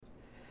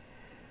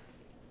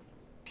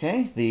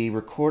Okay, the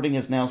recording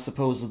is now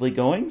supposedly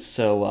going,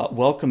 so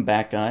welcome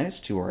back, guys,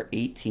 to our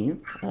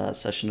 18th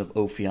session of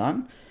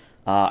Ophion.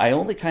 I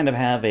only kind of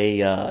have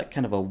a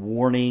kind of a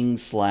warning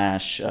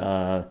slash,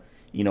 what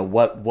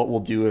we'll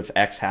do if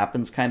X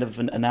happens kind of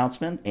an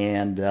announcement,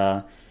 and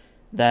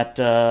that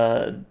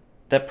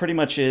that pretty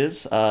much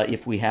is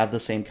if we have the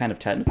same kind of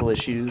technical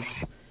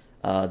issues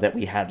that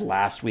we had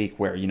last week,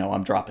 where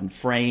I'm dropping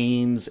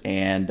frames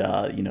and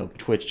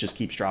Twitch just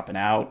keeps dropping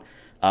out.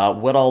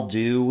 What I'll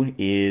do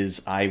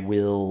is I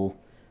will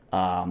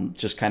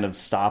just kind of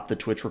stop the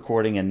Twitch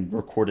recording and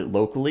record it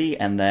locally,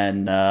 and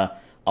then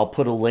I'll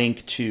put a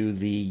link to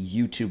the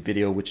YouTube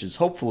video, which is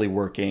hopefully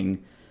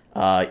working,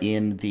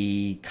 in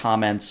the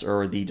comments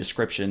or the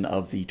description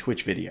of the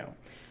Twitch video.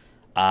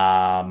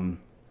 The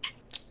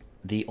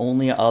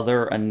only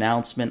other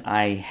announcement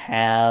I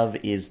have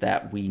is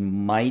that we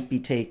might be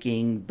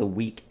taking the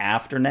week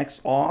after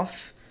next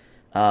off,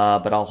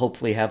 but I'll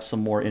hopefully have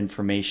some more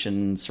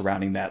information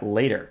surrounding that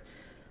later.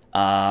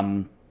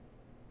 Final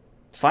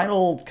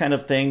kind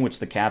of thing, which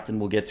the captain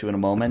will get to in a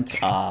moment.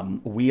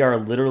 We are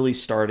literally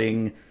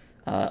starting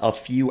a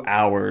few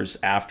hours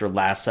after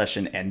last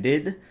session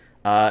ended,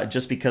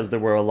 just because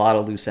there were a lot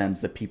of loose ends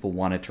that people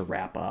wanted to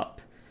wrap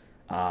up.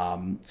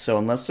 So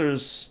unless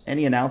there's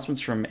any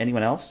announcements from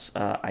anyone else,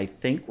 I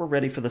think we're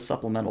ready for the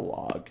supplemental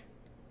log.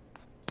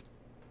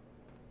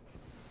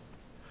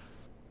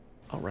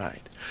 All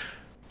right.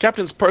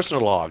 Captain's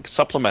personal log,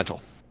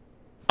 supplemental.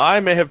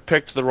 I may have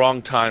picked the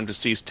wrong time to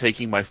cease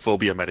taking my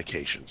phobia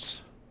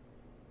medications.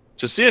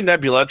 To see a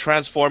nebula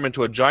transform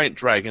into a giant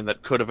dragon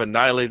that could have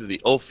annihilated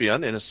the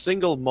Ophion in a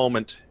single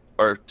moment,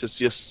 or to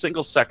see a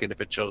single second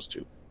if it chose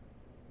to.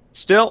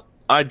 Still,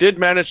 I did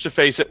manage to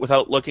face it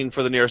without looking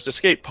for the nearest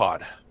escape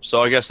pod,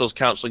 so I guess those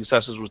counseling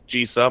sessions with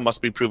Jisa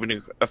must be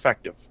proving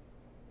effective.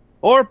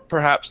 Or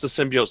perhaps the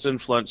symbiote's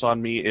influence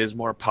on me is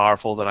more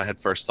powerful than I had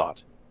first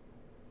thought.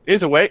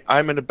 Either way,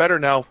 I'm better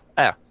now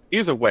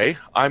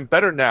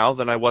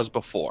than I was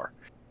before.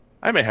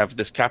 I may have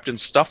this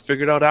captain's stuff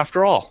figured out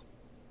after all.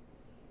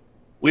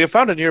 We have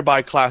found a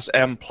nearby Class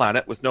M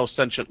planet with no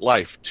sentient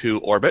life to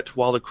orbit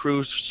while the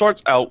crew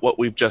sorts out what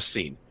we've just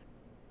seen.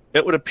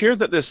 It would appear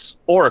that this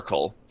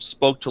Oracle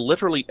spoke to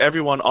literally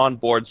everyone on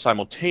board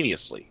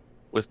simultaneously,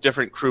 with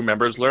different crew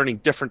members learning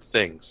different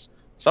things,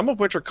 some of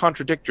which are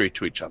contradictory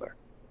to each other.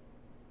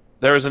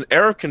 There is an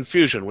air of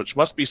confusion which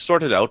must be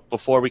sorted out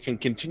before we can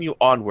continue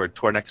onward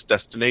to our next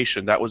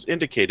destination that was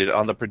indicated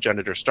on the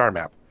progenitor star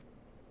map.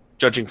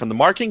 Judging from the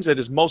markings, it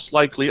is most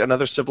likely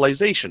another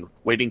civilization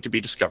waiting to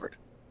be discovered.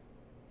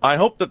 I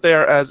hope that they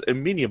are as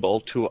amenable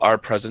to our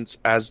presence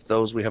as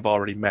those we have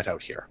already met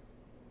out here.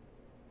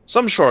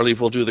 Some shore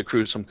leave will do the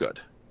crew some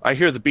good. I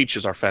hear the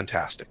beaches are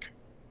fantastic.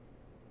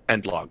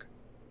 End log.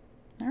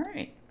 All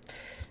right.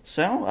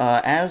 So,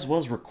 as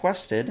was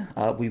requested,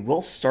 we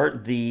will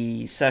start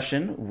the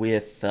session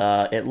with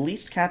at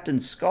least Captain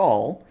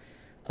Skull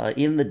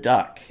in the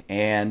duck,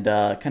 and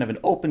kind of an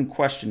open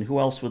question: who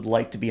else would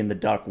like to be in the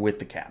duck with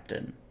the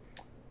captain?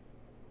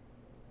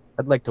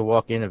 I'd like to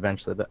walk in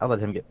eventually, but I'll let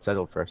him get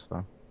settled first,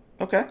 though.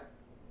 Okay.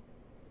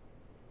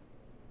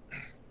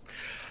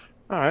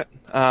 All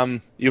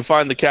right. You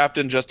find the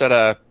captain just at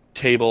a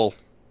table.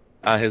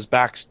 His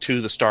back's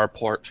to the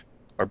starport,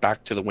 or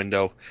back to the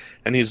window,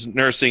 and he's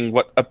nursing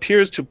what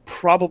appears to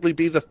probably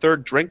be the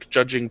third drink,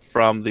 judging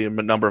from the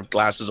number of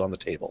glasses on the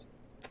table.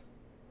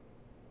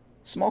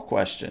 Small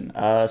question.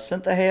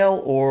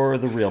 Synthahale or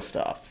the real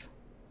stuff?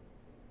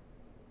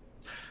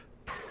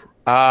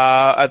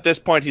 At this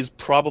point, he's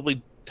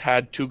probably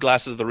had 2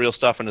 glasses of the real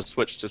stuff and has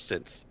switched to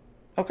synth.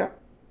 Okay.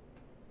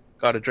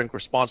 Got to drink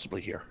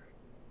responsibly here.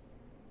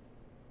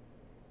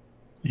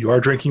 You are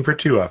drinking for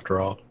 2,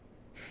 after all.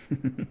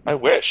 I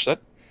wish.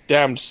 That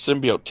damned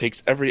symbiote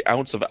takes every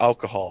ounce of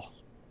alcohol.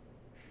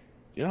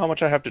 You know how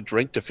much I have to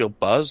drink to feel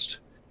buzzed?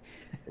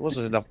 There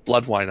wasn't enough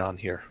blood wine on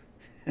here.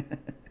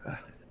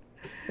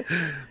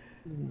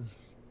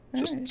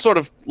 Just sort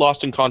of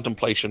lost in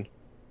contemplation.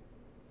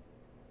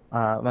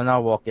 Then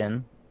I'll walk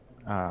in.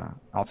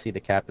 I'll see the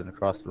captain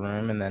across the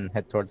room and then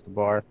head towards the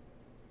bar.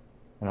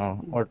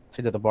 Or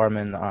say to the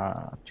barman,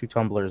 2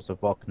 tumblers of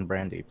Vulcan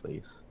brandy,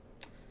 please.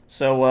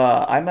 So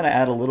I'm going to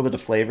add a little bit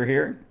of flavor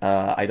here.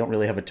 I don't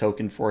really have a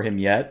token for him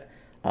yet,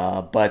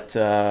 but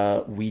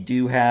we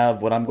do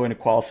have what I'm going to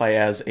qualify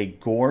as a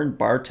Gorn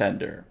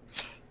bartender,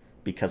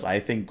 because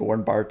I think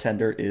Gorn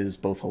bartender is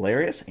both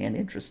hilarious and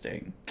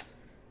interesting.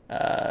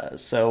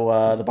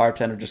 So the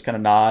bartender just kind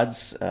of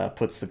nods,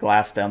 puts the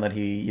glass down that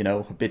he,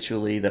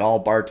 habitually, that all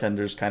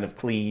bartenders kind of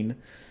clean,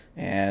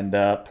 and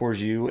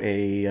pours you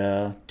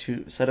a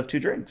set of 2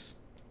 drinks.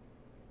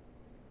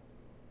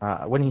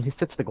 When he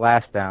sits the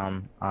glass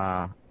down,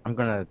 I'm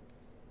going to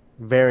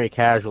very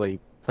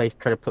casually try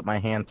to put my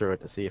hand through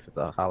it to see if it's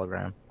a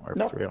hologram or if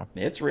it's real.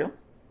 It's real.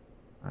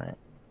 All right.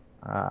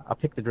 I'll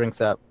pick the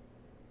drinks up,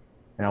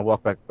 and I'll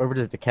walk back over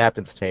to the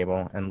captain's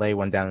table and lay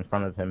one down in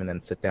front of him and then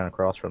sit down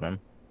across from him.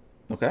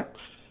 Okay.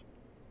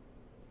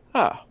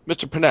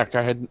 Mr.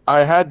 Panek,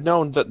 I had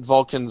known that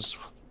Vulcans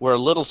were a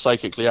little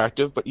psychically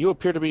active, but you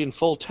appear to be in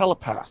full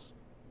telepath.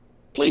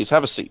 Please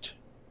have a seat.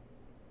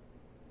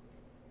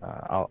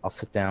 I'll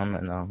sit down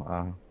and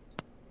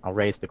I'll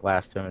raise the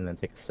glass to him and then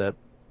take a sip.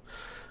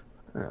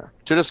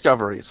 To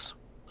discoveries,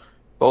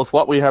 both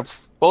what we have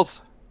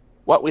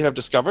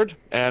discovered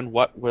and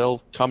what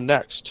will come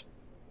next.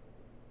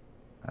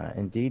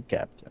 Indeed,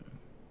 Captain.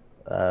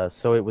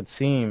 So it would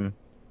seem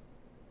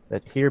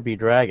that here be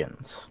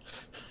dragons.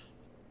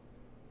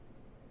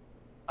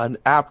 An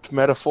apt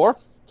metaphor.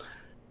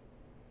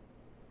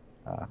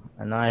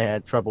 And I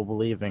had trouble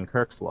believing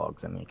Kirk's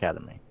logs in the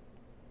academy.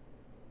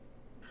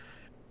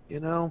 You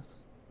know,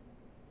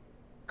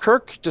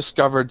 Kirk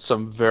discovered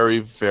some very,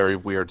 very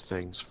weird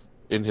things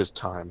in his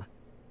time.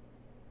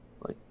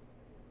 Like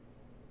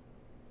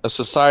a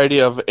society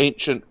of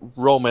ancient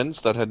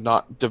Romans that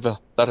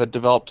had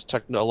developed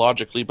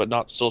technologically but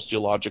not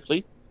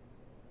sociologically.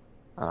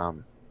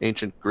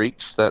 Ancient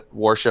Greeks that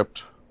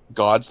worshipped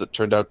gods that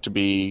turned out to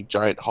be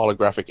giant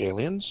holographic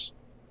aliens.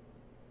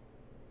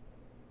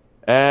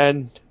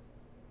 And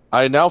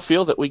I now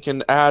feel that we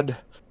can add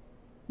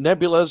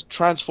nebulas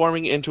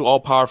transforming into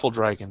all-powerful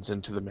dragons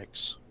into the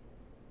mix.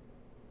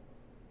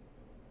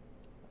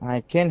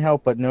 I can't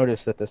help but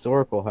notice that this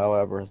oracle,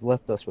 however, has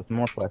left us with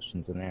more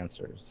questions than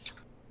answers.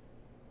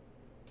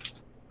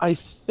 I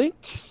think,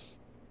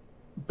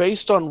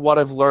 based on what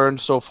I've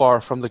learned so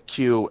far from the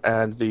Q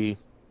and the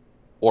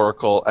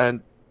oracle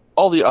and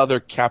all the other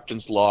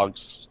captain's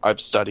logs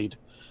I've studied,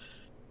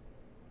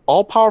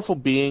 all-powerful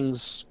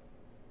beings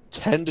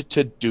tend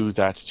to do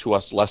that to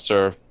us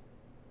lesser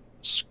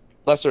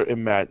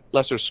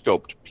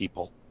scoped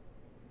people.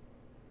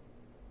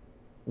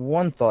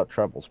 One thought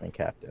troubles me,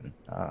 Captain.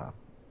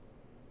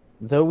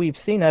 Though we've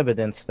seen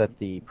evidence that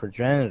the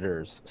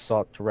progenitors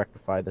sought to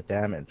rectify the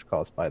damage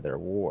caused by their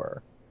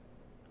war,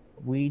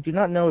 we do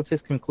not know if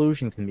this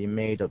conclusion can be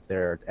made of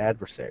their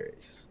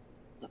adversaries.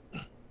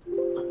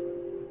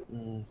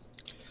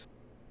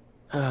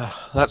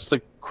 That's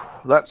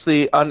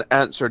the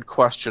unanswered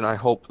question. I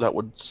hope that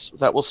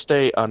will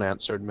stay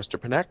unanswered, Mr.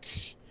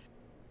 Panek.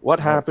 What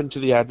happened to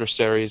the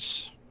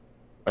adversaries,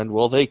 and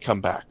will they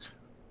come back?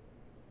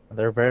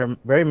 There very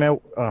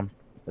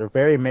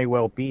may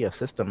well be a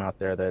system out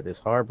there that is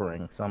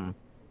harboring some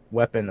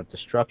weapon of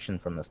destruction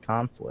from this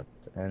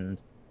conflict, and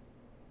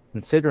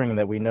considering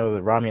that we know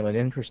the Romulan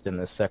interest in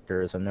this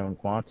sector is a known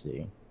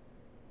quantity,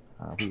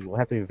 we will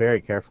have to be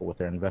very careful with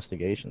their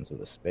investigations of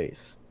the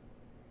space.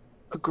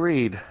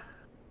 Agreed.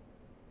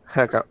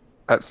 Heck,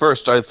 at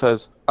first I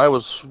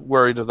was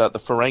worried that the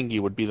Ferengi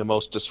would be the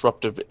most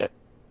disruptive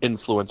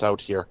influence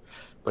out here,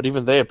 but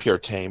even they appear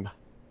tame.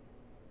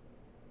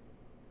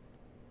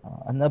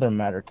 Another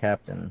matter,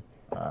 Captain.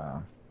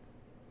 I'd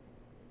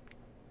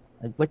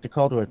like to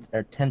call to our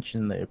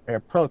attention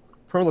our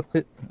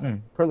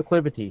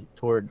proclivity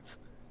towards,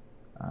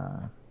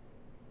 I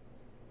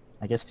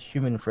guess the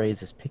human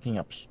phrase is picking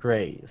up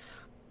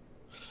strays.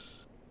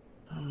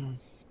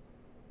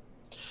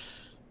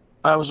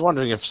 I was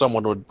wondering if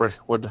someone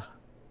would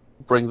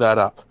bring that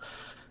up.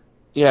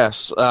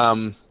 Yes,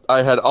 I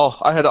had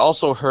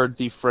also heard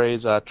the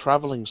phrase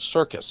 "traveling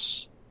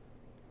circus"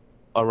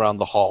 around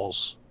the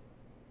halls.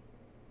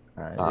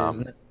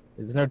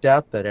 There's no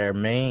doubt that our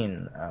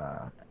main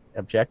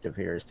objective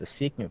here is to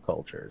seek new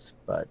cultures,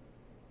 but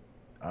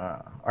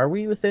are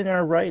we within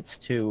our rights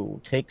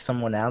to take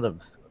someone out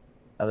of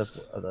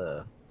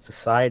the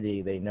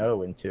society they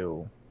know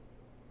into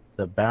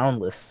the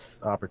boundless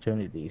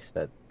opportunities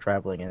that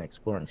traveling and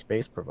exploring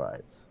space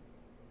provides?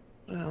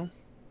 Well,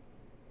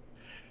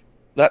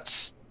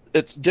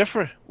 it's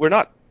different. We're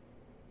not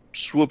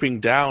swooping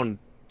down,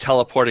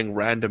 teleporting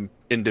random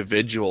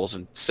individuals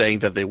and saying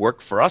that they work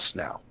for us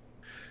now.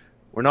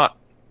 We're not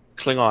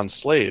Klingon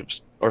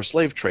slaves or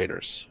slave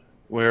traders.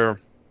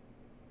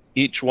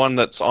 Each one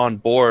that's on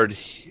board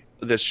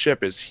this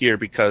ship is here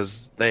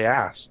because they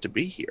asked to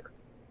be here.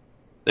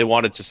 They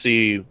wanted to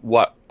see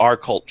what our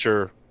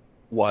culture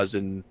was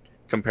in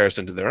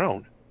comparison to their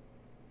own.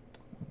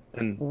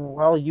 And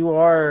while you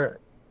are,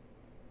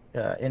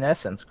 in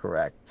essence,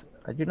 correct,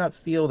 I do not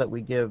feel that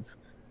we give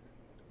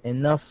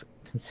enough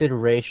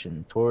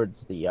consideration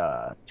towards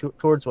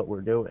towards what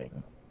we're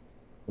doing.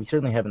 We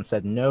certainly haven't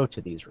said no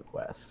to these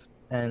requests.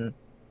 And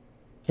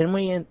can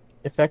we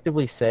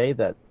effectively say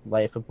that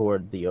life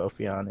aboard the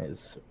Ophion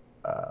is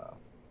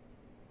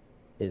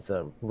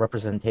a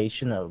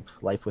representation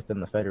of life within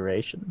the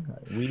Federation?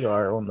 We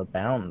are on the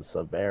bounds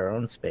of our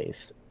own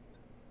space,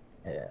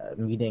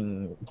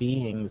 meeting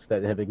beings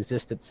that have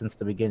existed since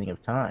the beginning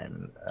of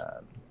time.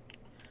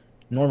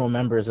 Normal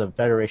members of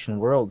Federation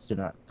worlds do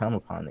not come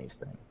upon these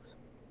things.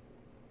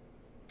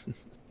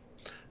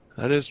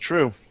 that is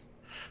true.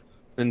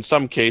 In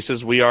some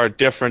cases, we are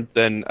different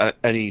than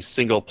any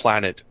single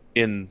planet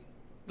in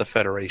the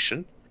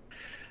Federation.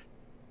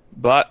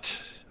 But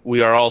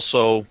we are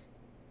also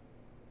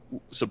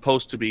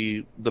supposed to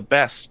be the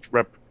best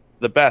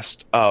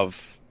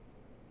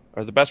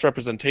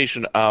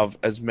representation of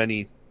as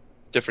many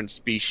different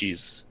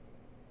species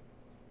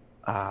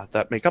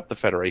that make up the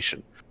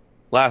Federation.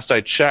 Last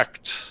I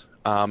checked,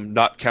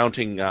 not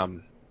counting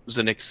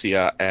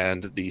Xenixia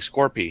and the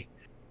Scorpi,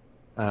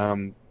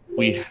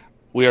 We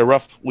we are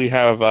rough. We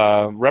have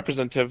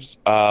representatives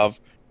of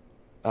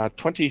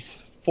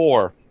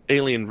 24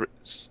 alien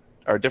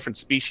or different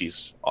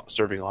species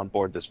serving on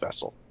board this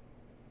vessel.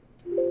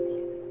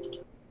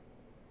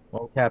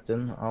 Well,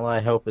 Captain, all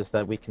I hope is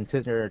that we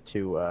consider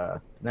to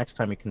next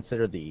time we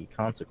consider the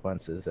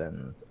consequences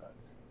and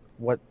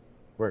what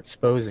we're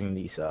exposing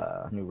these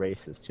new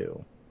races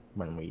to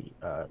when we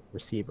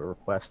receive a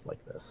request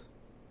like this.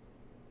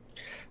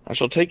 I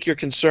shall take your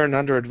concern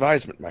under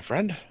advisement, my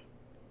friend.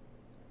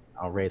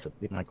 I'll raise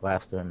my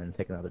glass to him and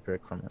take another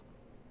drink from it.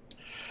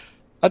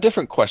 A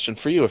different question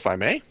for you, if I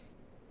may.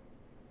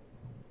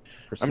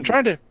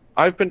 Proceed.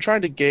 I've been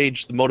trying to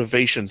gauge the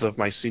motivations of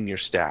my senior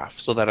staff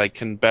so that I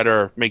can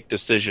better make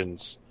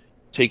decisions,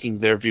 taking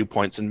their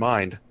viewpoints in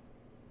mind.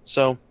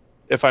 So,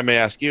 if I may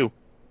ask you,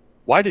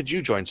 why did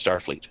you join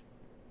Starfleet?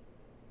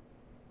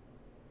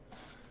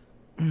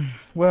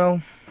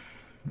 Well,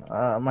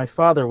 my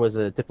father was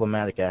a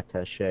diplomatic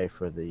attaché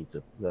for the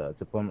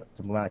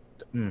diplomatic.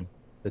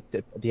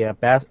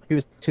 He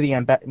was to the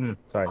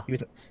he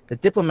was the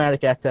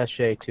diplomatic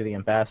attaché to the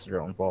ambassador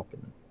on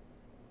Vulcan,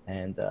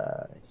 and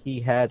he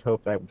had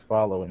hoped I would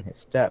follow in his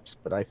steps.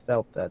 But I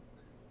felt that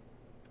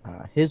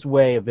his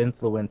way of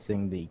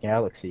influencing the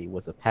galaxy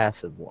was a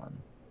passive one,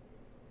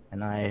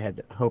 and I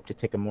had hoped to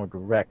take a more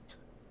direct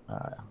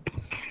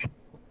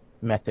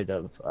method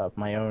of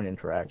my own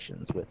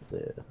interactions with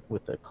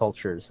the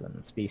cultures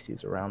and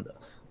species around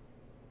us.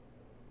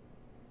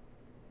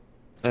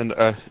 And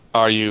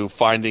are you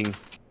finding,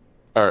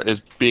 or is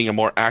being a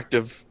more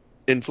active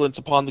influence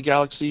upon the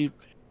galaxy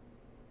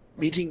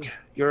meeting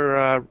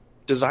your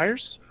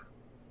desires?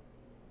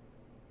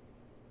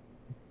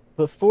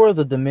 Before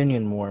the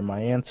Dominion War, my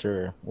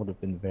answer would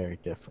have been very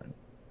different.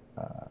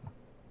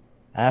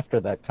 After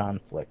that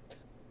conflict,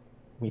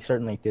 we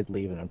certainly did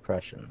leave an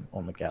impression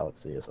on the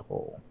galaxy as a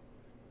whole.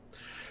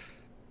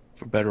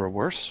 For better or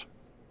worse?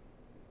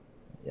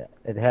 Yeah,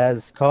 it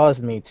has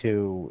caused me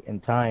to, in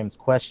times,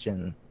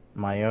 question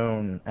my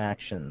own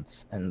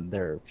actions and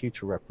their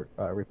future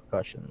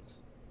repercussions.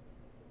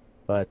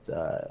 But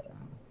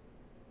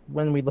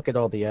when we look at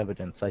all the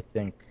evidence, I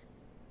think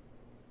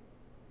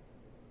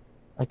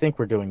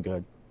we're doing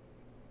good.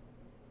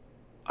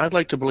 I'd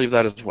like to believe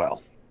that as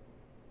well.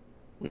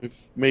 We've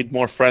made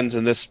more friends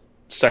in this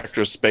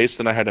sector of space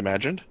than I had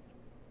imagined,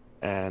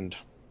 and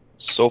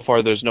so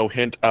far there's no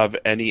hint of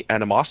any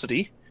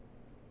animosity,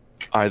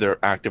 either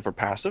active or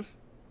passive.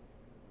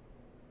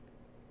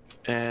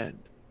 And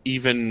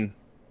even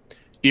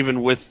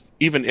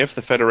if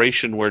the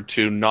Federation were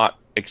to not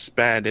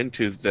expand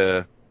into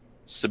the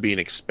Sabine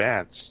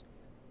Expanse,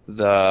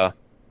 we've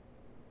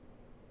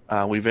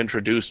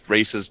introduced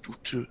races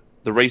to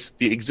the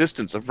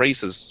existence of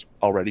races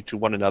already to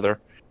one another,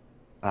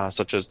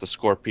 such as the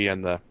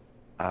Scorpion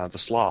and the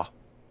Slaw.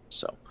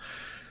 So,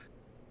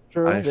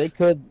 sure, they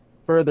could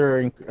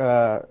further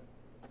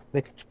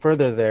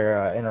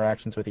their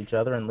interactions with each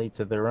other and lead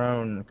to their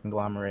own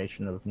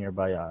conglomeration of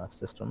nearby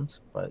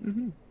systems. But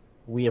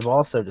we have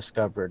also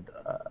discovered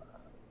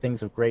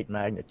things of great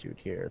magnitude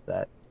here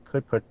that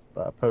could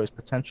pose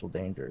potential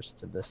dangers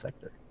to this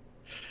sector.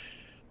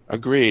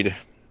 Agreed.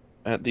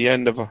 At the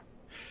end of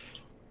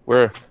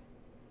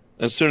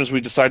as soon as we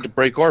decide to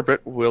break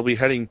orbit, we'll be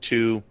heading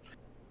to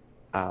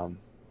the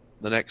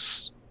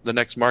next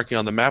marking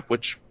on the map,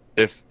 which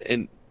if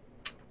the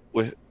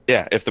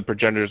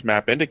progenitors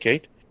map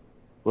indicate,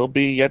 will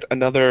be yet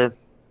another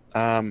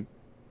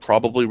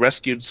probably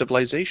rescued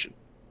civilization.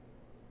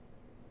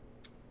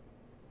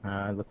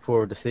 I look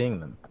forward to seeing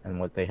them and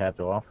what they have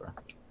to offer.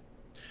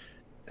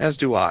 As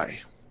do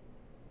I.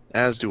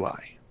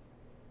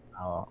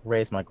 I'll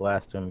raise my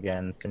glass to him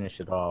again, finish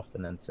it off,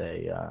 and then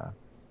say,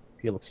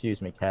 if you'll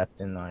excuse me,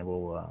 Captain, I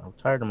will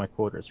retire to my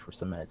quarters for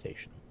some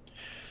meditation.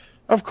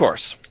 Of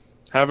course.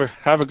 Have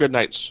a good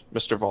night,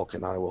 Mr.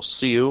 Vulcan. I will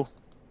see you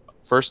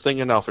first thing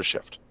in Alpha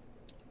Shift.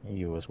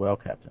 You as well,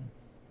 Captain.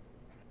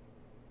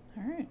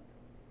 All right.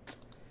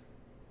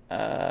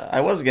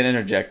 I was going to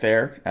interject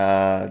there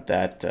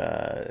that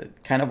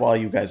kind of while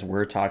you guys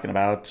were talking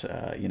about,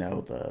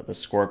 the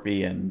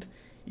Scorpion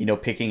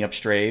and, picking up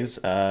strays,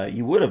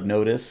 you would have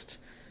noticed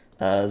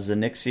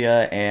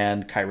Zenixia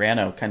and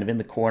Kyrano kind of in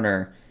the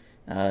corner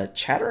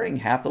chattering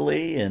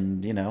happily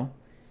and,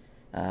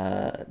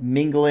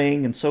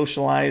 mingling and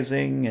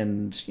socializing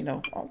and,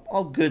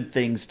 all good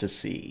things to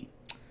see.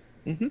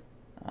 Mm-hmm.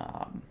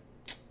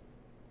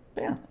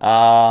 Yeah.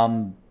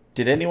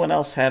 Did anyone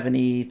else have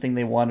anything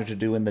they wanted to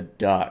do in the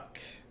duck?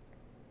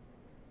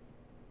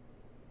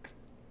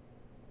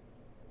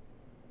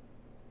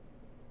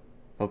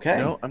 Okay.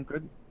 No, I'm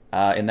good.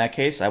 In that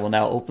case, I will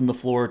now open the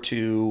floor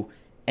to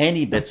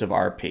any bits of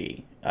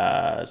RP.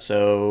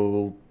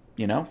 So,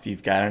 if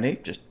you've got any,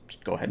 just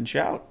go ahead and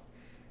shout.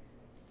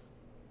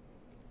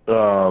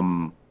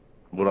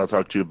 What I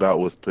talked to you about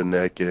with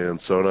Panek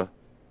and Sona?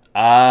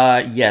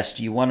 Yes.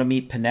 Do you want to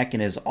meet Panek in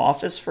his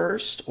office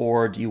first,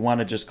 or do you want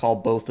to just call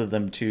both of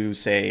them to,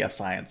 say, a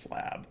science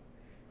lab?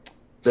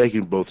 They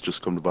can both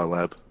just come to my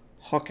lab.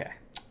 Okay.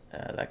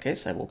 In that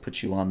case, I will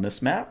put you on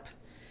this map.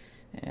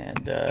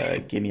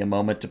 And give me a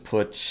moment to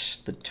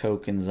put the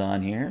tokens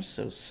on here.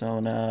 So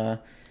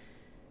Sona,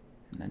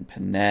 and then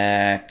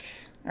Panek.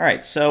 All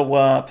right, so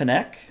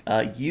Panek,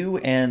 you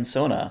and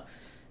Sona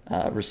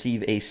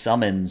receive a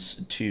summons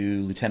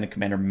to Lieutenant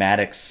Commander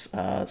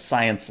Maddox's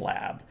science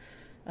lab.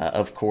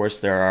 Of course,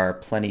 there are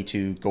plenty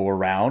to go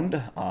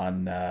around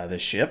on the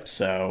ship,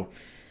 so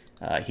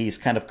he's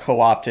kind of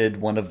co-opted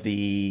one of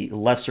the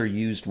lesser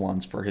used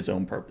ones for his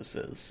own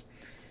purposes.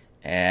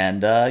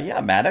 And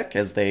yeah, Maddox,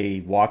 as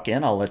they walk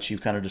in, I'll let you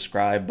kind of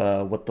describe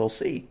what they'll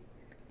see.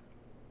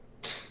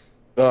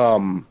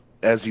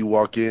 As you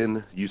walk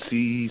in, you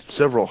see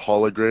several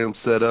holograms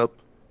set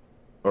up,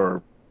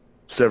 or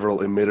several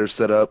emitters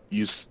set up.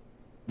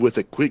 With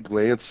a quick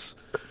glance,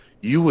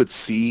 you would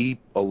see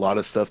a lot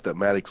of stuff that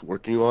Maddox's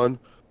working on.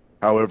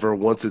 However,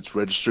 once it's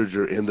registered,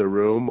 you're in the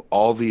room,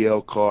 all the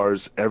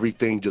LCARs,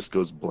 everything just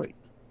goes blank.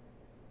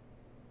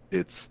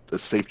 It's a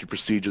safety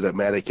procedure that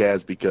Maddox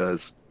has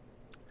because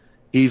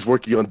he's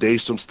working on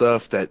Daystrom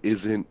stuff that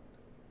isn't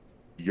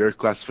your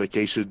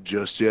classification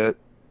just yet.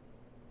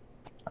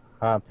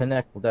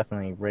 Panek will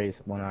definitely raise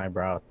one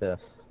eyebrow at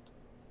this.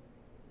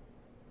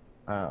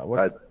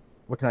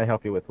 What can I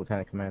help you with,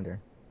 Lieutenant Commander?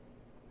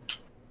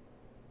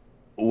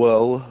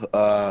 Well,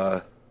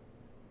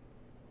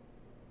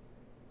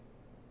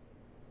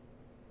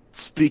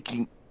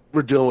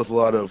 we're dealing with a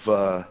lot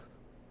of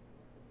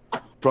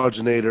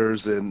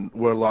progenitors, and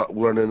we're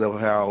learning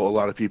how a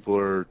lot of people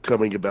are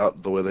coming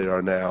about the way they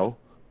are now.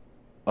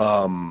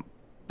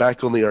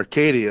 Back on the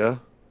Arcadia,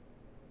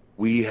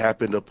 we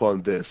happened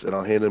upon this, and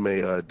I'll hand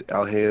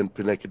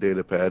Panek a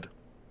data pad,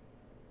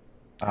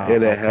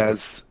 and it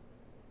has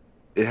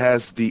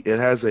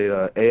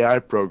a AI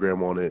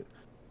program on it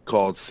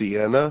called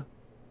Sienna.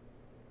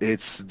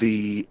 It's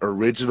the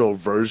original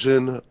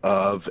version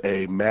of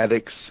a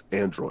Maddox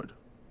android.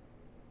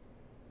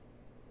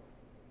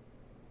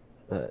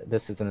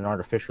 This is an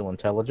artificial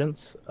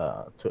intelligence.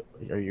 To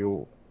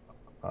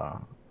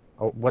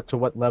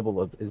what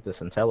level is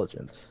this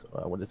intelligence?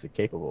 What is it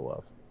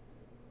capable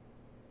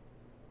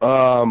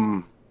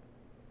of?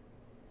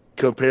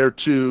 Compared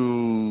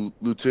to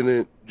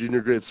Lieutenant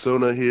Junior Grade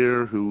Sona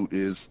here, who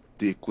is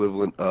the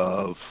equivalent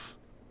of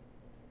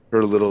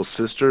her little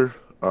sister,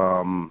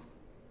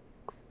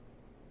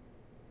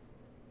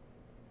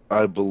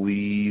 I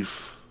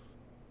believe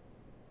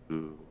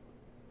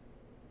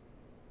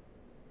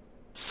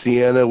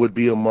Sienna would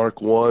be a Mark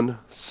 1.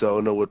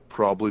 Sona would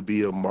probably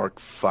be a Mark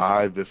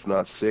 5, if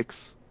not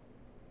 6.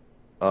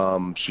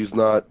 She's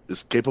not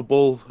as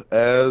capable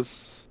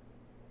as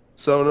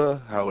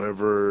Sona.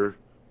 However,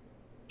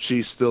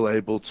 she's still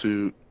able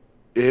to,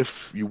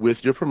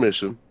 with your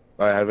permission,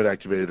 I haven't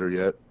activated her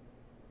yet.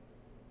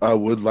 I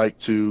would like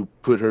to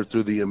put her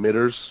through the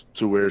emitters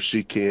to where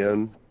she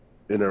can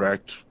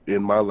interact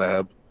in my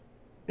lab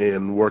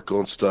and work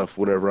on stuff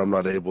whenever I'm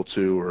not able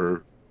to,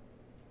 or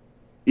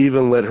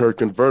even let her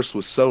converse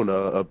with Sona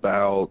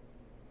about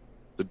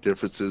the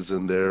differences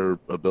in their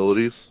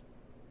abilities.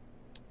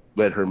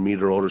 Let her meet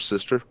her older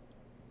sister.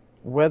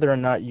 Whether or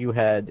not you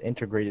had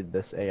integrated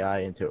this AI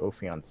into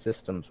Ophion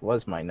systems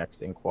was my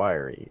next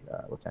inquiry,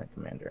 Lieutenant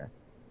Commander.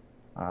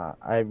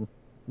 I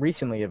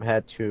recently have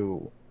had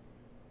to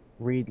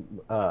read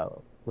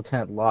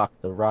Lieutenant Locke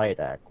the Riot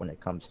Act when it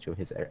comes to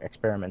his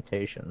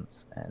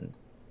experimentations, and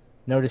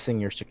noticing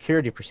your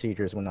security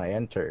procedures when I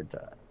entered,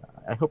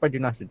 I hope I do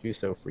not have to do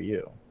so for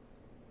you.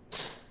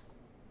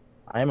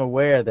 I am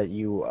aware that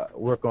you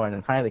work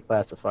on highly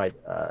classified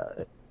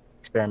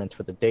experiments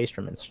for the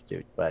Daystrom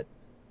Institute, but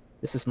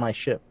this is my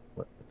ship,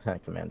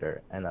 Lieutenant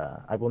Commander, and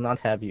I will not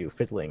have you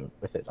fiddling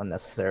with it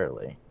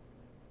unnecessarily.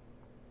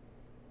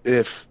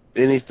 If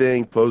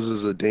anything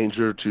poses a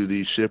danger to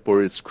the ship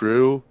or its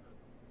crew,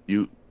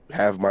 you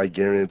have my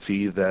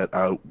guarantee that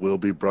I will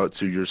be brought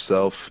to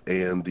yourself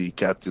and the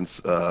captain's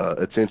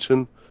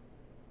attention.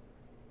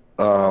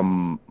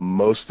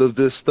 Most of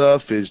this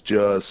stuff is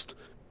just,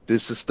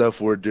 this is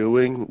stuff we're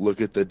doing.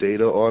 Look at the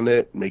data on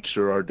it. Make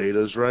sure our data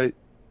is right.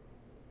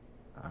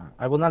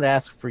 I will not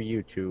ask for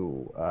you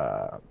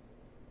to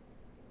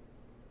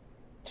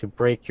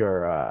break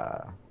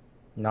your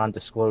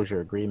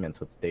non-disclosure agreements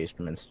with the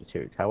Daystrom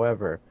Institute.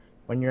 However,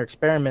 when your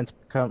experiments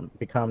come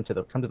to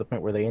the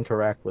point where they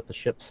interact with the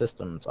ship's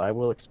systems, I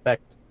will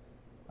expect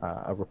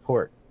a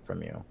report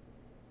from you.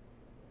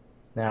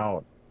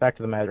 Now, back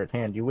to the matter at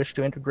hand. You wish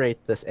to integrate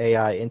this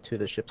AI into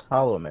the ship's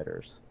holo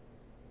emitters.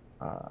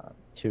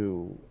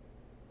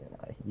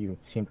 You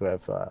seem to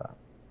have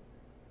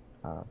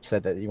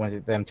said that you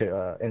wanted them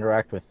to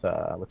interact with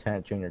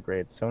Lieutenant Junior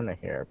Grade Sona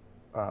here.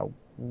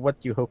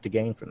 What do you hope to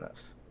gain from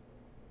this?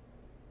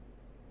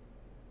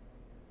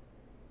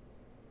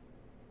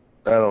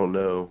 I don't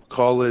know.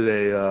 Call it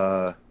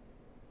a...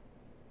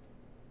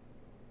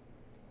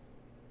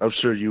 I'm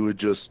sure you would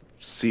just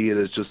see it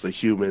as just a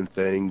human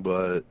thing,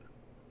 but...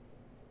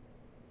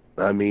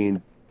 I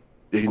mean,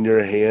 in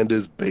your hand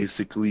is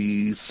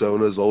basically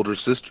Sona's older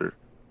sister.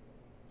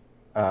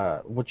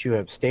 What you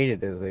have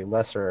stated is a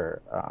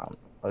lesser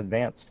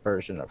advanced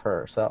version of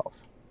herself.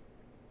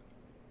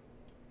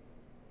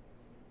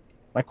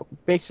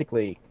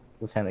 Basically,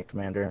 Lieutenant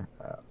Commander,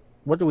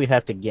 what do we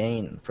have to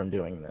gain from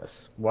doing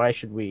this? Why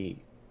should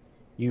we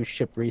use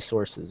ship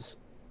resources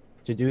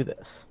to do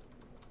this?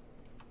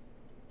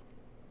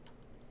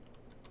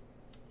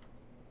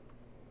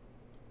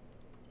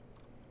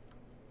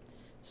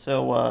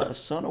 So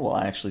Sona will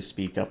actually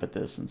speak up at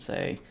this and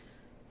say,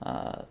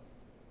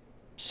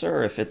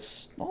 "Sir, if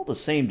it's all the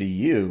same to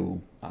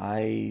you, I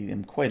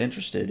am quite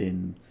interested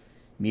in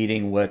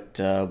meeting what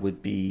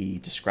would be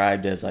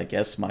described as, I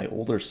guess, my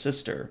older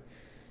sister.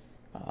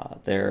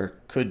 There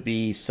could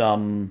be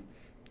some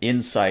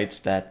insights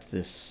that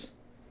this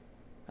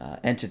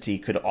entity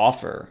could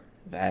offer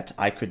that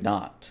I could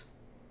not."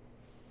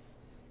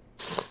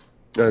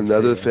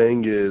 Another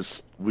thing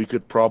is we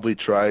could probably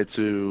try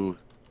to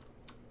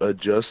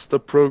adjust the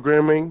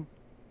programming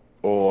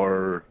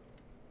or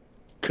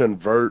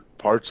convert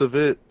parts of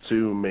it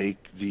to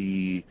make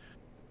the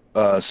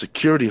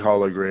security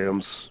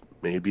holograms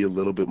maybe a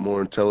little bit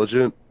more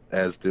intelligent,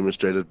 as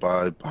demonstrated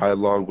by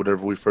Long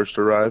whenever we first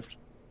arrived.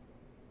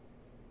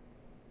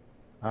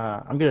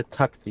 I'm going to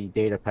tuck the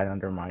data pad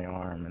under my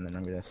arm, and then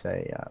I'm going to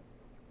say,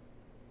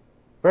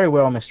 very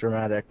well, Mr.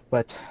 Maddox,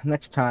 but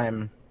next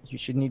time you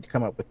should need to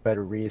come up with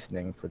better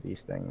reasoning for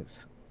these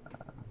things.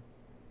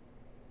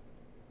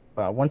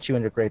 Once you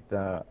integrate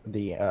the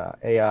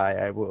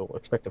AI, I will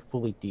expect a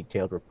fully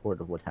detailed report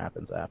of what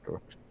happens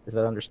afterwards. Is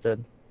that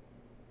understood?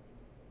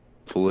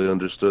 Fully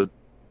understood.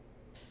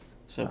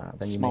 So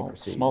then you may small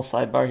proceed. small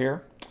sidebar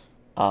here.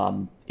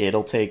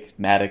 It'll take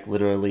Matic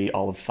literally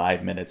all of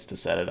 5 minutes to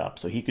set it up,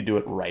 so he could do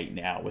it right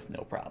now with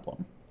no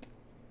problem.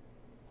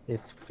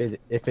 If it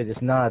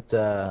is not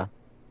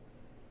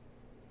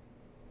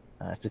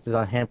if it does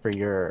not hamper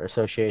your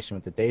association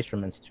with the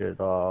Daystrom Institute at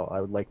all,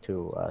 I would like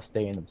to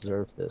stay and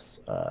observe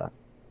this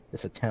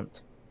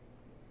attempt.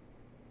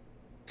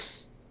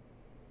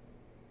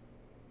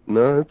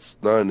 No, it's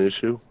not an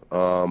issue.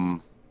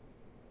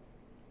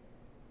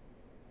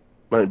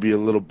 Might be a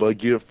little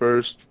buggy at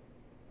first,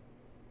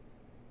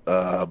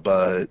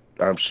 but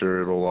I'm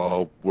sure it'll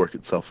all work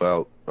itself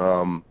out.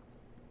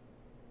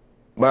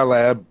 My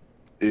lab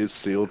is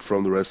sealed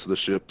from the rest of the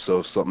ship,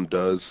 so if something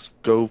does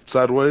go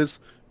sideways,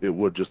 it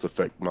would just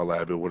affect my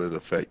lab. It wouldn't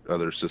affect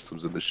other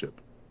systems in the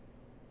ship.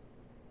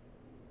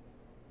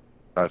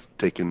 I've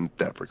taken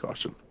that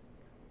precaution.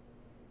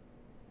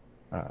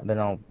 Then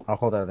I'll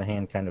hold out a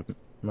hand, kind of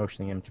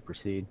motioning him to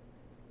proceed.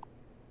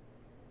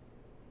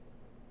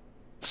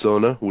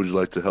 Sona, would you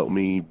like to help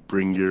me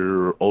bring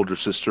your older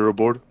sister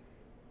aboard?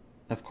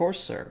 Of course,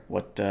 sir.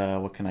 What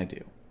can I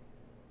do?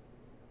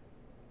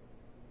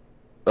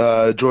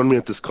 Join me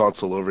at this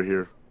console over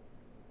here.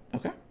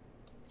 Okay.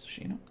 So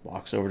she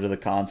walks over to the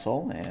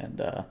console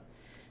and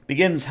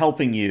begins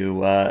helping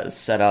you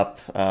set up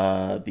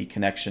the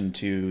connection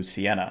to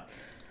Sienna.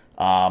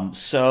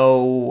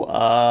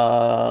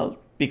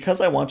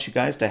 Because I want you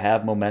guys to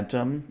have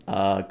momentum,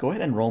 go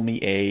ahead and roll me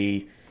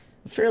a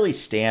fairly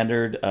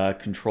standard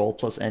control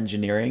plus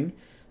engineering.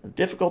 The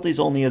difficulty is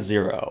only a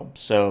 0,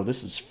 so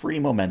this is free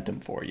momentum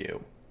for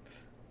you.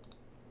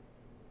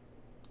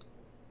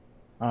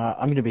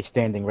 I'm going to be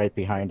standing right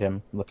behind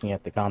him, looking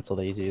at the console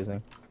that he's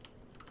using.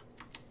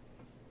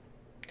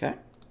 Okay.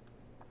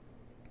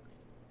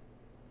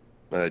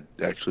 I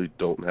actually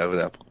don't have an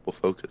applicable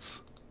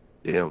focus.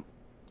 Damn.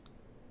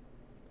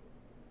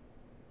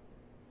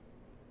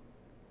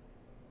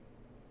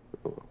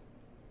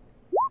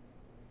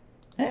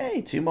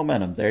 Hey, 2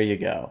 momentum. There you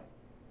go.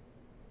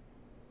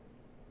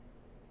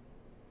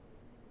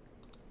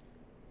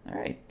 All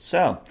right.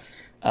 So,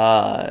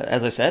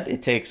 as I said,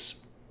 it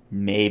takes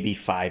maybe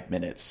 5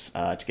 minutes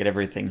to get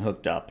everything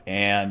hooked up.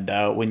 And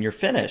when you're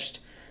finished,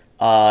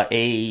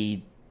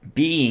 a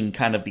being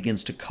kind of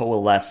begins to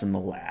coalesce in the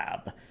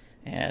lab.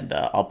 And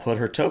I'll put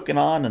her token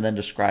on and then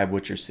describe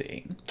what you're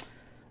seeing.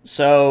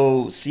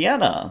 So,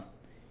 Sienna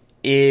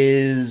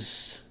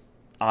is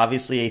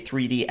obviously a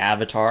 3D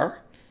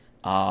avatar.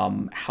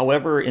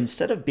 However,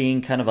 instead of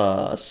being kind of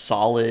a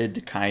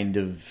solid kind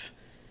of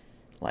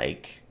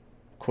like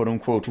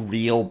quote-unquote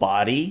real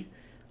body,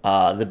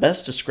 the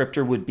best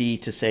descriptor would be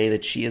to say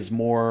that she is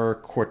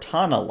more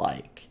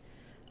Cortana-like,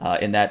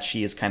 in that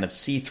she is kind of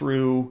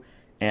see-through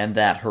and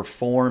that her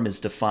form is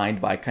defined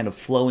by kind of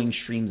flowing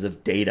streams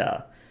of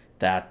data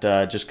that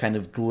just kind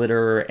of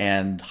glitter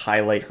and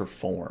highlight her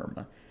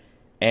form.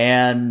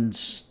 And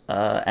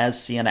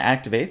as Sienna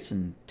activates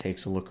and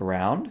takes a look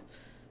around,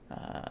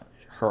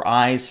 her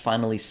eyes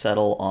finally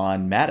settle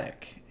on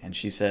Matic, and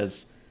she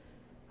says,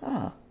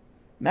 "Ah,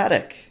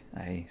 Matic,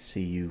 I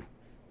see you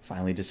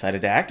finally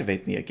decided to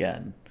activate me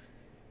again.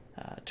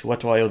 To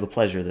what do I owe the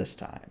pleasure this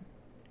time?"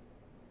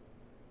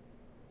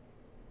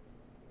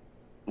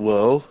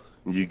 Well,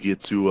 you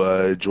get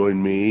to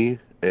join me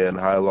and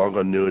Long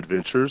on new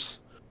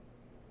adventures.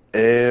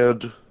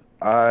 And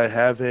I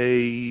have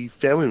a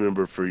family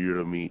member for you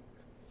to meet.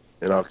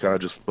 And I'll kind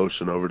of just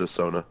motion over to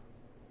Sona.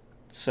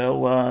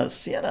 So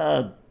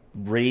Sienna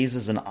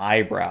raises an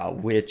eyebrow,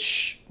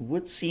 which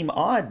would seem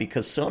odd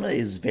because Sona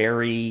is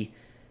very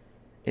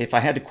if I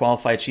had to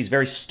qualify it, she's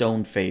very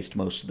stone-faced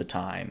most of the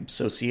time.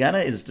 So Sienna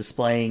is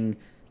displaying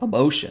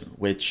emotion,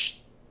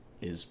 which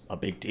is a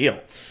big deal.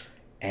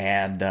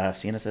 And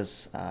Sienna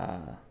says,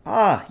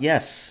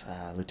 yes,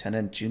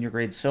 Lieutenant Junior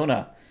Grade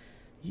Sona.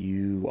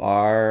 You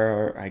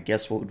are, I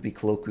guess, what would be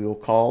colloquial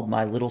called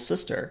my little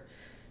sister.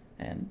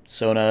 And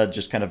Sona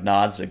just kind of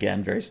nods,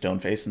 again, very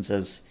stone-faced, and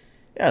says,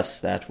 yes,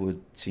 that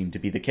would seem to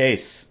be the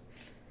case.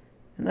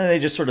 And then they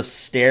just sort of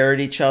stare at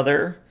each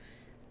other.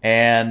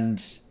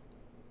 And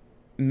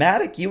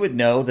Matic, you would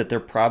know that they're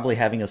probably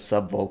having a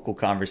subvocal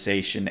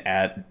conversation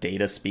at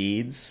data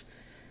speeds.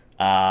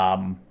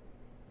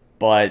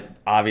 But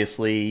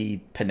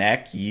obviously,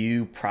 Panek,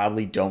 you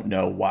probably don't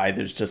know why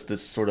there's just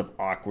this sort of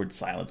awkward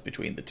silence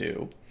between the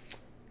two.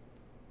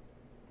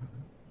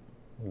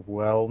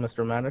 Well,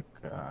 Mr. Maddock,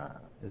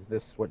 is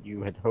this what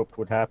you had hoped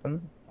would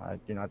happen? I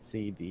do not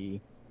see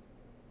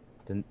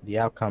the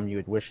outcome you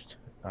had wished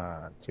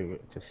to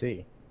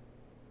see.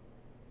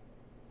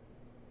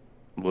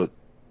 What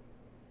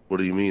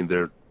do you mean?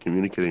 They're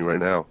communicating right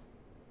now.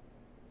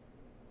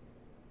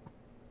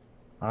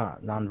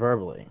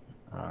 Non-verbally.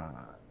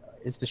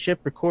 Is the ship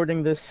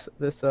recording this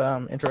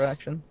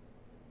interaction?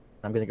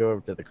 I'm going to go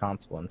over to the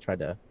console and try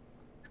to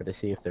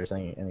see if there's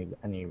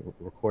any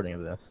recording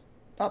of this.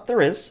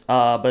 There is,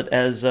 but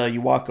as you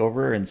walk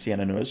over and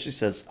Sienna knows, she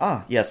says,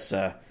 yes,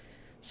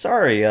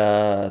 sorry,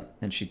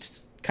 and she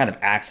kind of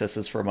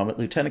accesses for a moment,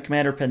 Lieutenant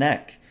Commander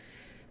Panek.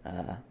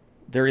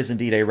 There is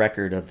indeed a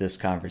record of this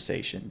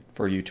conversation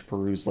for you to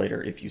peruse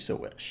later if you so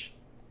wish.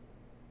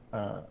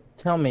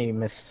 Tell me,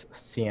 Miss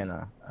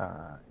Sienna,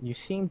 you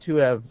seem to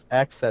have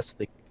accessed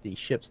the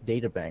ship's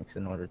databanks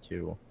in order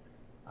to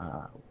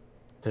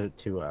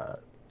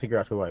figure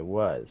out who I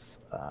was.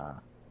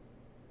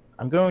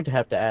 I'm going to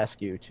have to ask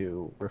you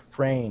to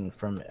refrain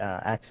from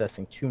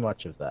accessing too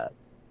much of that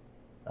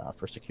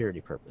for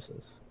security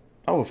purposes.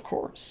 Oh, of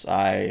course.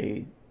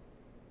 I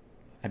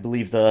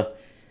believe the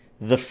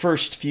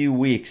first few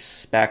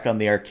weeks back on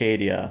the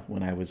Arcadia,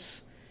 when I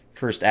was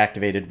first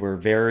activated, were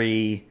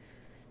very,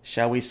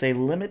 shall we say,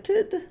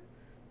 limited?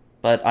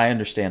 But I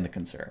understand the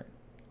concern.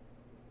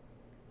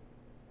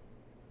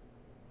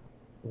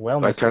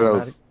 Well, I kind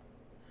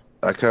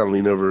of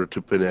lean over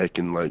to Panek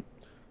and like,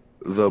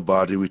 the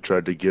body we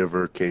tried to give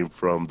her came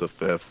from the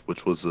Fifth,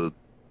 which was a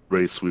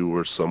race we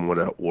were somewhat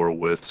at war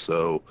with,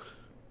 so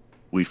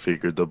we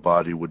figured the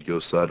body would go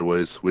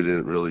sideways. We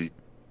didn't really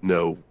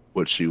know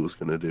what she was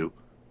going to do.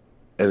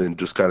 And then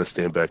just kind of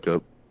stand back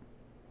up.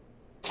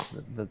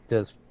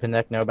 Does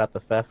Panek know about the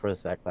theft, or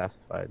is that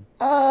classified?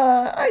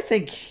 I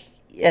think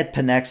at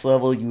Panek's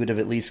level, you would have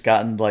at least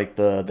gotten like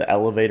the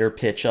elevator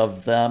pitch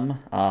of them.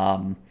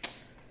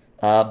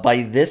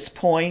 By this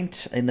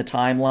point in the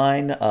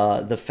timeline,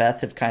 the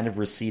Feth have kind of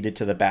receded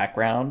to the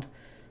background.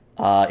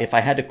 If I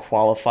had to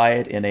qualify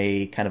it in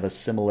a kind of a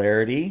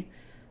similarity,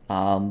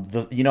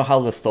 you know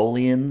how the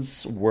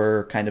Tholians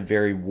were kind of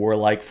very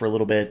warlike for a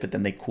little bit, but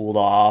then they cooled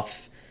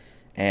off,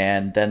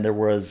 and then there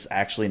was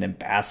actually an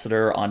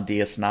ambassador on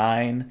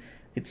DS9.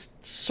 It's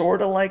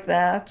sort of like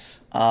that,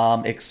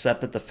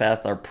 except that the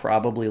Feth are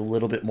probably a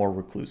little bit more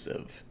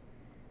reclusive.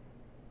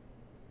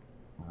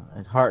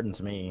 It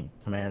heartens me,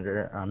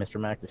 Commander, Mr.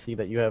 Mack, to see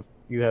that you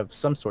have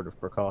some sort of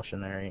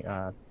precautionary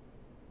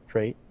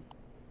trait.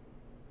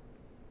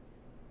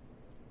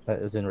 That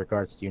is in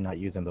regards to you not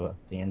using the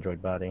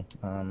android body.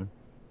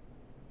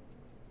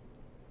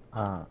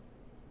 But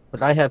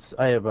I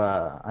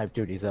have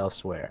duties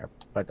elsewhere.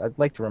 But I'd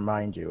like to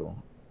remind you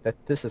that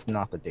this is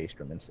not the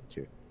Daystrom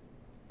Institute,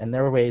 and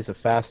their ways of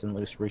fast and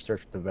loose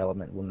research and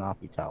development will not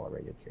be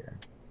tolerated here.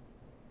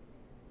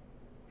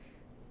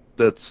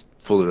 That's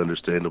fully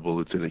understandable,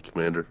 Lieutenant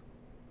Commander.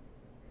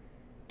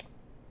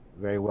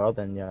 Very well,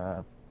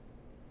 then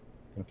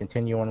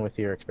continue on with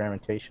your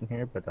experimentation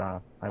here, but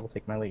I will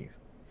take my leave.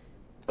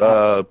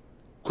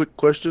 Quick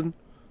question.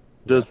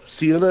 Does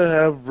Sienna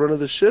have run of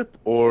the ship,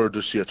 or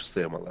does she have to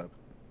stay in my lab?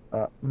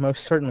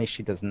 Most certainly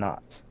she does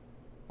not.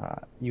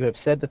 You have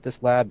said that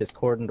this lab is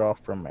cordoned off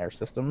from air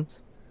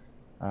systems.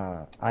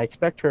 I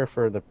expect her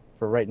for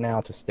right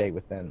now to stay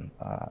within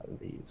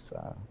these.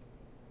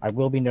 I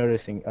will be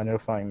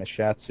notifying Ms.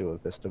 Shatsu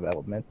of this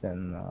development,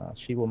 and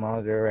she will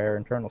monitor our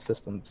internal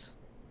systems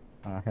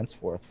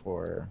henceforth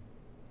for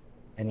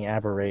any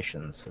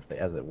aberrations,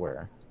 as it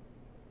were.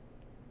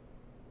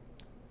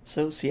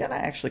 So Sienna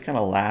actually kind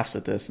of laughs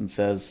at this and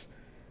says,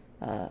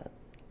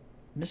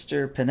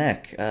 Mr.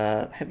 Panek,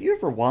 have you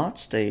ever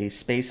watched a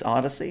Space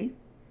Odyssey?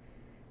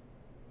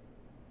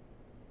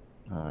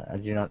 I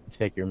do not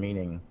take your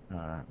meaning,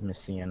 Miss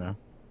Sienna.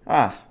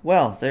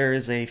 Well, there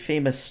is a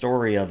famous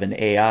story of an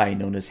AI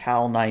known as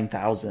HAL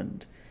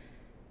 9000.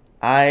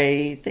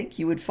 I think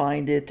you would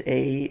find it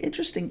a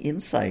interesting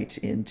insight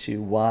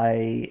into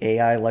why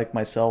AI like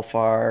myself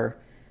are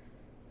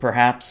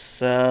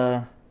perhaps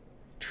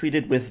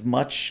treated with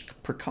much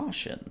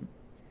precaution.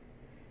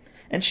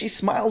 And she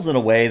smiles in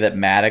a way that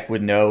Matic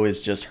would know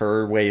is just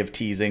her way of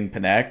teasing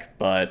Panek,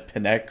 but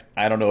Panek,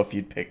 I don't know if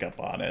you'd pick up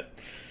on it.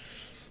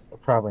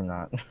 Probably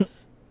not.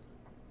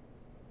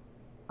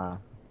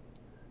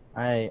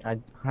 I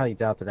highly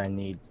doubt that I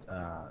need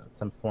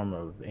some form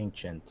of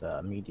ancient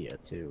media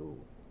to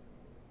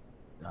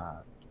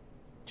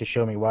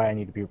show me why I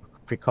need to be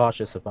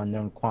precautious of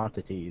unknown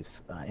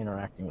quantities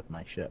interacting with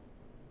my ship.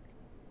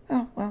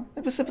 Oh, well,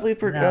 it was simply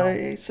No.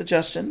 a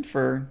suggestion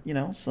for,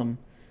 some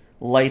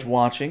light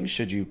watching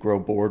should you grow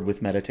bored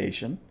with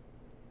meditation.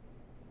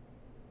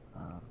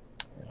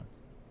 Yeah.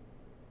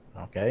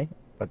 Okay,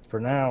 but for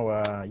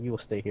now, you will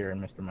stay here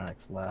in Mr.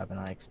 Maddox's lab, and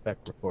I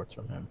expect reports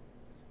from him.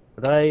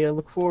 But I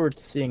look forward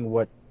to seeing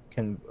what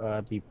can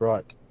be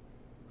brought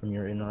from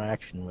your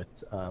interaction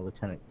with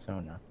Lieutenant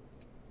Sona.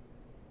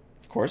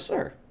 Of course,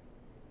 sir.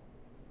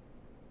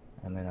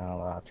 And then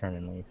I'll turn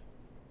and leave.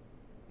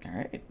 All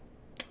right.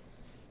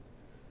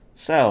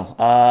 So,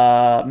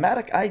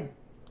 Maddox, I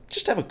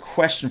just have a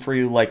question for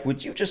you. Like,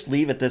 would you just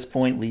leave at this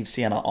point, leave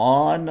Sienna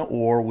on,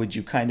 or would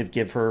you kind of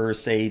give her,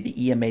 say, the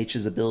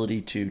EMH's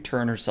ability to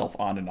turn herself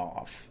on and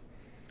off?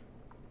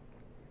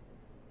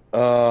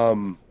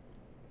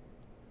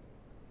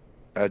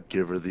 I'd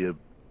give her the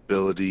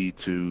ability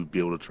to be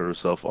able to turn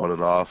herself on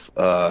and off.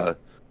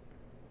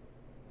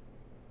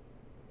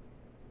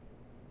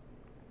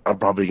 I'm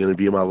probably going to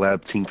be in my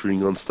lab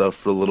tinkering on stuff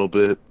for a little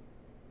bit.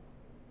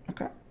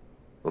 Okay.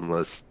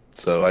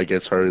 So I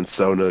guess her and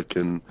Sona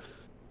can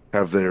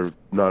have their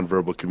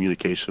nonverbal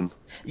communication.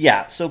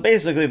 Yeah, so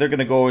basically they're going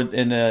to go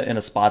in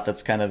a spot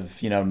that's kind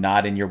of,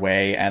 not in your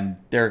way, and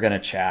they're going to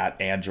chat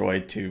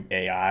Android to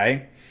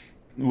AI,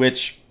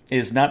 which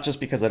is not just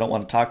because I don't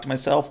want to talk to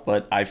myself,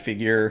 but I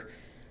figure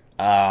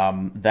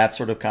that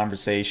sort of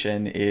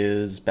conversation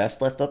is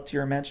best left up to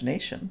your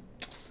imagination.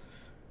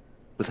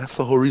 But that's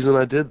the whole reason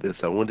I did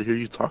this. I wanted to hear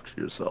you talk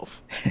to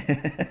yourself.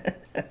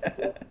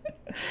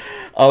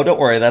 Oh, don't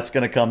worry, that's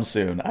going to come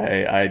soon.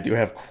 I do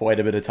have quite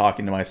a bit of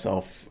talking to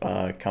myself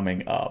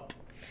coming up.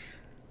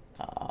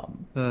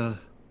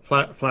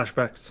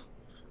 Flashbacks.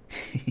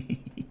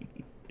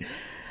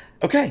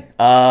 Okay,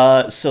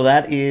 so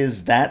that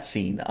is that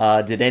scene.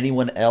 Did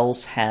anyone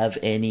else have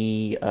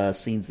any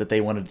scenes that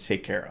they wanted to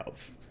take care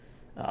of?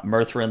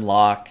 Mirthrin,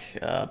 Locke,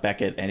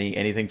 Beckett,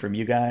 anything from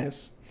you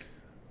guys?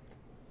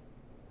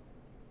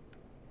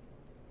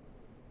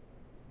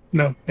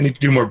 No, I need to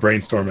do more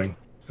brainstorming.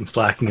 I'm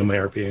slacking in my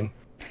RPing.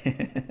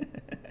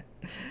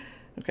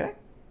 Okay.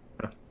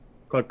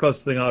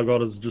 Closest thing I've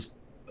got is just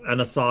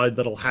an aside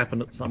that'll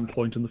happen at some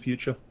point in the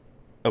future.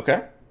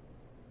 Okay.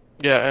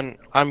 Yeah, and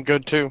I'm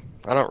good too.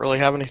 I don't really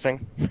have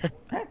anything.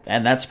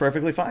 And that's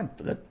perfectly fine.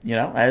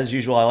 As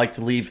usual, I like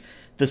to leave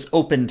this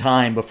open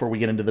time before we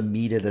get into the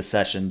meat of the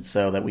session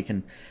so that we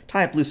can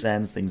tie up loose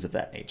ends, things of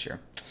that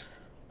nature.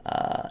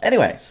 So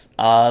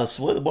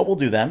what we'll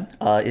do then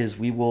is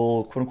we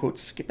will, quote-unquote,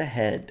 skip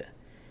ahead.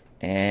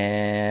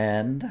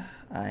 And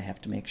I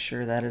have to make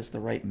sure that is the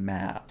right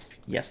map.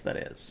 Yes, that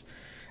is.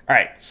 All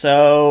right,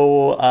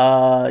 so,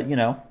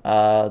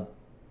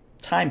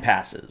 time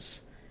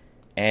passes.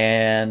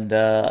 And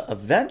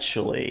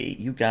eventually,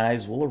 you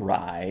guys will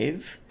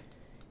arrive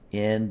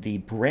in the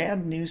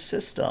brand new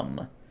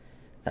system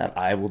that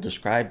I will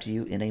describe to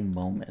you in a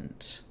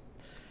moment.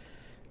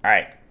 All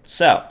right,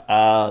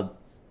 so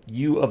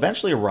you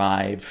eventually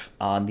arrive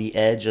on the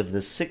edge of the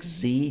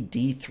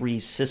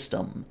 6Z-D3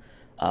 system,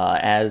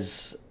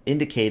 as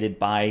indicated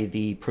by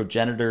the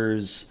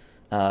progenitor's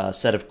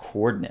set of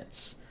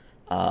coordinates.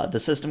 The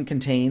system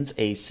contains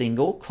a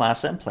single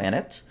Class M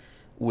planet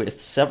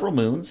with several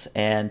moons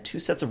and two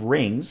sets of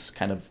rings,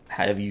 kind of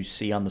how you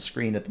see on the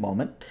screen at the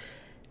moment.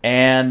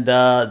 And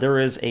there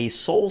is a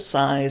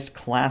soul-sized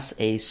Class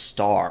A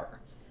star.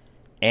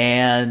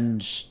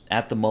 And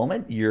at the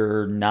moment,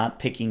 you're not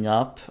picking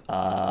up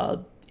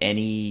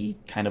any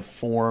kind of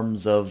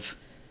forms of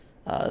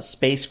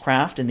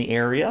spacecraft in the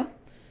area.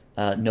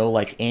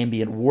 No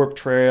ambient warp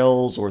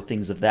trails or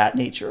things of that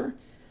nature.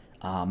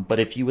 But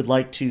if you would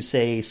like to,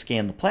 say,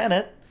 scan the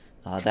planet,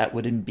 that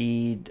would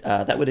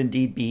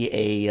indeed be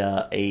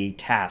a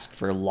task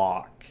for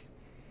Locke.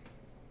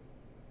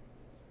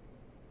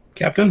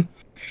 Captain,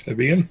 should I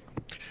begin?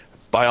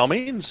 By all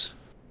means.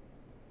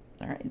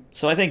 All right.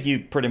 So I think you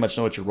pretty much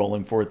know what you're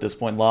rolling for at this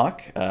point,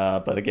 Locke.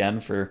 But again,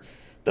 for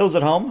those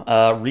at home,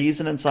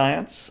 reason and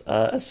science,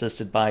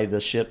 assisted by the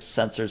ship's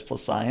sensors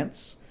plus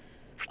science.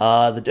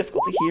 The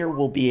difficulty here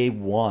will be a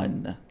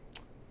 1.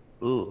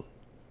 Ooh.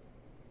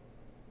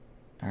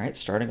 All right,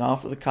 starting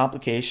off with a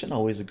complication,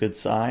 always a good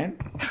sign.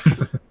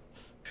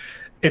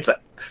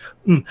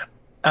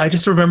 I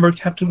just remembered,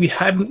 Captain, we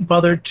hadn't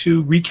bothered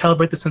to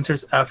recalibrate the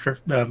sensors after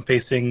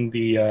facing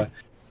the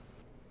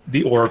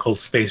Oracle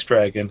Space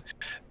Dragon.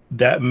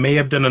 That may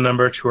have done a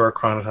number to our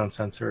Chronoton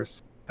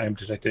sensors. I'm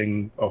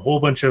detecting a whole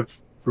bunch of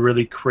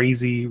really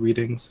crazy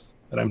readings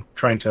that I'm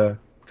trying to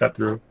cut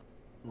through.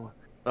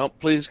 Well,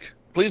 please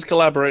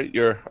calibrate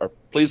your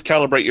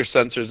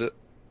sensors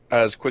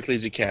as quickly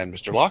as you can,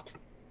 Mr. Locke.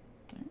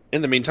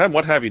 In the meantime,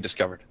 what have you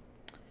discovered?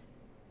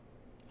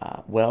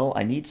 Well,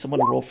 I need someone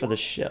to roll for the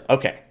ship.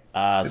 Okay,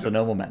 so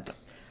no momentum.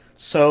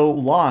 So,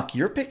 Locke,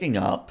 you're picking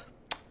up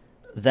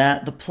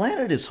that the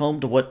planet is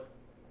home to what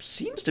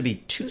seems to be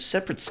 2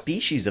 separate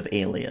species of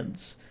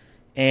aliens.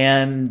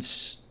 And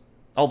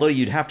although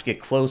you'd have to get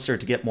closer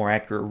to get more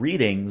accurate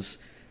readings,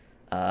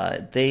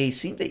 they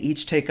seem to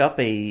each take up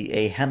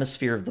a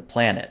hemisphere of the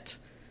planet,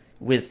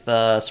 with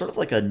sort of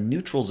like a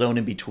neutral zone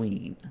in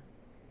between.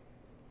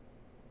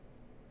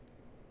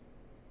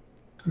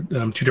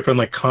 Two different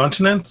like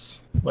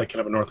continents, like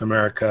kind of a North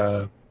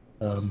America,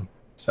 North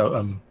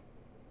South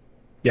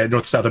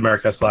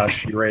America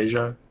 /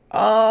 Eurasia.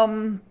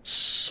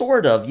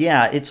 Sort of,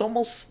 yeah.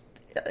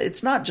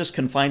 It's not just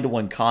confined to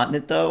one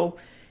continent though.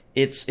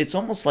 It's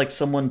almost like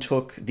someone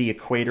took the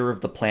equator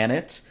of the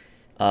planet,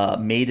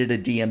 made it a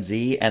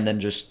DMZ, and then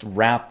just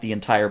wrapped the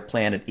entire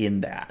planet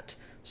in that.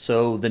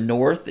 So the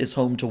north is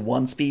home to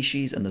one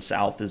species and the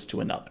south is to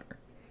another.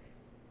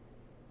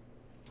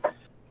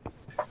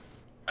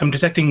 I'm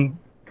detecting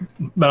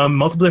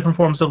multiple different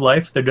forms of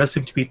life. There does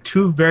seem to be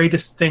two very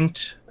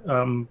distinct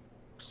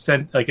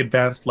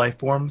advanced life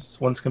forms.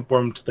 One's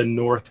conformed to the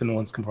north and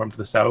one's conformed to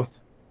the south.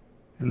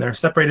 And they're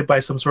separated by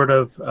some sort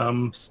of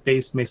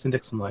space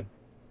Mason-Dixon line.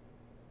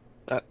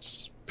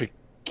 That's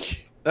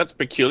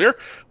peculiar.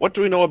 What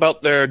do we know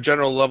about their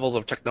general levels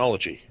of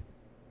technology?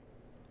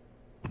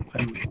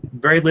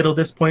 Very little at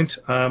this point.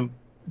 But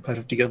I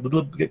have to get a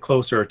little bit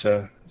closer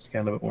to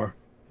scan a bit more.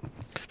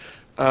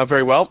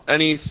 Very well.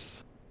 Any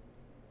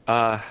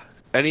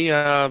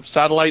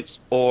satellites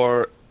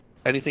or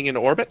anything in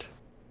orbit?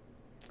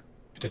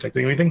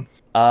 Detecting anything?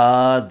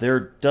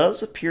 There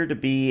does appear to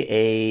be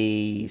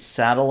a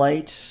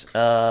satellite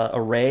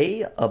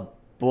array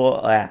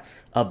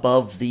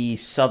above the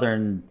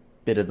southern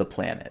bit of the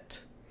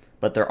planet,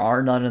 but there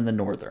are none in the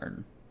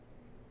northern.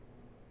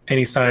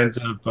 Any signs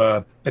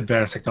of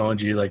advanced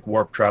technology like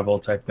warp travel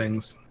type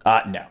things?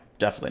 No,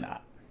 definitely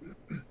not.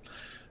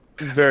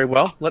 Very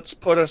well. Let's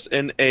put us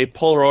in a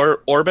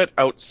polar orbit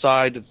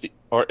outside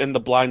or in the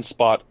blind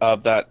spot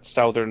of that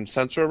southern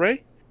sensor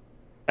array.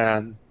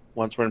 And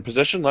once we're in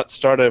position, let's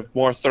start a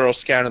more thorough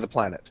scan of the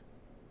planet.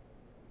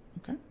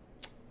 Okay.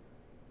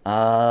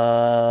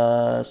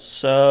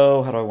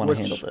 So how do I want to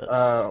handle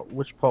this?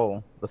 Which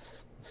pole?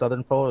 The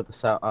southern pole or the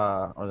south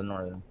or the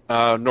northern?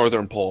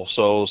 Northern pole.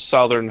 So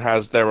southern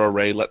has their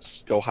array.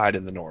 Let's go hide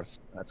in the north.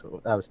 That's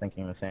what I was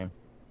thinking. The same.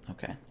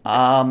 Okay.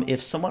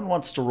 If someone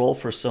wants to roll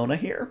for Sona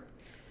here,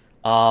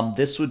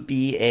 this would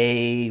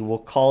be we'll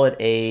call it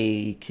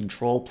a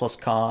control plus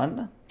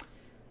con.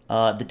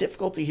 The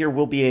difficulty here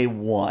will be a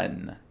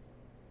 1.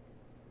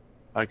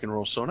 I can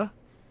roll Sona.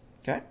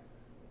 Okay.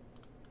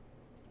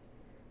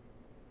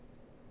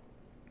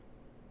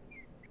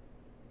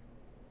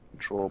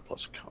 Control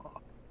plus con.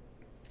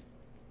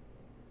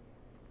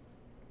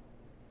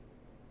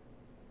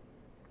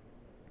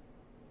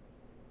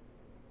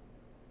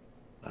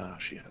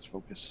 She has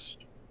focus.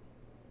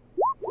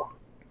 All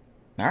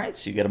right,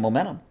 so you get a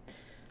momentum.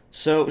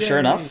 So, Yay. sure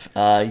enough,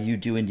 you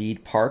do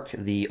indeed park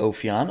the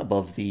Ophion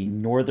above the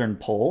northern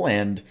pole,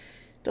 and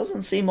it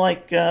doesn't seem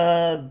like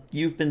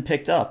you've been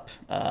picked up.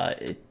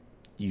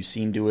 You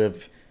seem to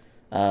have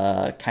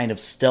kind of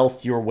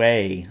stealthed your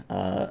way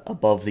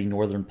above the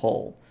northern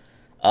pole.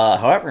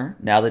 However,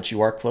 now that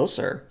you are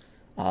closer,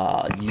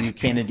 you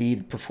can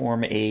indeed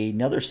perform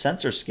another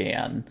sensor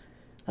scan.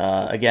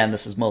 Again,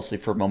 this is mostly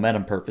for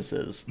momentum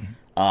purposes.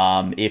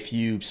 If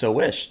you so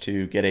wish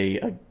to get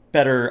a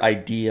better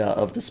idea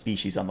of the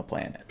species on the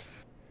planet.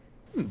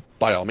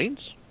 By all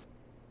means.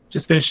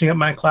 Just finishing up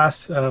my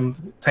class,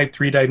 type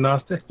 3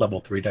 diagnostic, level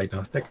 3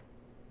 diagnostic.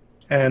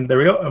 And there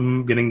we go.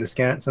 I'm getting the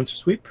sensor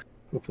sweep.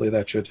 Hopefully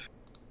that should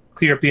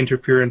clear up the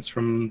interference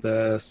from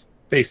the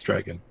space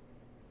dragon.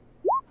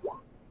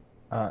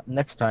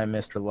 Next time,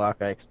 Mr. Locke,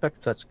 I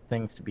expect such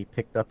things to be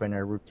picked up in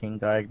our routine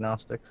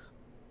diagnostics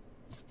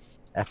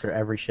after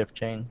every shift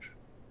change.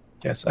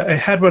 Yes, I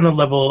had one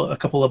a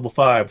couple level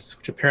 5s,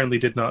 which apparently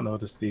did not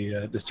notice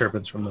the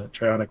disturbance from the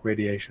trionic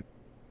radiation.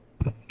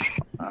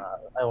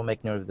 I will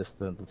make note of this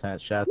to Lieutenant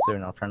Shatsu,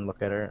 and I'll try and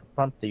look at her.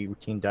 Bump the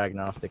routine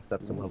diagnostics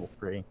up to level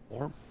 3.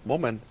 More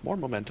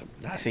momentum.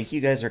 Nice. I think you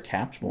guys are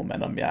capped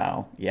momentum,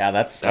 yeah. Yeah,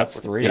 that's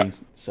 3. Yeah.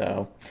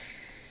 So,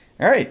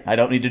 all right, I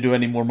don't need to do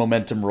any more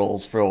momentum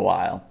rolls for a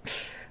while.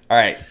 All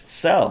right,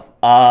 so,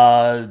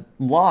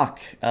 Locke,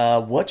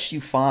 what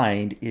you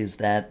find is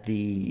that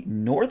the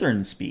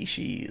northern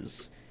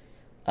species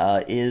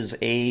is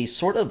a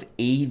sort of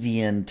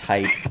avian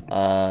type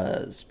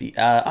I'm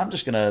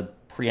just going to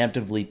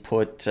preemptively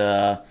put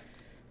a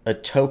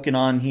token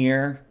on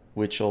here,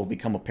 which will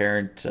become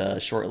apparent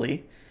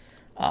shortly.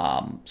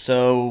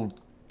 So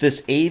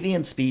this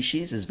avian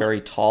species is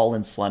very tall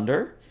and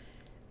slender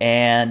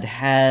and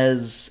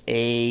has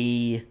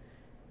a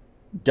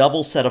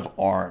double set of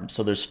arms.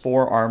 So there's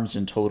 4 arms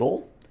in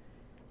total.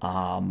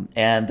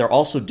 And they're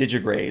also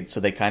digigrade, so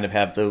they kind of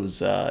have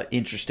those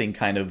interesting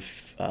kind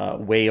of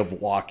way of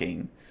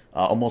walking,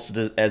 almost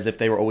as if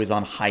they were always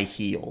on high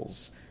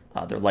heels.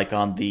 They're like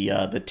on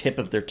the tip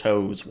of their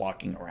toes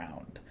walking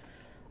around.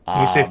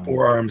 When you say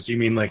 4 arms, you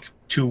mean like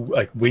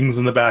 2 wings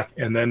in the back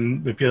and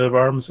then manipulative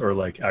arms, or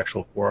like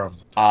actual 4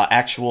 arms?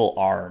 Actual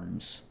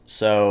arms.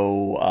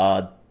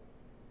 So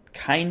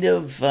kind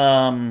of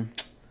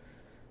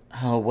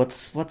Oh,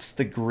 what's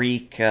the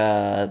Greek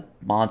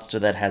monster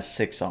that has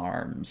 6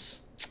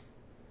 arms?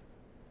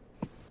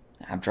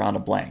 I'm drawing a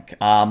blank.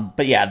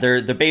 But yeah,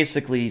 they're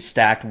basically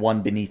stacked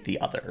one beneath the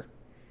other.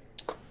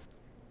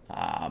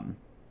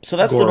 So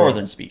that's the Goro.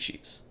 northern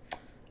species.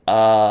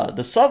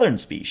 The southern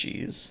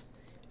species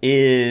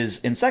is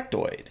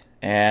insectoid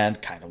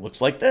and kind of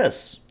looks like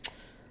this.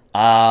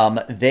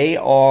 They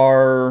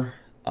are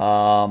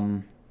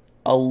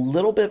a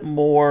little bit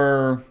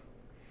more,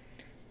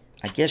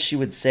 I guess you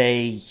would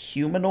say,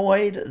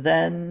 humanoid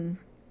than.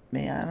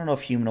 Man, I don't know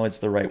if humanoid's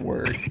the right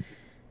word.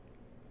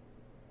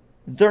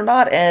 They're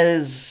not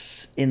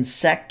as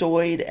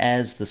insectoid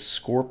as the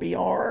Scorpii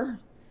are.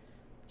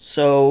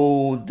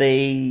 So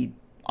they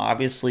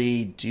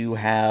obviously do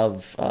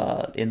have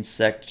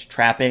insect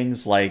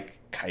trappings like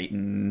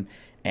chitin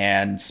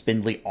and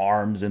spindly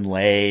arms and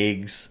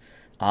legs.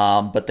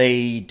 But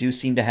they do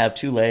seem to have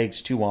 2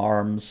 legs, 2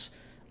 arms,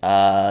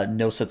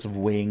 no sets of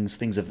wings,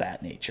 things of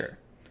that nature.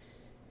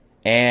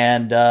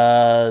 And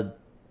I'm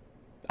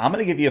going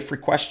to give you a free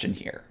question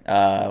here.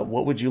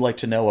 What would you like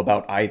to know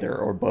about either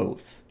or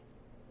both?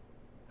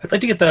 I'd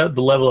like to get the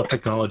level of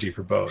technology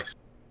for both.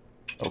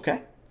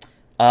 Okay.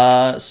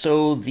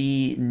 So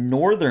the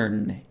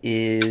northern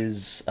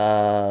is,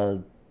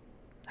 how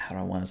do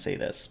I want to say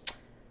this?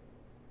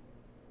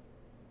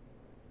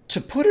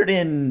 To put it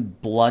in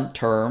blunt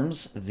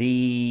terms,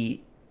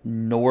 the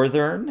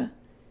northern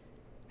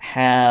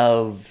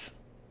have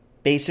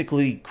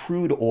basically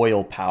crude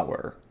oil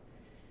power,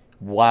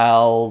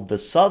 while the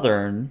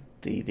southern,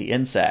 the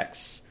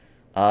insects,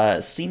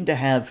 seem to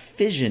have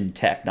fission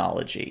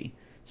technology.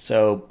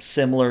 So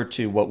similar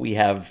to what we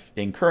have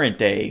in current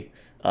day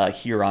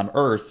here on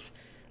Earth.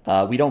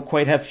 We don't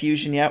quite have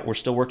fusion yet. We're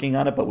still working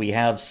on it, but we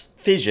have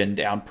fission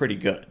down pretty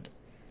good.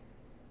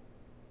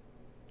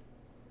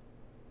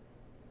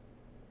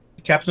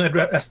 Captain, I'd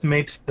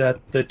estimate that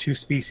the 2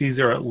 species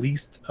are at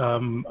least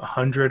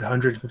 100,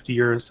 150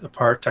 years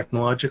apart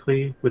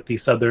technologically, with the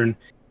southern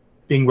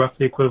being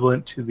roughly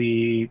equivalent to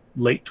the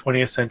late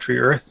 20th century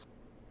Earth,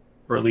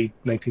 early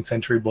 19th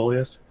century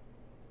Boreas.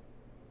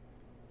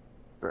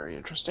 Very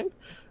interesting.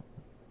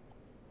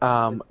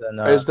 Then,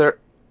 Is there?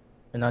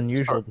 an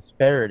unusual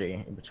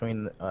disparity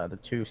between the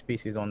 2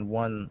 species on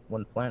one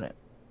planet?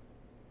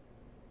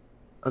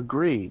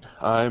 Agreed.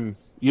 I'm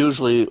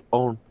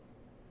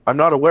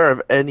not aware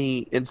of any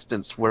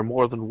instance where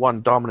more than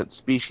one dominant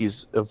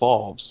species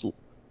evolves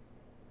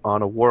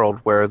on a world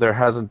where there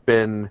hasn't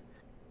been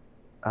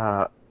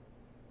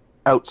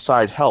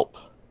outside help.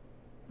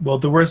 Well,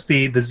 there was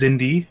the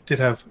Zindi did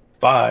have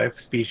 5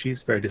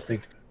 species, very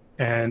distinct,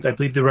 and I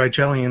believe the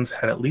Rigelians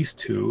had at least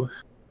 2.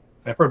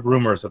 I've heard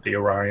rumors that the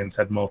Orions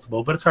had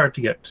multiple, but it's hard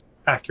to get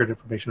accurate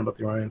information about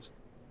the Orions.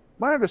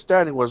 My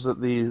understanding was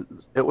that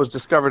it was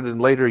discovered in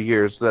later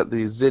years that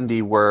the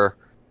Zindi were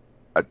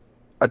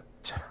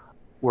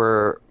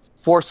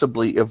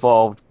forcibly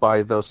evolved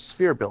by those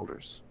sphere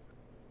builders.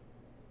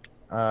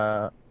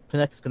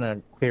 Pinek's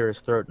gonna clear his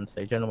throat and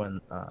say,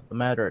 "Gentlemen, the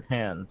matter at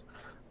hand.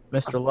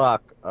 Mr.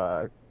 Locke,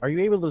 are you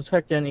able to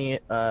detect any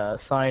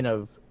sign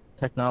of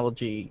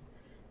technology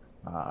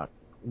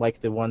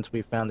like the ones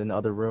we found in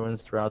other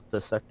ruins throughout the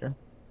sector?"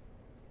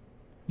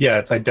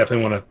 Yeah, I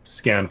definitely want to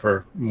scan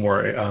for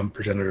more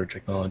progenitor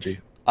technology.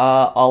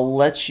 I'll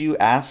let you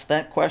ask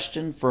that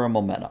question for a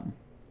momentum.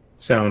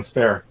 Sounds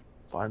fair.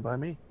 Fine by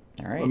me.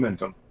 All right.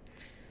 Momentum.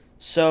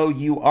 So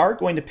you are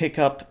going to pick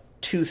up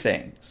 2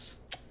 things.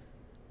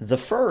 The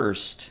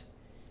first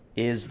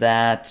is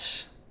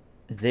that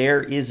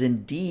there is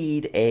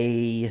indeed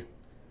I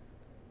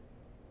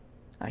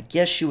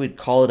guess you would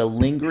call it a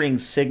lingering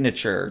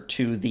signature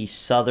to the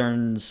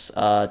Southern's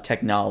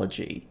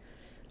technology.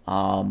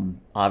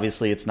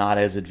 Obviously, it's not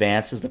as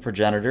advanced as the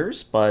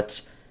progenitors,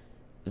 but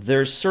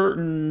there's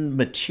certain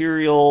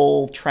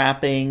material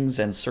trappings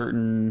and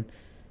certain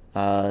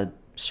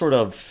sort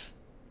of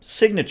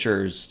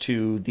signatures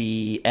to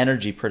the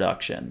energy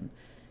production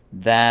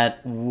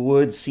that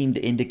would seem to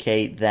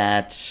indicate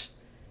that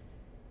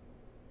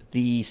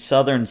the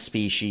Southern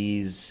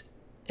species,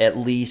 at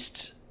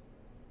least,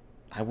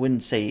 I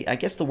wouldn't say, I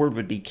guess the word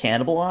would be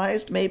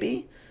cannibalized,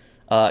 maybe?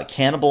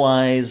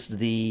 Cannibalized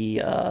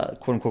the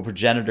quote-unquote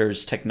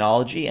progenitors'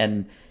 technology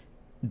and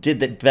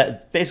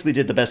basically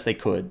did the best they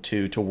could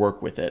to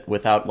work with it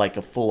without, like,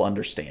 a full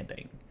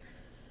understanding.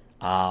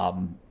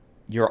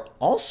 You're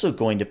also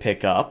going to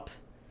pick up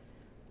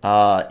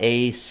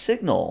a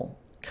signal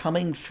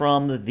coming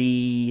from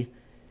the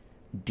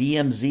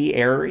DMZ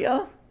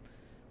area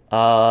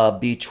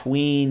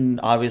between,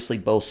 obviously,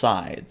 both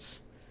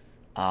sides.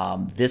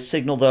 This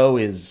signal, though,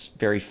 is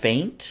very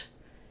faint,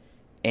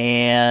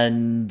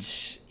 and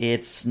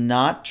it's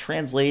not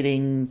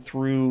translating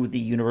through the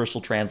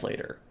universal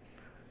translator.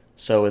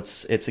 So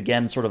it's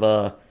again sort of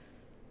a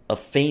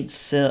faint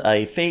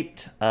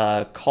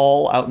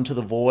call out into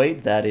the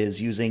void that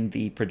is using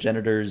the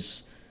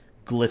progenitor's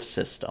glyph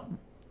system.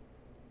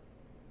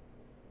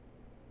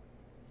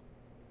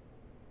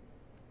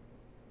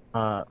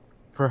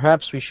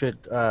 Perhaps we should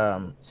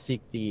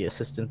seek the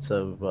assistance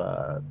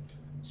of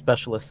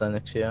Specialist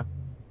Onyxia.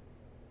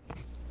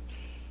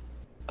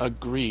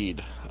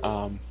 Agreed.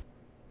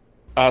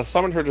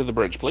 Summon her to the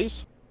bridge,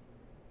 please.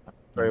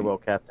 Very well,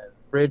 Captain.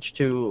 Bridge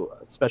to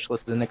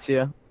Specialist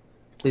Zenixia.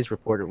 Please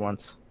report at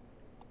once.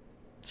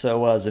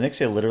 So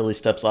Zenixia literally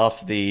steps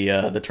off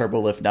the turbo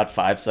lift not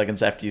 5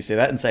 seconds after you say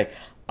that and say,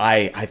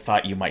 I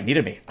thought you might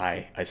need me.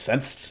 I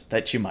sensed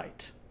that you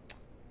might.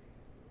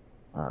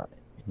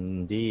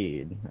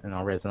 Indeed. And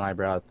I'll raise an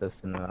eyebrow at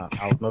this, and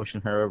I'll motion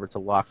her over to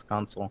Locke's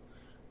console.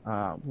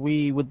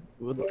 We would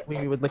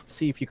like to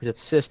see if you could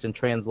assist in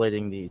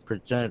translating the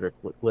progenitor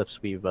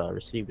glyphs we've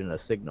received in a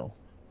signal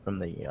from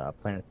the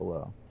planet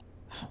below.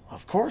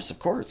 Of course.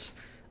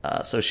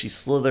 So she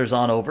slithers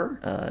on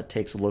over,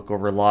 takes a look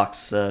over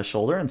Locke's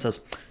shoulder, and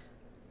says,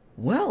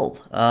 "Well,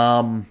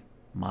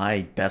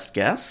 my best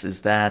guess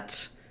is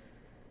that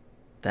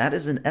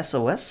is an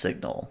SOS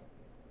signal."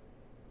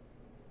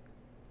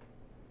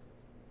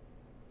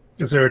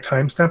 Is there a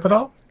timestamp at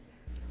all?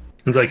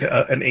 Is it like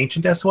an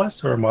ancient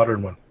SOS or a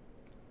modern one?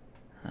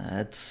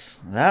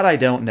 That I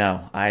don't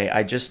know.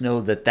 I just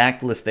know that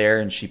glyph there,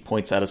 and she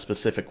points out a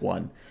specific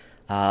one.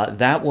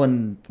 That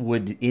one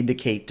would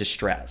indicate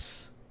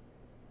distress.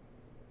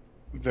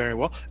 Very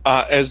well.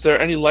 Is there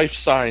any life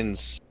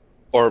signs,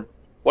 or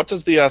what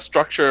does the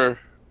structure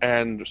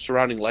and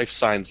surrounding life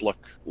signs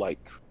look like?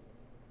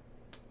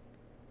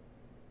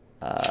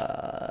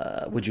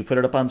 Would you put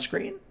it up on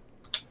screen?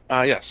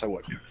 Yes, I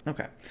would.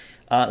 Okay.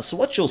 So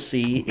what you'll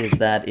see is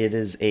that it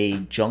is a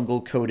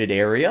jungle-coated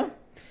area,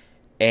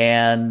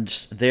 and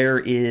there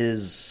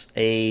is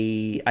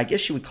I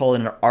guess you would call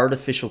it an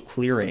artificial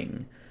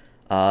clearing,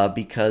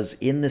 because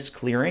in this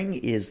clearing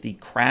is the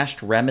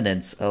crashed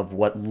remnants of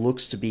what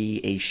looks to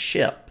be a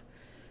ship,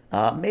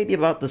 maybe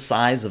about the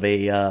size of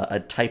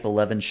a Type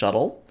 11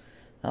 shuttle,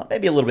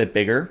 maybe a little bit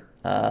bigger,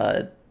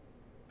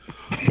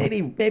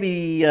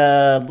 maybe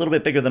a little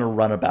bit bigger than a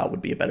runabout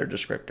would be a better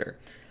descriptor.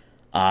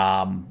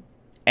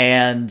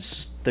 And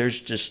there's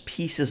just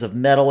pieces of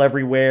metal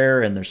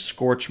everywhere, and there's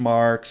scorch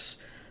marks.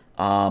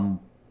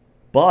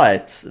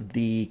 But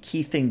the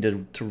key thing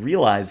to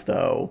realize,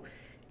 though,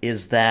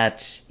 is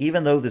that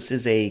even though this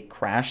is a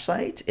crash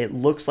site, it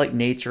looks like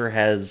nature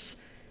has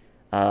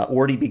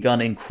already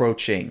begun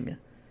encroaching,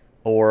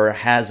 or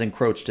has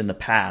encroached in the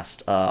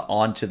past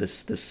onto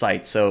this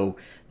site. So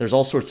there's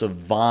all sorts of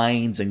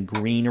vines and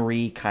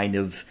greenery kind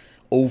of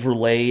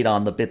overlaid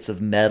on the bits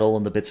of metal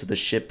and the bits of the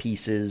ship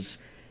pieces.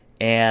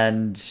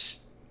 And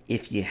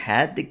if you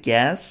had to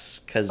guess,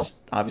 because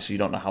obviously you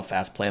don't know how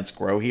fast plants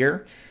grow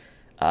here,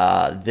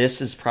 this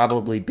has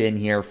probably been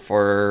here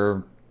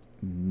for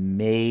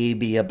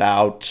maybe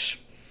about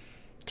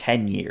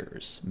 10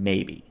 years,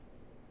 maybe.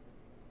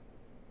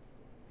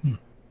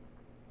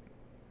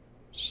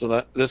 So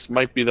that this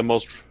might be the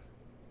most,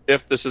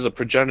 if this is a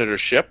progenitor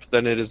ship,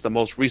 then it is the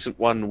most recent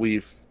one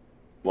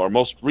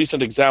most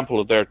recent example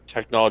of their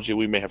technology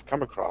we may have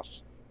come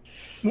across.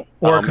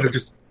 Or it could have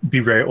just be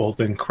very old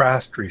and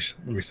crashed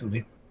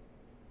recently.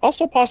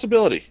 Also a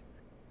possibility.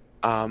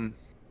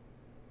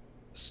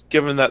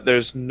 Given that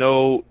there's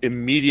no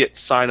immediate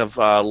sign of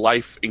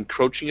life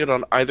encroaching it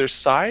on either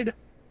side,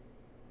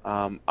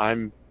 I'll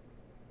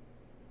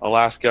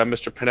ask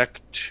Mr. Panek.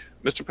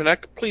 Mr.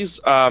 Panek,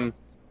 please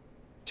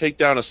take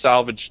down a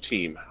salvage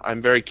team.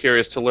 I'm very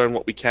curious to learn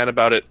what we can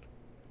about it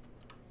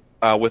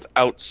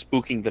without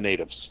spooking the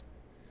natives.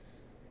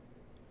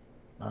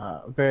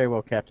 Very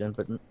well, Captain,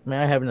 but may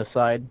I have an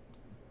aside?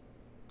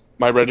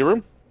 My ready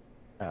room?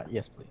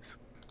 Yes, please.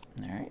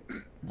 All right.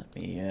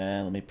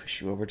 Let me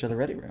push you over to the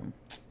ready room.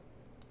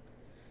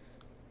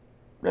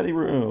 Ready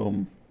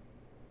room.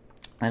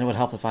 And it would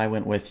help if I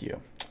went with you.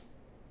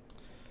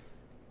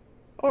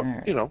 Oh,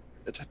 right.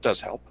 It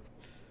does help.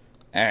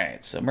 All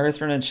right, so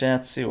Mirthrin and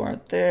Shatsu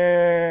aren't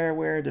there.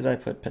 Where did I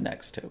put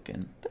Panek's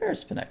token?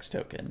 There's Panek's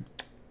token.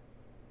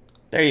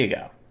 There you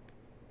go.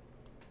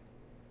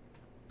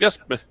 Yes,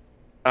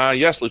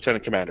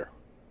 Lieutenant Commander.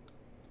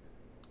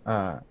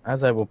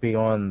 As I will be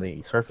on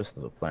the surface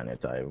of the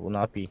planet, I will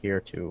not be here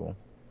to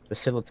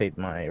facilitate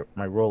my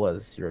role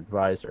as your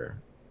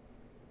advisor.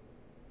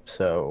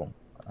 So,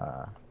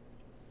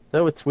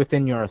 though it's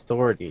within your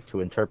authority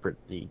to interpret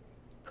the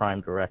Prime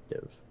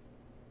Directive,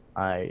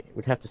 I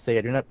would have to say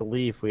I do not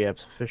believe we have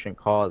sufficient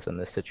cause in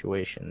this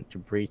situation to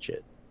breach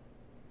it.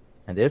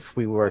 And if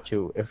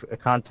a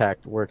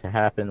contact were to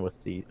happen with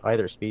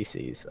either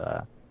species,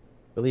 I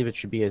believe it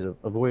should be as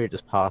avoided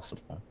as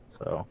possible.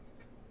 So,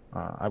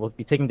 I will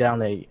be taking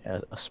down a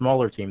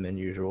smaller team than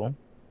usual.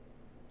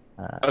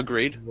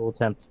 Agreed. We'll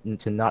attempt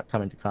to not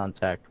come into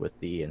contact with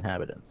the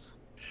inhabitants.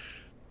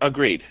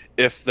 Agreed.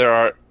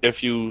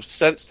 If you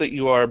sense that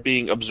you are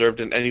being observed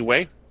in any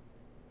way,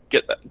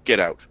 get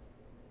out.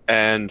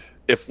 And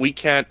if we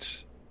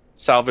can't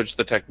salvage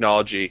the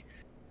technology,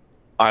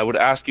 I would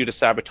ask you to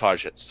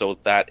sabotage it so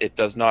that it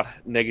does not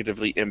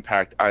negatively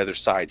impact either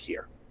side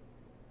here.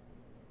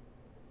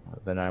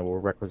 Then I will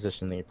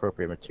requisition the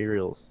appropriate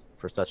materials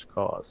for such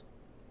cause.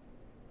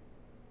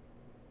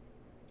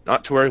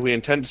 Not to worry, we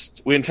intend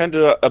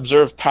to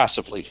observe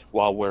passively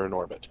while we're in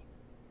orbit.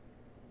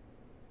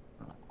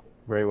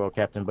 Very well,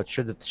 Captain. But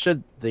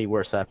should the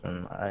worst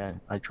happen,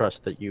 I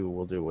trust that you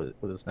will do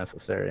what is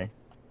necessary.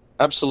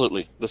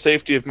 Absolutely. The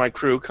safety of my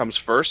crew comes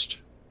first,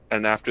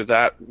 and after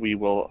that,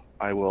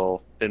 I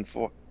will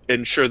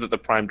ensure that the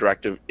Prime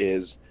Directive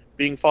is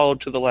being followed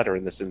to the letter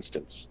in this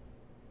instance.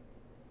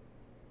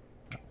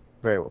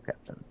 Very well,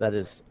 Captain. That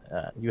is,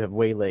 you have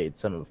waylaid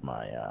some of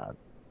my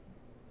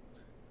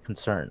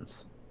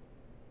concerns.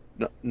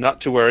 No, not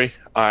to worry.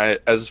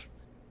 As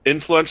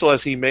influential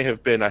as he may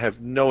have been, I have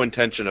no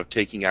intention of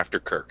taking after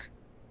Kirk.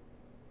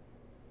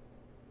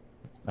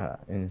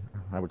 And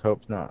I would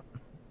hope not.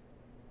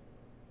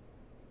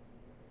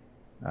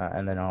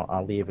 And then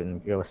I'll leave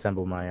and go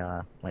assemble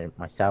my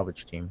my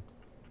salvage team.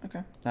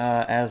 Okay.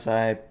 As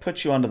I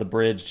put you onto the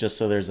bridge, just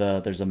so there's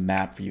a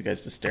map for you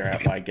guys to stare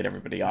at while I get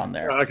everybody on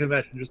there. I can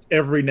imagine just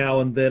every now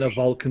and then a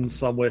Vulcan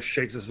somewhere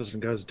shakes his fist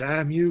and goes,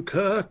 "Damn you,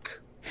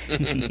 Kirk!"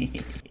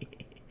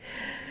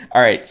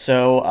 All right,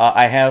 so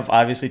I have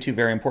obviously two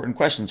very important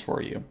questions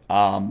for you.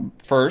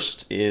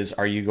 First is,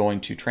 are you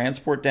going to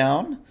transport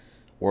down,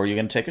 or are you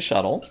going to take a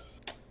shuttle?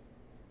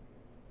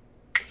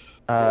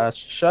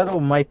 Shuttle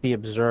might be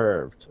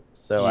observed,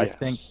 so I Yes.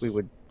 think we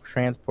would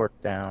transport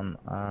down,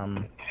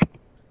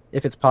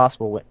 if it's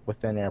possible,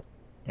 within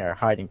our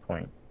hiding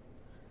point.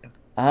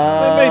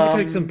 Maybe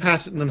take some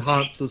pattern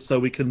enhancers so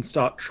we can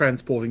start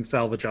transporting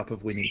salvage up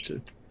if we need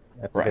to.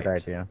 That's a good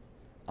Right. idea.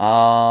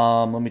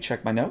 Let me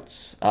check my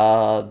notes.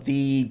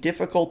 The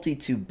difficulty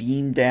to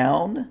beam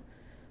down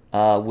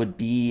would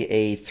be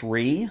a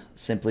 3,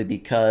 simply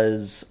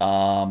because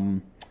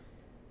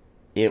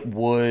it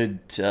would.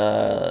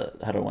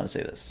 How do I want to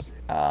say this?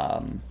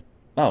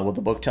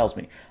 The book tells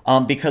me.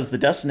 Because the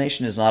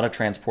destination is not a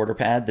transporter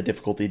pad, the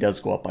difficulty does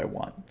go up by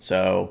 1.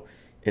 So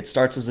it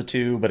starts as a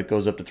 2, but it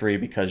goes up to 3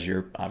 because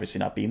you're obviously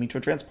not beaming to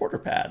a transporter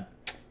pad.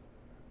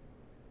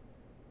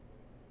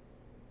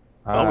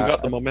 Well, we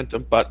got the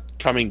momentum, but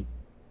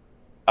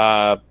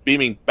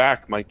beaming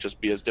back might just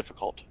be as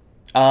difficult.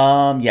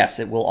 Yes,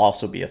 it will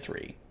also be a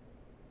 3.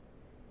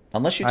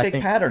 Unless you I take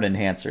think- pattern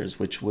enhancers,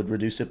 which would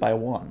reduce it by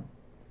 1.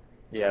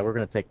 Yeah, we're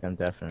gonna take them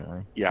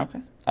definitely. Yeah.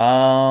 Okay.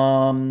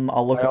 I'll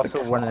look I at the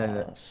also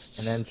wanted cost.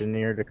 an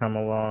engineer to come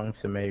along,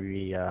 so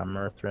maybe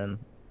Murthrin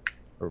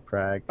or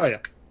Prague. Oh yeah,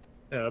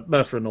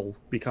 Merthrin will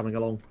be coming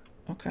along.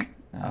 Okay.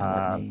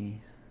 Uh, Let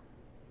me...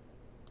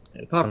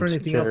 Apart from Some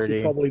anything else, security.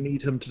 you probably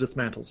need him to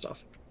dismantle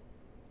stuff.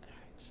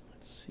 Let's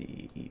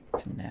see.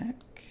 Panek.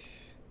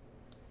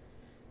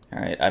 All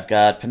right. I've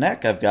got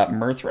Panek. I've got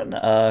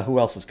Murthrin. Who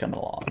else is coming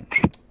along?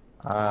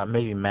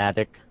 Maybe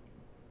Matic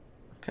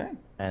Okay.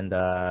 and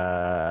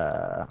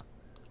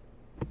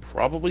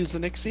Probably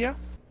Zenixia?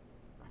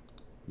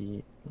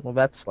 well,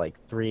 that's like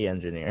 3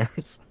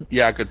 engineers.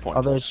 Yeah, good point.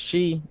 Although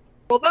she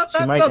Well, that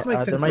might does make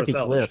there sense might for be a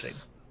salvage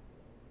glyphs.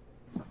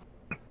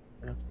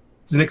 team.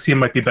 Zenixia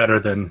might be better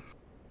than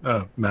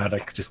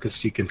Matic, just because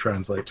she can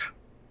translate.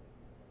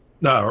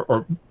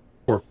 Or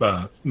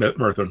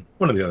Murthrin,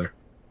 one or the other.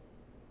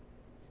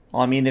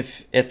 Well, I mean,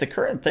 if at the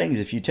current things,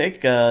 if you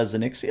take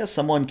Zenixia,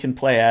 someone can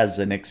play as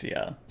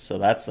Zenixia, so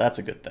that's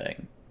a good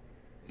thing.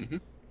 Mm-hmm.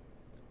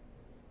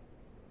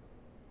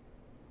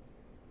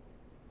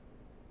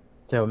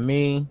 So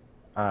me,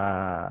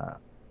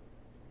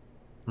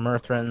 Murthrin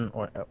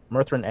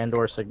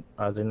and/or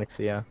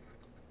Zenixia.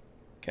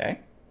 Okay.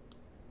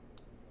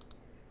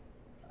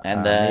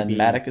 And then maybe,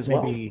 Matic as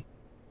well. Maybe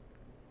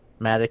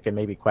Matic and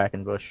maybe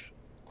Quackenbush.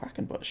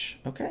 Quackenbush.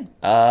 Okay.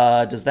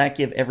 Does that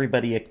give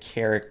everybody a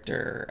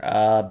character?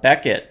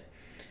 Beckett,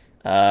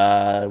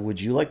 would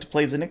you like to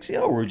play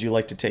Zenixia, or would you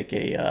like to take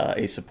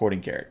a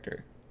supporting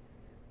character?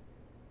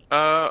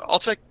 I'll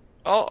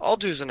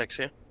do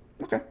Zenixia.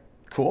 Okay.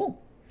 Cool.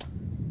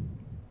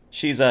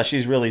 She's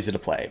real easy to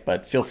play,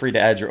 but feel free to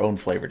add your own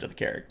flavor to the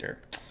character.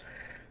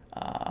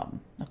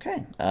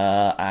 Okay.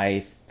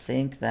 I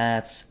think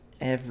that's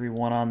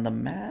everyone on the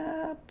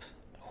map.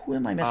 Who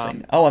am I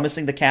missing? I'm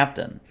missing the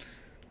captain.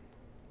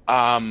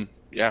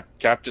 Yeah,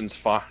 captain's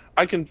fine.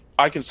 I can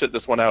sit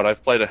this one out.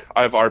 I've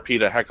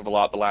RP'd a heck of a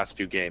lot the last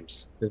few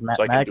games. Does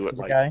So I can Matic do it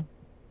the like- guy?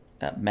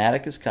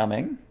 Matic is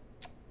coming.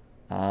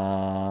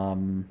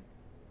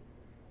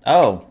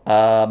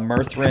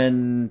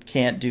 Murthrin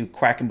can't do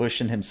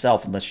Quackenbush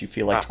himself unless you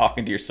feel like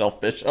talking to yourself,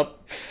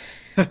 Bishop.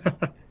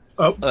 Instead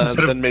of,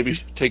 Then maybe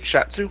take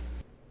Shatsu.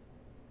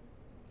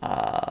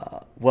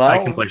 Well,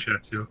 I can play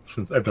Shatsu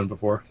since I've done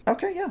before.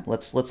 Okay, yeah.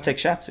 Let's take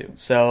Shatsu.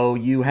 So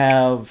you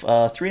have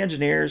 3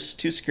 engineers,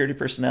 2 security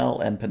personnel,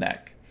 and Panek.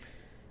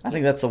 I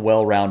think that's a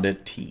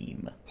well-rounded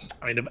team.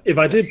 I mean, if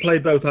I did play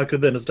both, I could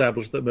then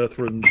establish that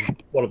Merthrin's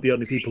one of the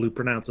only people who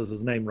pronounces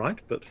his name right.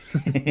 But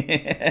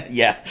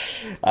Yeah,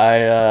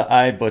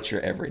 I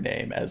butcher every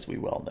name, as we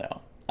well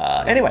know.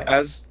 Anyway,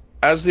 As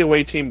the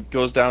away team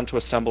goes down to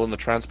assemble in the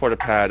transporter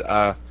pad,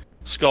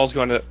 Skull's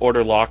going to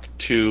order Locke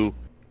to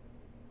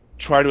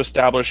try to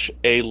establish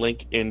a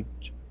link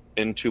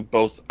into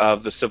both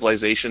of the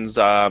civilizations'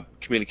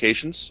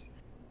 communications.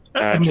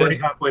 I'm already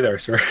Just- halfway there,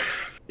 sir.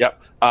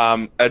 Yep.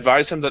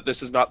 Advise him that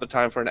this is not the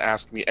time for an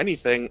Ask Me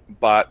Anything,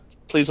 but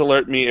please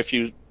alert me if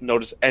you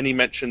notice any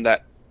mention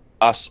that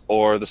us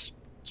or the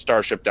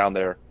starship down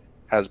there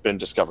has been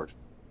discovered.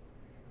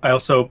 I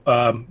also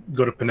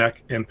go to Panek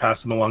and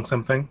pass him along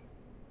something.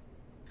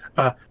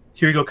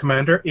 Here you go,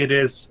 Commander. It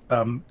is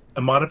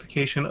a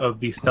modification of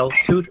the stealth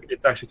suit.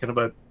 It's actually kind of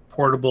a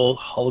portable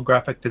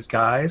holographic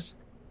disguise.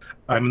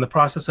 I'm in the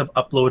process of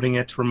uploading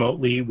it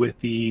remotely with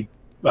the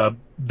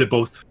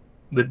visuals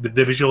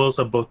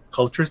of both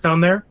cultures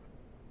down there,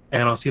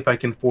 and I'll see if I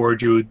can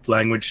forward you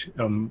language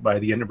by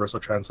the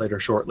Universal Translator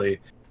shortly.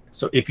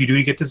 So if you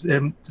do get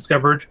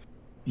discovered,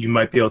 you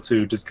might be able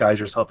to disguise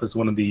yourself as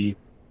one of the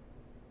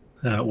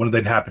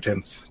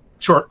inhabitants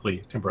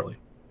shortly, temporarily.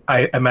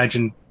 I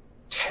imagine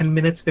 10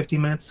 minutes,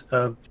 15 minutes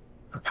of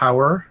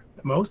power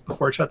at most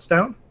before it shuts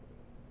down.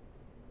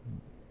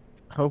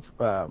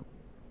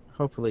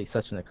 Hopefully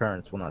such an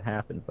occurrence will not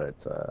happen,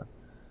 but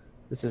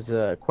this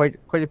is quite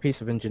a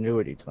piece of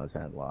ingenuity to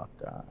Lieutenant Locke.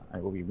 I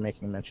will be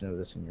making mention of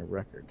this in your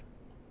record.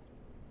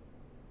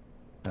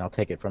 And I'll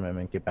take it from him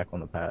and get back on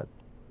the pad.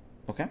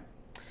 Okay.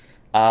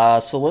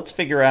 So let's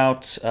figure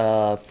out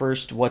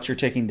first what you're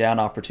taking down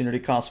opportunity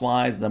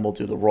cost-wise, then we'll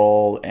do the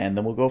roll, and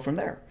then we'll go from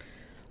there.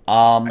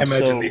 I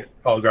imagine the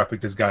holographic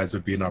disguise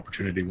would be an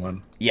opportunity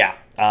one. Yeah,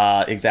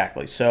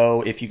 exactly.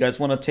 So if you guys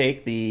want to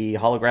take the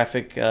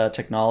holographic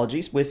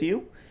technologies with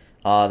you,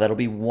 that'll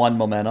be 1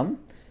 momentum.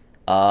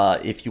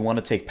 If you want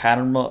to take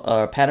pattern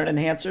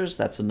enhancers,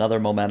 that's another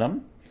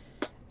momentum.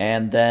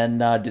 And then,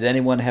 did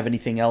anyone have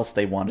anything else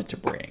they wanted to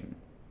bring?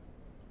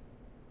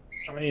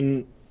 I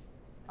mean,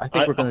 I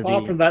think we're going to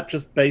apart from that,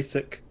 just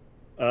basic,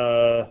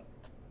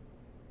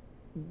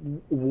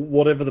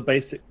 whatever the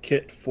basic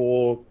kit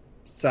for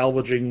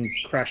salvaging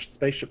crashed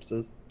spaceships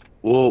is.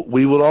 Well,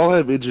 we would all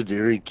have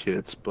engineering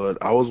kits, but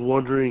I was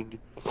wondering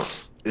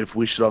if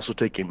we should also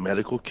take a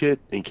medical kit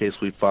in case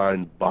we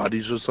find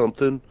bodies or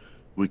something.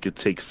 We could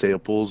take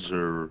samples,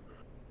 or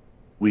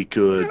we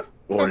could, Yeah,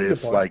 or that's a good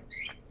if point. like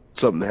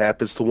something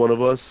happens to one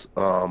of us,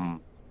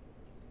 and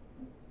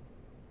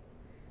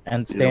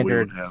we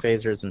standard would have-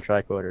 phasers and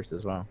tricorders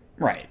as well.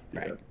 Right.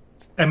 Yeah.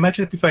 I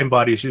imagine if you find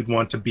bodies, you'd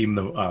want to beam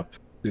them up.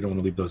 You don't want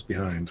to leave those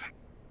behind.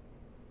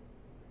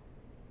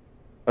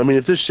 I mean,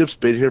 if this ship's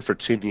been here for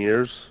 10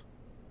 years,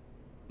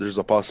 there's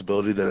a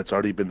possibility that it's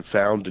already been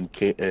found and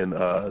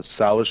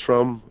salvaged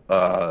from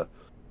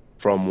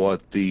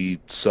what the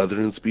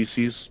southern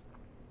species.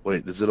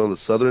 Wait, is it on the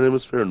southern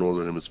hemisphere or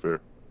northern hemisphere?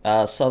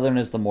 Southern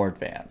is the more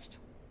advanced.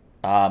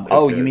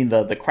 Oh, Okay. you mean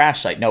the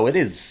crash site? No, it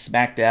is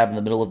smack dab in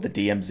the middle of the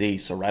DMZ,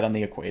 so right on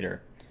the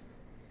equator.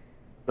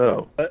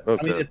 Oh, I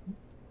okay.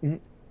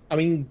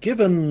 mean,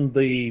 given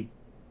the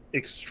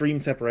extreme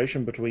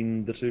separation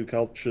between the two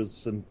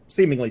cultures and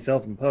seemingly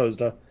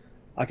self-imposed,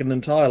 I can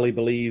entirely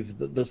believe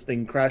that this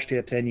thing crashed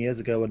here 10 years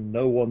ago and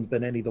no one's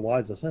been any the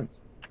wiser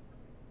since.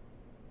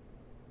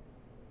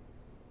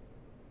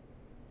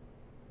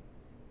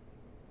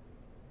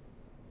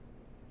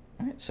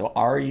 All right, so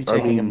are you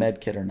taking a mean- med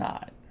kit or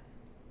not?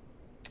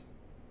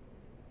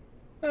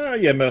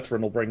 Yeah,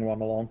 Murtrin will bring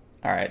one along.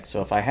 All right,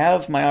 so if I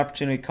have my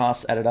opportunity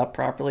costs added up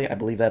properly, I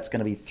believe that's going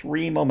to be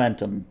 3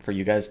 momentum for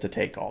you guys to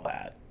take all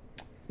that.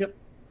 Yep.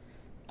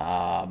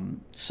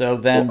 So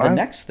then Well, the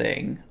next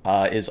thing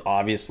is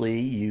obviously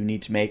you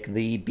need to make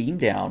the beam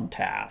down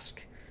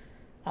task.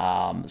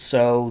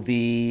 So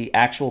the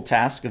actual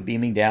task of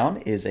beaming down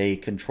is a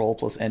control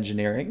plus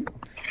engineering,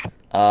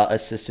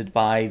 assisted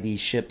by the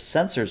ship's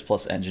sensors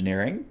plus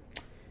engineering.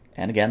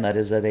 And again, that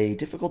is at a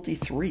difficulty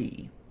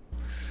 3.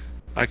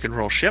 I can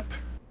roll ship.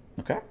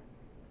 Okay.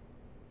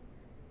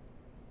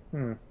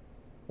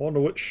 Wonder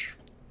which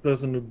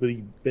person would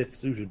be best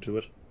suited to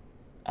it.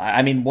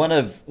 I mean, one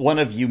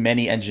of you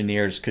many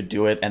engineers could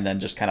do it and then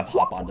just kind of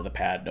hop onto the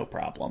pad, no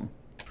problem.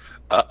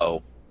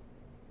 Uh-oh.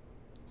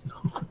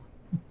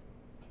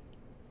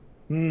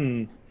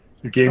 Hmm.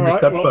 The game All is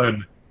right, that well-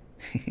 fun.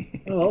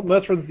 Well,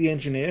 Murtrin's the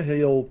engineer.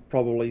 He'll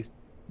probably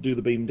do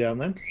the beam down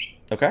then.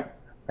 Okay.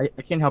 I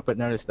can't help but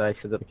notice that I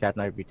said that the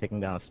Captain would be taking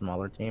down a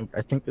smaller team.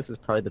 I think this is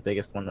probably the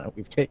biggest one that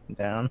we've taken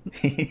down.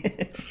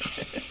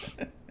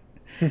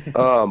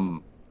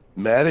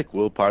 Matic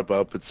will pipe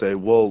up and say,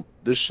 well,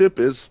 this ship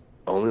is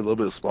only a little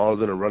bit smaller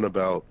than a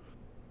runabout.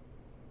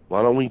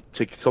 Why don't we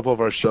take a couple of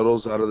our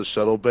shuttles out of the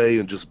shuttle bay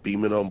and just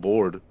beam it on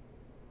board?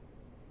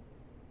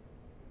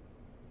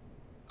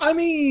 I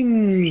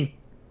mean,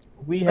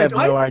 We have no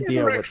I've idea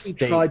never what actually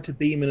state. tried to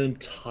beam an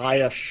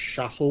entire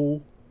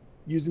shuttle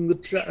using the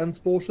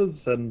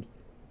transporters, and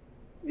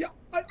yeah,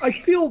 I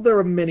feel there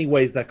are many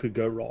ways that could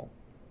go wrong.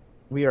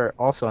 We are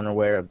also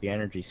unaware of the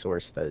energy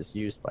source that is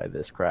used by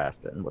this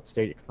craft and what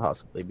state it could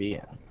possibly be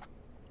in.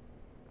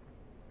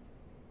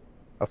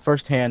 A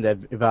first-hand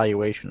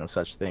evaluation of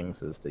such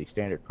things is the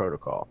standard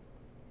protocol.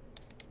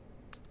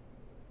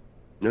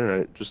 All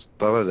right, just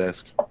thought I'd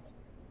ask.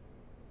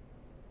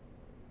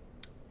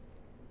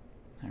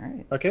 All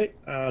right. Okay,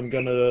 I'm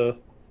gonna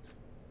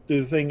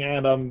do the thing,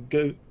 and I'm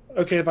go.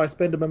 Okay, if I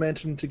spend a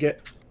momentum to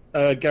get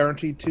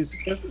guaranteed 2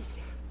 successes.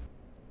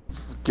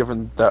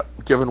 Given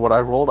what I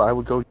rolled, I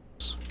would go.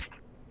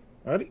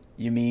 Alrighty.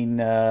 You mean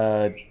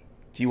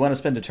Do you want to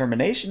spend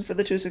determination for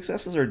the 2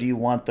 successes, or do you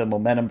want the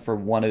momentum for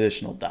 1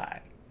 additional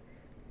die?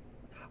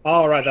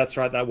 Oh, right, that's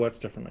right. That works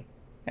differently.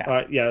 Yeah. All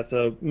right, yeah.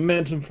 So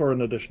momentum for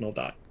an additional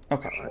die.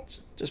 Okay,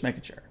 just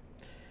making sure.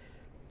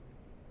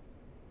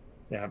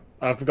 Yeah,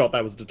 I forgot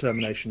that was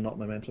determination, not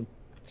momentum.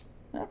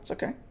 That's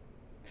okay.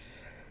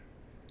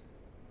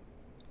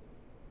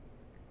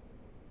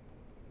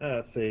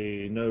 Let's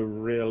see. No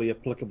really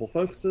applicable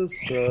focuses.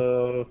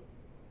 So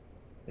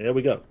here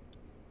we go.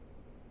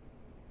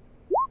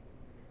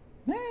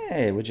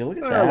 Hey, would you look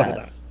at Look that? at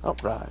that. All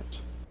right.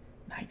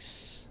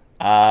 Nice.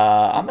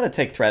 I'm going to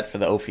take threat for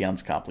the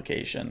Ophion's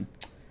complication.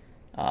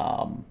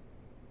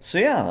 So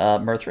yeah,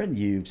 Murthrin,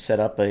 you set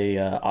up a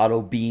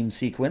auto beam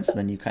sequence, and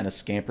then you kind of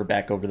scamper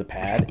back over the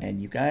pad,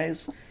 and you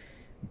guys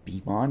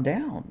beam on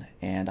down,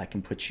 and I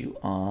can put you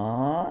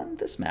on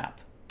this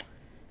map.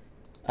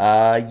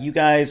 You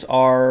guys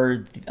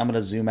are. I'm going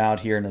to zoom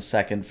out here in a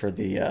second for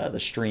the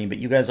stream, but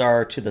you guys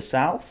are to the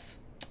south.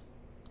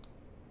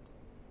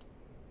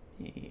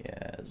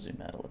 Yeah,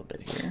 zoom out a little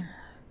bit here.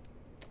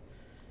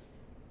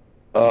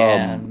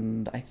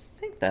 And I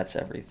think that's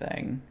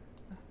everything.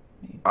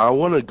 I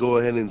want to go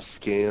ahead and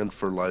scan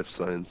for life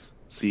signs,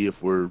 see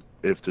if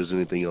there's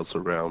anything else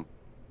around.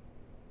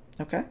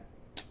 Okay.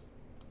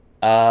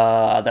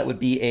 That would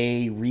be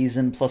a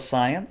reason plus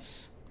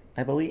science,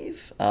 I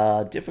believe.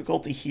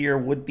 Difficulty here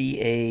would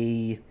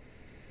be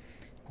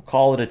we'll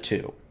call it a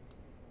 2.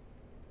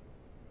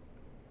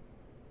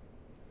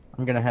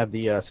 I'm gonna have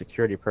the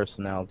security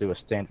personnel do a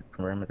standard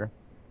perimeter.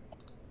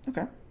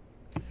 Okay.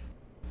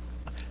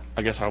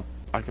 I guess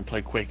I can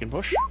play Quake and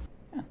Bush.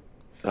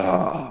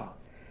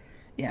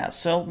 Yeah,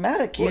 so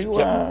Matic,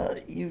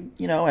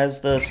 you know, as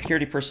the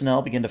security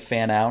personnel begin to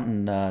fan out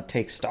and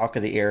take stock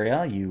of the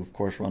area, you of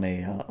course run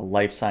a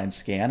life sign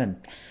scan,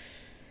 and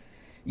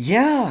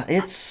yeah,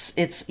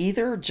 it's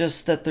either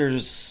just that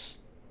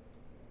there's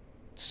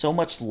so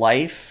much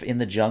life in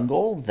the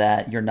jungle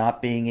that you're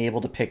not being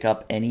able to pick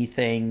up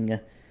anything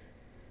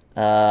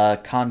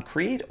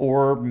concrete,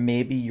 or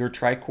maybe your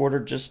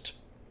tricorder just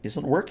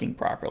isn't working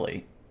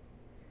properly.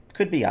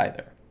 Could be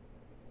either.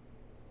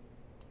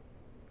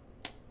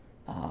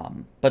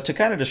 But to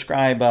kind of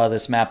describe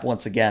this map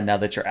once again, now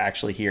that you're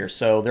actually here,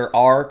 so there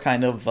are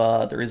kind of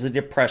there is a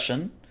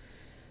depression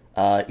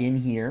in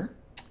here,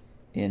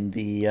 in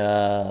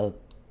the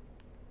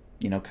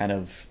kind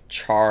of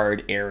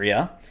charred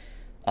area.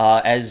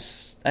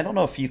 As I don't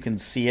know if you can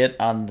see it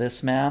on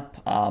this map,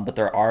 but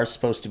there are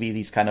supposed to be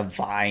these kind of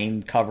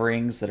vine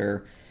coverings that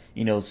are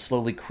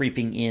slowly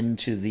creeping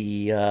into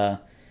the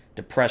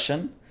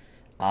depression.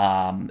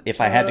 If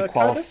I had to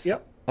qualify, kind of,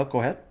 yep. Oh, go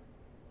ahead.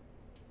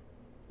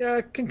 Yeah,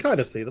 I can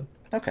kind of see them.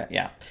 Okay,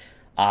 yeah.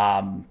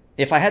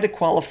 If I had to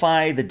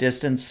qualify the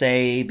distance,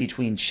 say,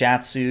 between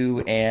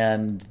Shatsu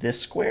and this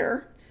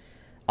square,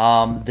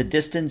 the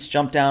distance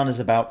jump down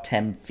is about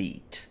 10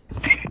 feet.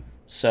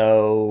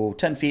 So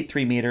 10 feet,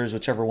 3 meters,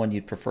 whichever one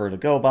you'd prefer to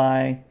go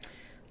by.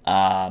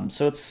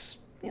 So it's,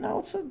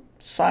 it's a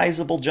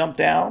sizable jump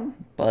down,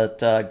 but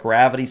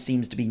gravity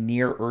seems to be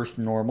near Earth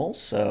normal,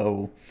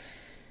 so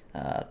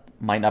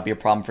might not be a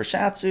problem for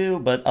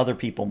Shatsu, but other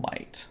people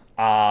might.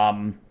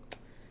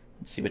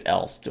 Let's see, what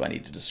else do I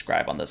need to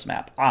describe on this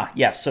map?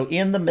 Yes, so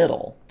in the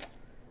middle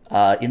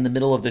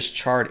of this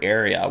charred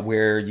area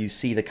where you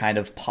see the kind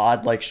of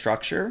pod-like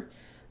structure,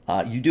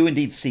 you do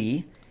indeed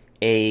see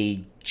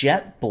a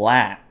jet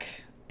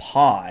black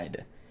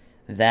pod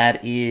that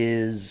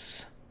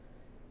is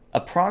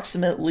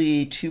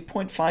approximately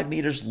 2.5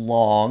 meters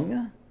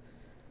long,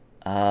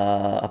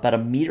 about a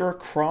meter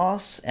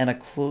across, and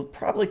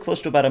probably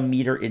close to about a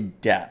meter in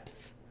depth.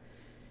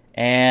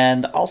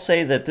 And I'll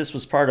say that this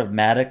was part of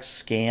Matic's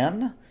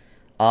scan,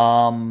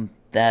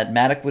 that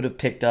Matic would have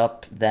picked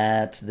up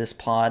that this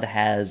pod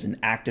has an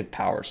active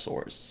power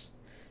source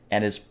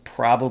and is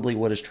probably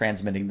what is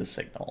transmitting the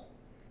signal.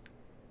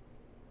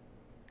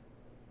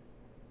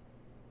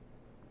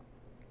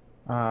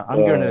 I'm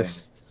going to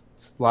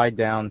slide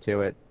down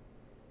to it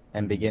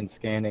and begin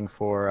scanning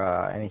for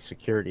any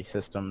security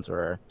systems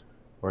or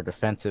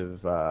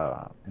defensive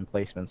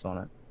emplacements on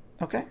it.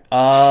 Okay.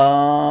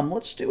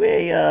 Let's do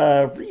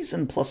a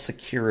reason plus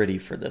security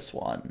for this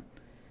one.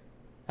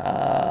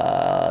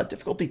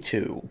 Difficulty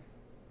 2.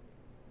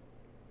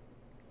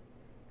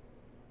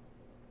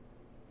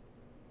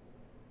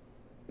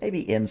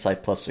 Maybe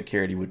insight plus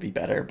security would be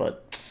better,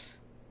 but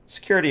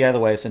security either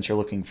way, since you're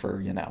looking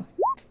for,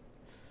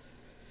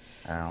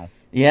 Ow.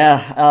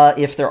 Yeah,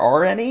 if there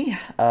are any,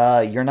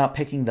 you're not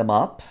picking them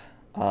up.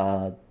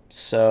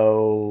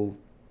 So,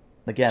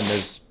 again,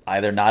 there's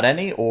either not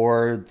any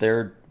or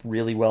they're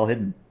really well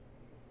hidden.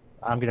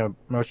 I'm going to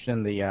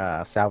motion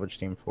the salvage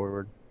team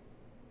forward.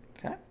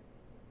 Okay.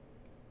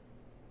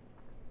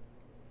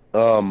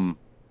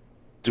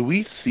 Do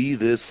we see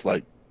this,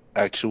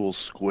 actual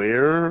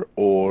square,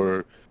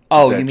 or...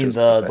 Oh, you mean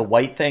the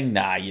white thing?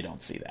 Nah, you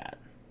don't see that.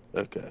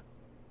 Okay.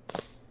 I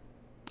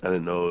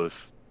didn't know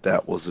if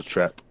that was a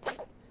trap.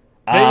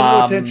 Pay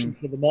no attention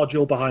to the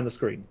module behind the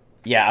screen.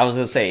 Yeah, I was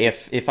gonna say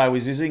if I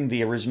was using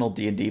the original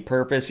D&D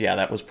purpose, yeah,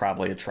 that was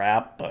probably a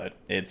trap, but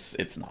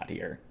it's not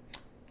here.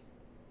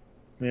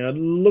 Yeah, it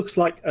looks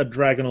like a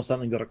dragon or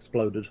something got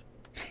exploded.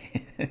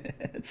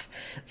 It's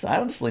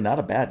honestly not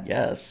a bad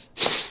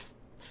guess.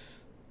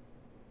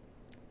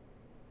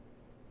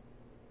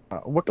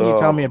 What can you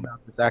tell me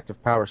about this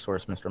active power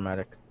source, Mr.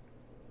 Medic?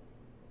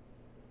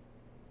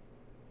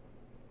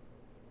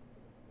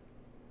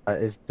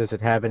 Does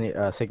it have any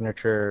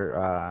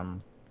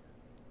signature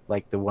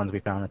like the ones we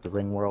found at the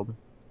Ring World?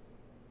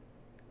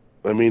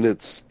 I mean,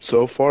 it's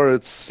so far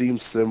it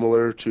seems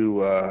similar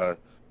to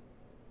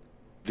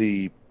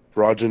the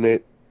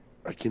progenate.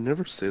 I can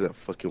never say that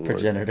fucking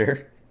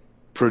word.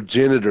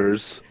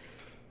 Progenitors.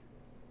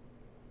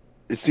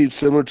 It seems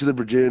similar to the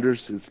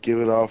progenitors. It's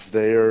giving off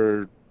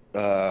their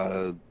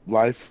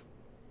life.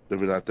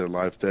 Maybe not their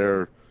life,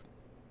 their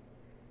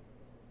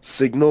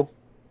signal.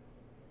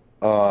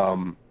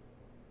 I'm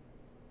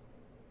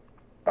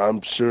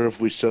sure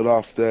if we shut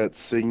off that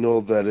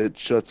signal that it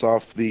shuts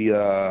off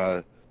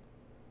the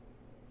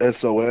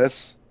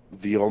SOS.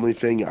 The only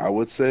thing I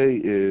would say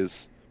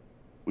is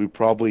we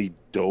probably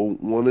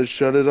don't want to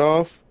shut it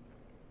off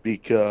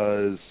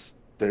because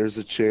there's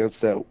a chance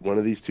that one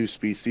of these two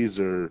species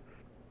are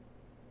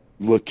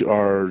going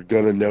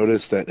to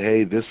notice that,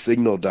 hey, this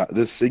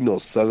signal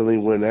suddenly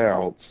went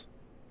out.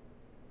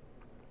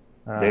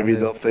 Maybe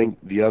they'll think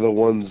the other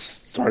one's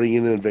starting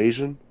an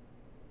invasion.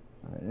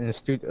 An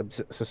astute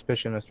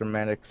suspicion, Mr.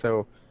 Medic.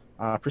 So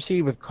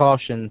proceed with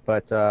caution,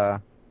 but I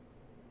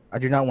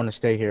do not want to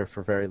stay here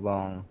for very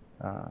long.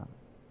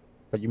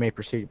 But you may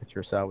proceed with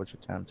your salvage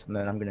attempts, and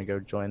then I'm going to go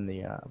join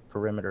the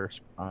perimeter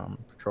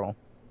patrol.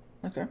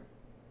 Okay.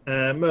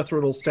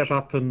 Mirthrin will step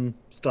up and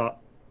start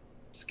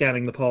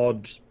scanning the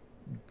pod,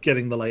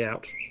 getting the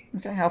layout.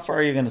 Okay, how far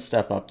are you going to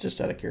step up,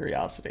 just out of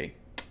curiosity?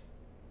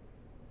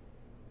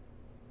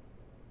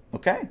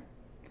 Okay.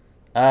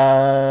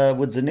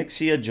 Would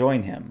Zenixia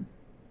join him?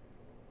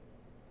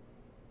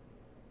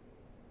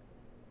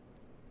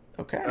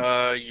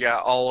 Okay.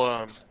 Yeah,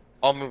 I'll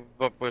move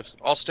up with.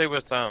 I'll stay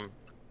with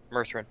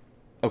Mirthrin.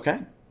 Okay.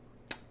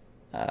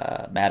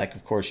 Matic,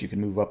 of course, you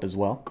can move up as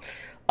well.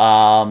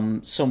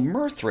 So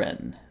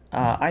Mirthrin,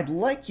 I'd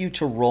like you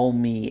to roll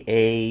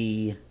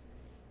me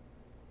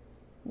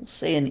we'll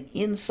say an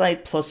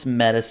insight plus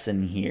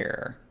medicine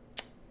here,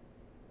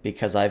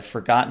 because I've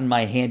forgotten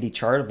my handy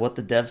chart of what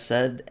the dev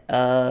said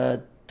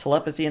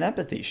telepathy and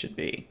empathy should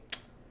be.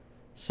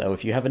 So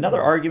if you have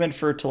another argument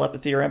for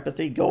telepathy or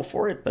empathy, go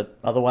for it, but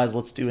otherwise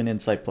let's do an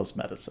insight plus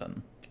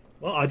medicine.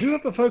 Well, I do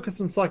have a focus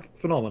in psychic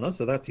phenomena,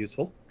 so that's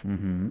useful.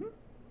 Mm-hmm.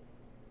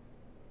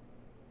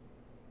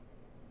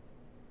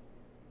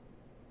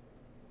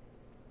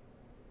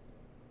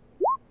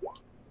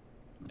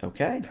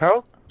 Okay.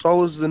 How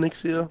tall is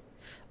Zenixia?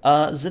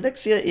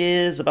 Zenixia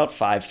is about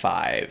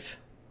 5'5".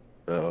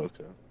 Oh,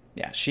 okay.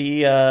 Yeah,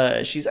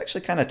 she's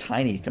actually kind of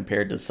tiny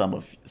compared to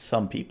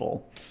some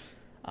people.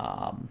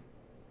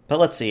 But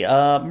let's see.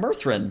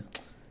 Mirthrin.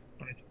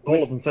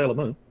 Taller than Sailor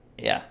Moon.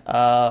 Yeah.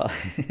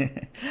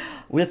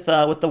 With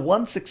the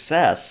one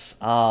success,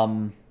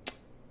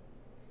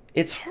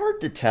 it's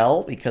hard to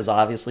tell because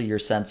obviously you're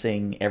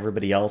sensing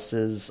everybody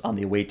else's on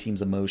the away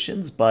team's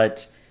emotions,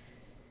 but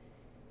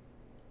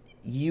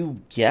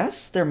you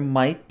guess there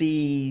might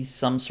be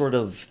some sort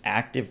of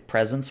active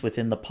presence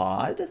within the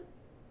pod.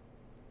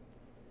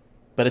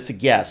 But it's a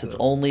guess. It's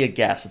only a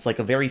guess. It's like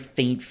a very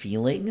faint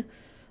feeling.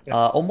 Yeah.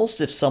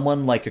 Almost if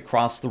someone like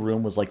across the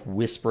room was like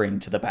whispering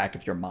to the back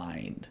of your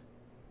mind.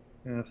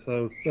 Yeah,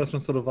 so this one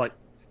sort of like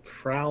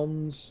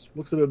frowns,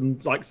 looks at it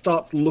and like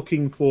starts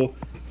looking for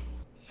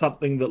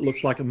something that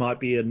looks like it might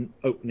be an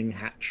opening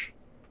hatch.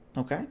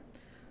 Okay.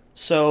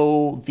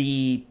 So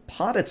the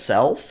pod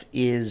itself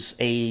is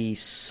a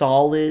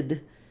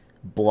solid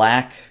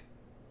black,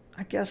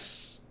 I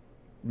guess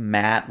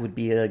matte would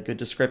be a good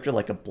descriptor,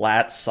 like a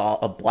black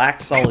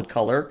solid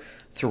color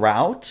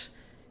throughout,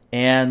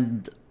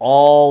 and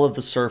all of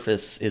the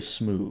surface is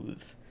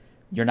smooth.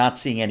 You're not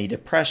seeing any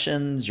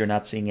depressions, you're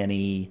not seeing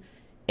any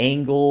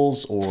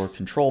angles or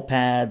control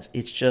pads,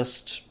 it's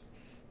just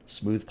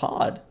smooth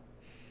pod.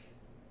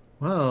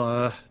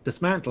 Well,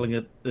 dismantling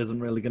it isn't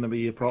really going to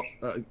be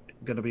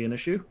an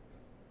issue.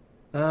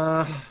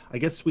 I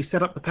guess we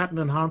set up the pattern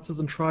enhancers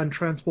and try and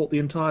transport the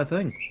entire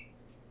thing.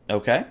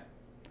 Okay.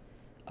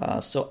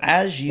 So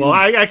as you... Well,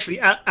 I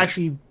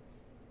actually,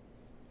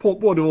 Port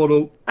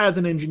Bordeaux, as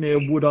an engineer,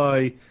 would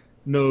I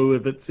know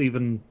if it's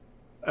even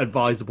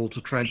advisable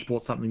to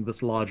transport something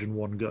this large in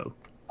one go?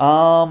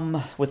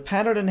 With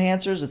pattern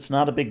enhancers, it's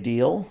not a big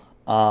deal.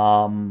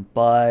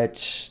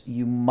 But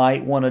you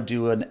might want to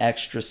do an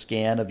extra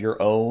scan of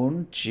your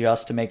own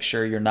just to make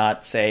sure you're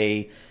not,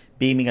 say,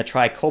 beaming a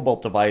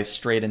tri-cobalt device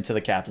straight into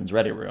the captain's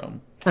ready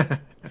room.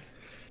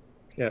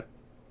 Yeah.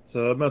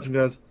 So Merton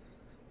goes,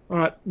 all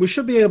right, we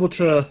should be able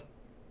to,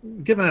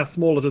 given how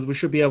small it is, we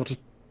should be able to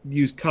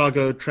use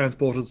cargo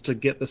transporters to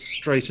get this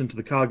straight into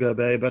the cargo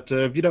bay. But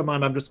if you don't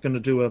mind, I'm just going to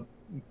do a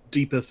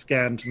deeper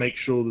scan to make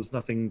sure there's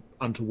nothing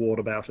untoward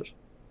about it.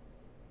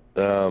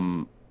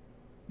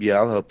 Yeah,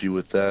 I'll help you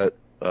with that.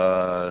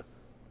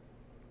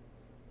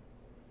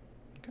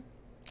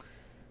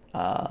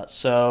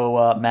 So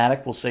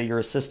Matic will say you're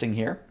assisting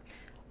here.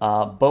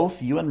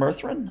 Both you and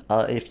Murthrin,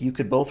 if you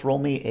could both roll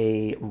me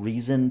a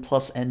reason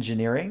plus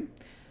engineering,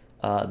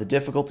 the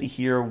difficulty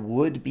here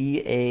would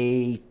be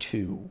a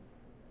 2.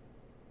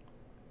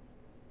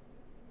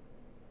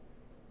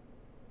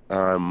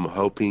 I'm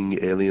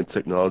hoping alien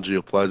technology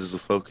applies as a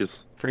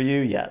focus. For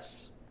you,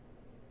 yes.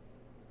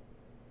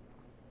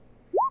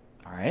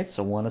 All right,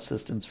 so 1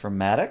 assistance from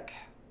Matic.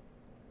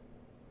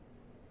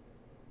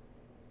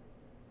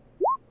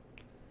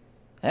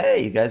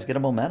 Hey, you guys get a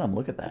momentum.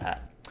 Look at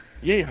that.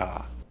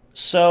 Yeah.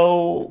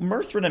 So,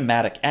 Murthrin and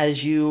Matic,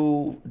 as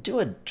you do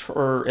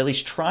or at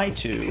least try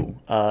to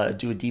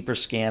do a deeper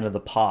scan of the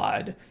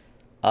pod,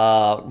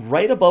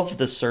 right above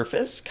the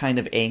surface, kind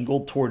of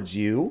angled towards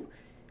you,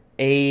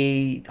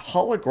 a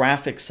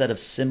holographic set of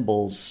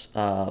symbols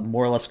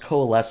more or less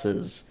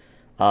coalesces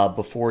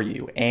before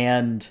you.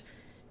 And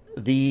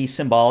the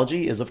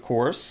symbology is, of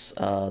course,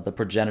 the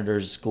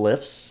progenitor's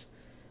glyphs,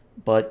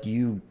 but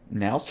you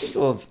now seem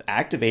to have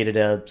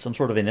activated some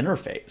sort of an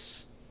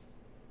interface.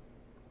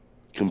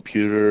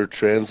 Computer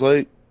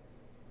translate?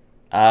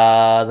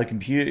 The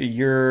computer,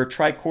 your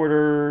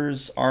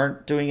tricorders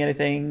aren't doing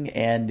anything,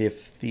 and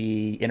if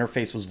the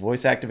interface was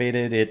voice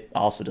activated, it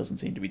also doesn't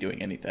seem to be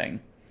doing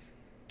anything.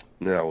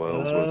 Yeah, well,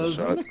 it was worth a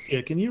shot.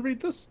 Zenixia, can you read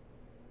this?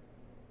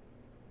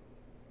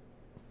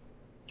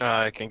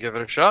 I can give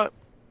it a shot.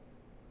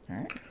 All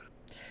right.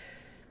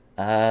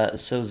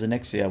 So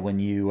Zenixia, when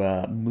you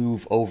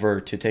move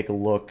over to take a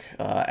look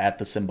at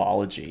the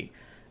symbology,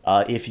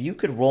 if you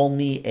could roll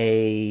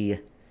me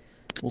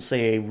we'll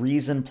say a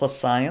reason plus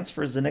science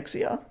for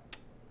Zenixia.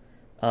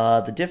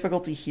 The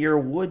difficulty here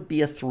would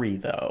be a 3,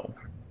 though.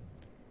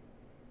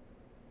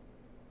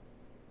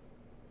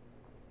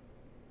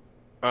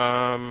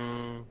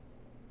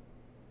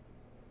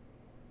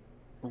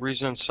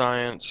 Reason,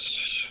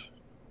 science,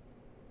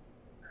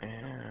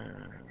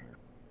 and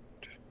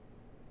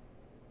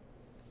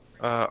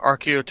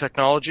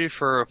archaeotechnology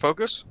for a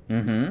focus.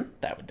 Mm-hmm.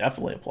 That would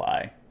definitely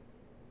apply.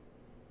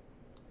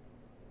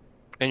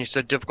 And you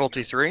said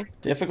difficulty 3?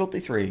 Difficulty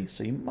 3,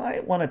 so you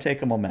might want to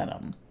take a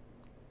momentum.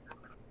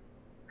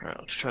 Alright,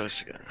 let's try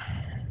this again.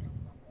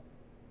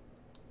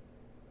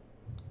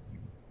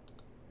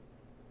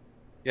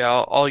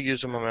 Yeah, I'll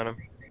use a momentum.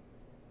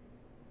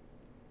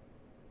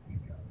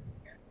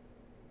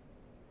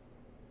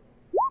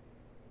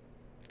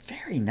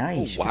 Very nice.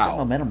 Oh, You get that wow.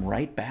 momentum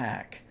right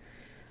back.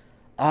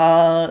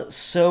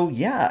 So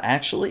yeah,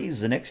 actually,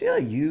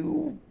 Zenixia,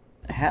 you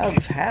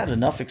have had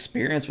enough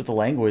experience with the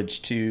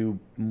language to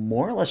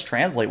more or less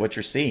translate what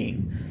you're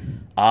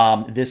seeing.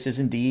 This is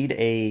indeed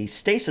a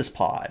stasis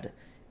pod,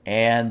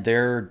 and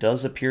there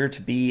does appear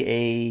to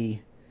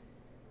be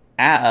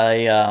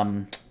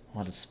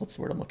what's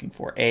the word I'm looking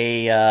for?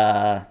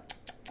 An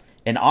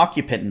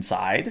occupant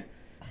inside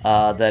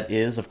that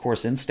is, of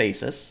course, in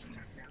stasis.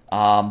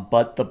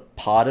 But the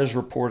pod is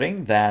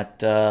reporting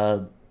that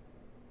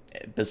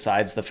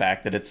besides the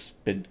fact that it's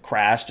been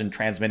crashed and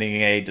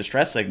transmitting a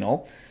distress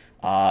signal,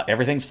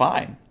 everything's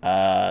fine.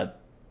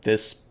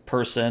 This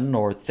person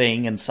or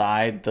thing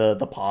inside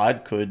the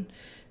pod could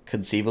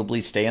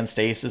conceivably stay in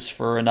stasis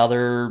for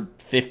another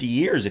 50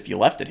 years if you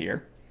left it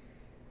here.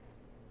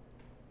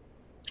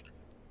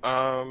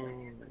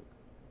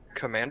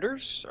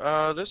 Commanders,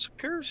 this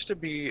appears to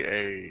be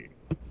a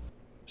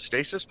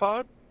stasis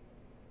pod.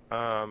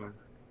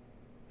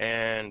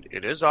 And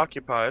it is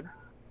occupied.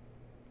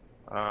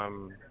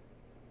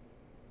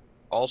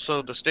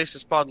 Also, the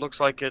stasis pod looks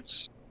like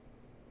it's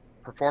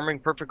performing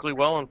perfectly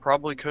well and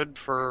probably could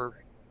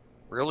for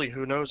really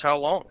who knows how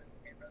long.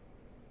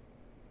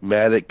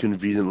 Matic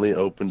conveniently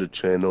opened a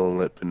channel and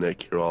let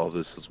Panek hear all of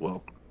this as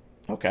well.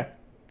 Okay.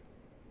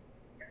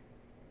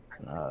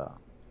 I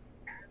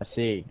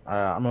see.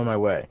 I'm on my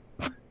way.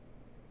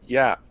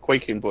 Yeah,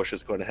 Quaking Bush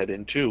is going to head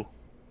in too.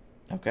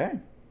 Okay.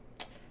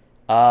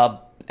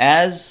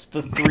 As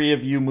the three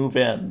of you move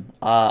in,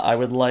 I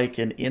would like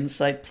an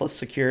insight plus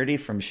security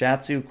from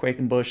Shatsu,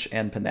 Quakenbush,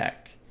 and Panek.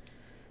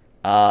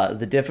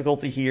 The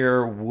difficulty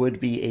here would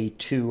be a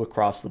 2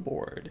 across the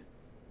board.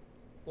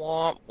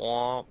 Womp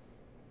womp.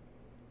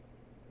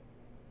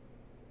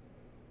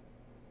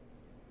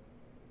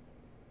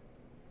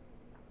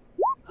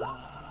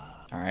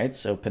 Alright,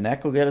 so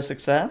Panek will get a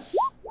success.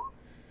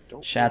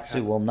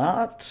 Shatsu will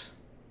not.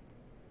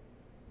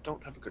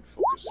 Don't have a good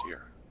focus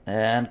here.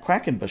 And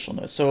Quackenbush will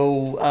know.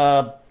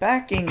 So,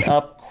 backing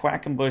up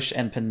Quackenbush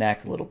and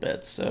Panek a little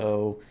bit.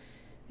 So,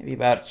 maybe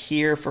about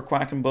here for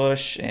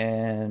Quackenbush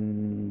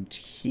and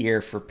here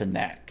for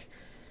Panek.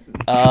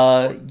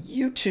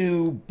 You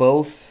two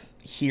both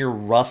hear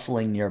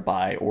rustling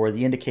nearby, or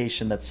the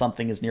indication that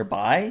something is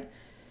nearby.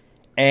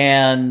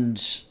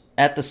 And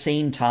at the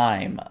same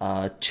time,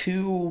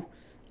 2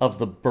 of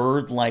the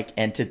bird-like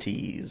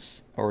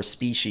entities, or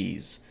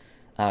species,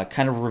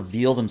 kind of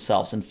reveal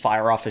themselves and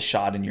fire off a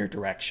shot in your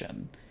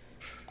direction.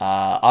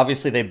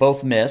 Obviously, they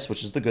both miss,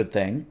 which is the good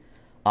thing.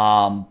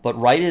 But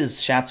right as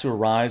Shatsu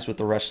arrives with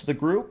the rest of the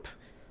group,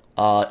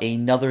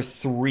 another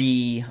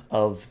 3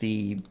 of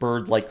the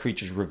bird-like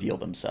creatures reveal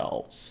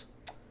themselves.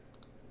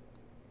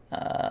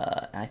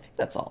 I think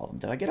that's all of them.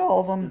 Did I get all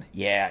of them?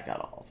 Yeah, I got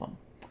all of them.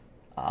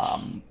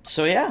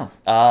 So yeah,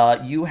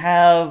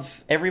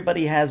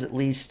 everybody has at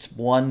least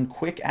one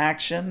quick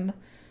action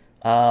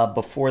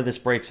before this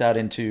breaks out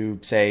into,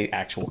 say,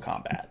 actual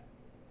combat.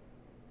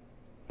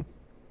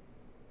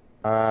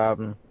 I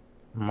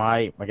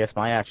guess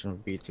my action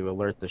would be to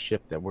alert the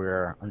ship that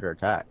we're under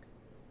attack.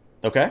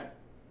 Okay.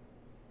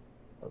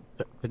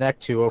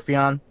 Connect to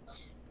Ophion.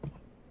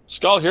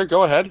 Skull here,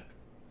 go ahead.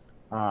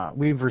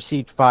 We've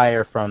received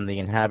fire from the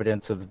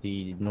inhabitants of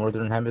the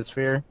northern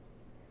hemisphere.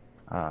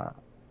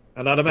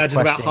 And I'd imagine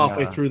about Requesting,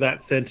 halfway through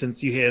that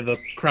sentence, you hear the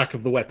crack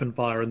of the weapon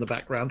fire in the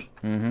background.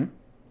 Mm-hmm.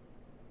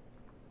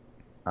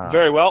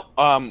 Very well.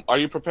 Are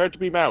you prepared to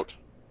beam out?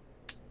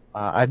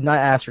 I've not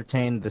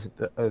ascertained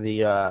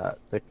the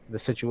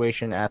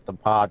situation at the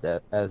pod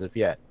as of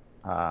yet.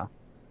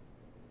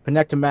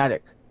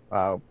 Penectomatic,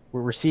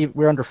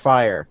 we're under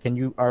fire. Can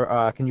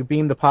you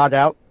beam the pod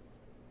out?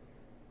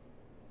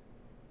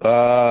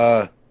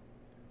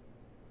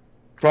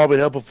 Probably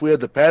help if we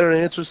had the pattern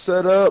answer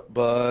set up,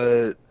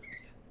 but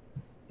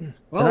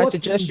Well, I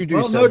suggest you do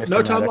well, so, no, Mr.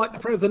 no time Maddox. like the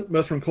present.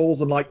 Merthrin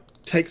calls and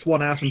takes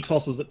one out and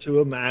tosses it to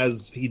him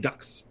as he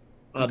ducks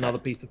another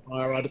piece of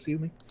fire. I'd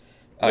assume.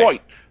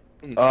 Right.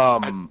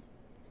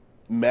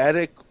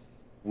 Matic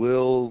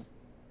will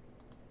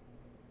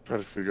try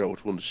to figure out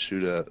which one to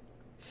shoot at.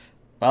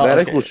 Well,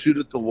 Matic okay. will shoot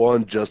at the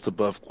one just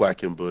above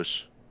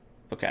Quackenbush.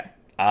 Okay.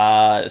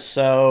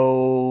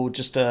 So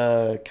just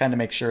to kind of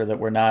make sure that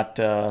we're not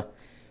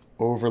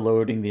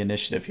overloading the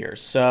initiative here.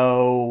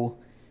 So,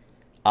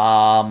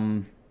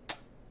 Matic,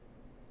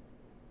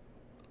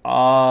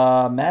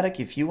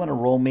 if you want to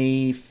roll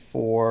me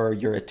for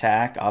your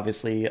attack,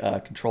 obviously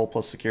control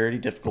plus security,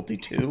 difficulty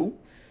 2.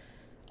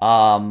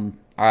 I'm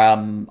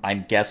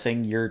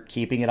guessing you're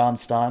keeping it on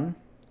stun.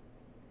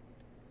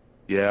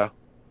 Yeah.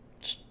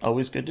 It's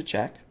always good to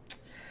check.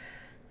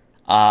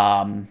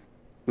 Mhm.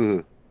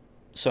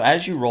 So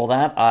as you roll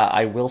that,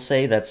 I will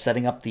say that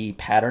setting up the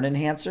pattern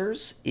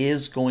enhancers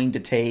is going to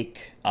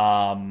take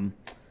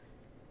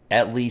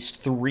at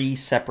least 3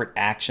 separate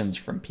actions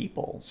from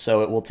people.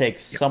 So it will take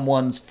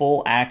someone's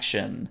full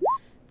action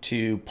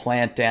to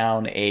plant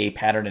down a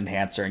pattern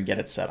enhancer and get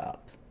it set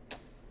up.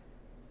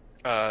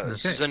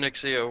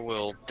 Zenixia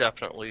will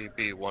definitely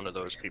be one of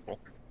those people.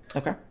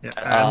 Okay. Yeah,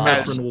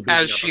 As, Merthrin will be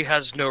as the she other.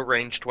 has no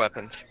ranged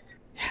weapons.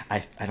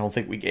 I don't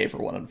think we gave her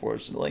one,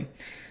 unfortunately.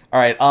 All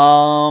right.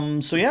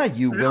 So yeah,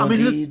 you will I mean,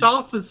 his indeed...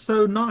 staff is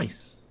so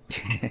nice.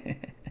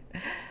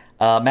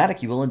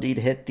 Matic, you will indeed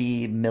hit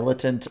the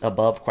militant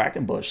above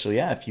Quackenbush. So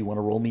yeah, if you want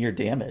to roll me your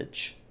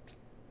damage.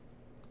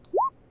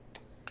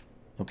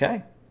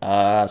 Okay.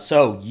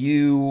 So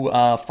you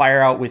fire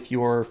out with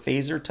your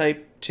phaser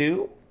type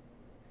 2?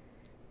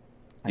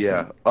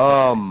 Yeah.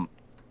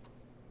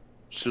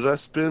 Should I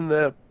spend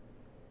that?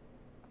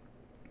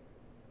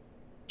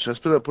 Should I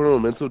spend that point of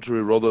momentum to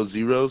reroll those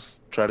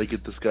zeros? Try to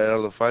get this guy out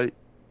of the fight?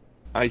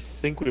 I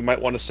think we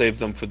might want to save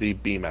them for the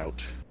beam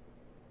out.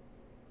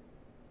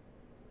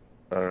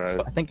 Alright.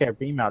 I think our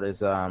beam out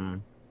is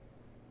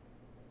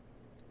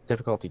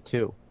difficulty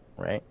 2,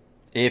 right?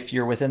 If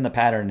you're within the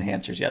pattern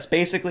enhancers, yes.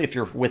 Basically, if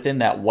you're within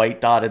that white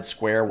dotted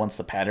square, once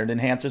the pattern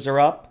enhancers are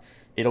up,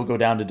 it'll go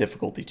down to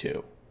difficulty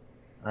 2.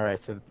 All right,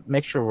 so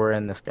make sure we're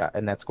in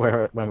that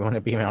square when we want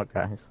to beam out,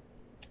 guys.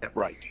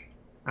 Right.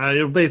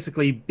 It'll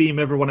basically beam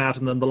everyone out,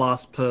 and then the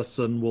last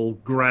person will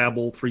grab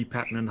all 3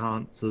 pattern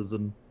enhancers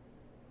and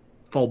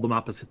fold them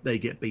up as they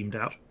get beamed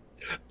out.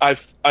 I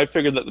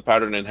figured that the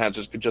pattern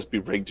enhancers could just be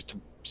rigged to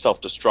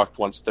self-destruct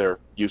once their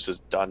use is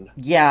done.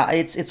 Yeah,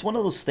 it's one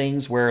of those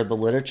things where the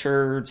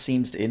literature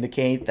seems to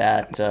indicate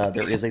that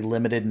there is a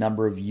limited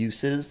number of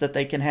uses that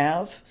they can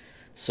have.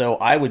 So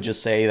I would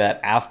just say that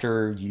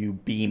after you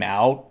beam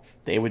out,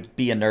 they would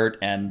be inert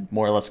and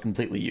more or less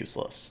completely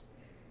useless.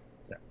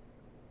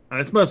 And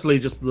it's mostly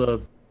just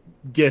the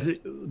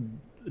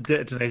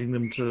detonating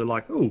them to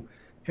oh,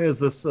 here's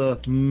this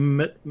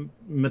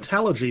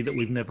metallurgy that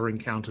we've never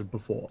encountered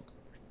before.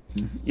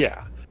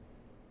 Yeah.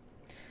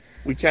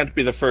 We can't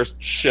be the first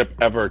ship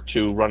ever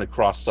to run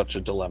across such a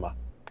dilemma.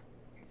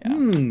 Yeah.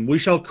 We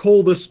shall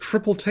call this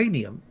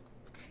Tripletanium.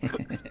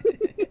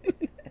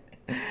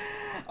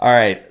 All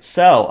right,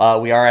 so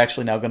we are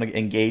actually now going to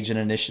engage in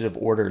initiative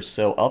order.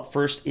 So up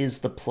first is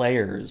the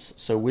players.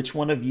 So which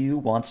one of you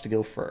wants to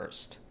go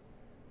first?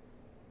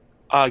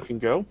 I can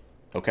go.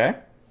 Okay.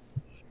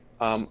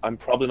 I'm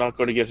probably not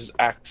going to get his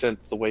accent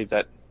the way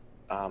that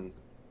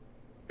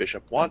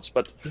Bishop wants,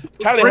 but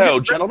tally-ho,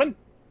 gentlemen.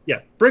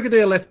 Yeah,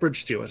 Brigadier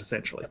Lethbridge Stewart,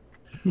 essentially.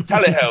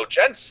 Tally-ho,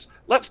 gents.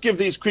 Let's give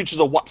these creatures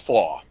a what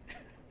for.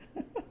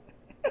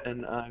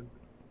 And I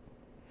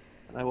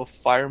will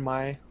fire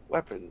my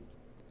weapon.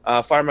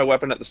 Fire my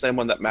weapon at the same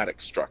one that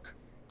Maddox struck.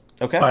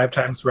 Okay. 5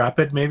 times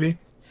rapid, maybe?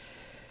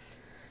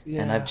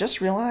 Yeah. And I've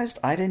just realized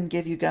I didn't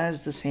give you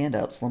guys this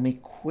handout, so let me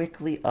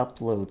quickly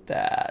upload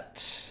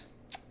that.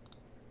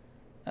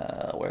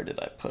 Where did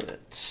I put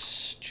it?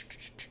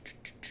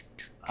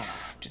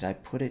 Did I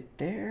put it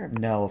there?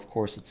 No, of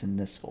course it's in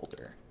this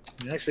folder.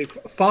 Actually,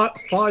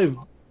 five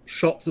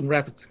shots in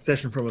rapid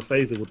succession from a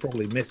phaser would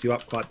probably mess you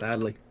up quite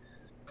badly.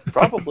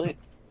 Probably.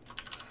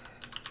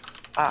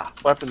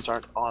 Weapons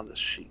aren't on the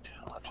sheet.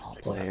 I'll have to All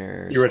fix that.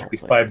 players. Theoretically,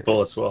 all 5 players.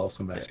 bullets will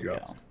also mess There you we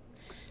up. go.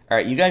 All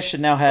right, you guys should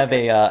now have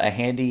a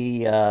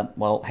handy,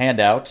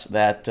 handout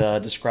that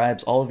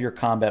describes all of your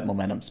combat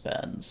momentum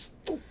spends.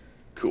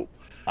 Cool.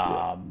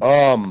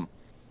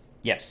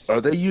 Yes. Are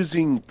they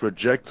using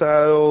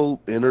projectile,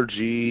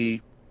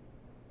 energy,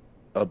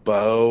 a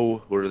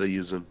bow? What are they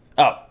using?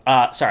 Oh,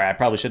 sorry, I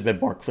probably should have been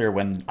more clear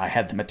when I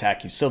had them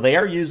attack you. So they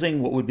are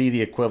using what would be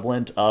the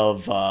equivalent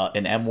of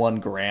an M1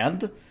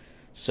 Garand.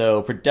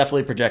 So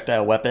definitely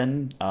projectile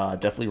weapon,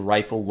 definitely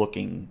rifle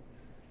looking.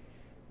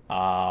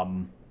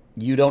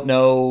 You don't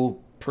know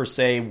per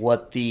se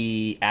what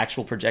the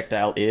actual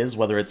projectile is,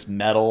 whether it's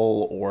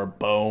metal or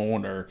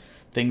bone or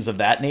things of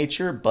that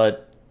nature,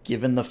 but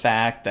given the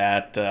fact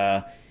that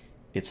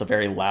it's a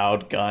very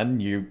loud gun,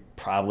 you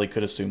probably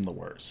could assume the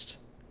worst.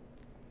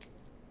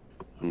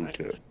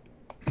 Okay.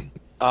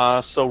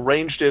 So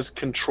ranged is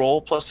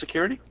control plus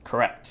security?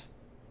 Correct.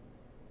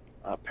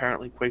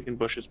 Apparently Quaking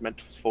Bush is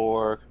meant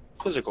for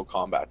physical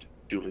combat.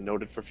 Duly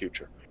noted for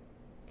future.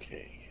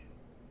 Okay.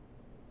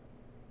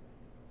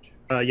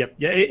 Yep.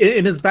 Yeah.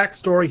 In his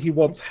backstory, he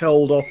once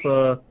held off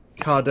a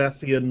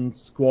Cardassian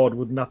squad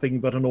with nothing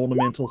but an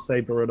ornamental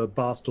saber and a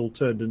bar stool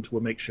turned into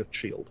a makeshift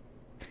shield.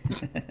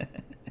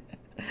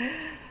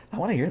 I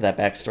want to hear that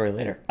backstory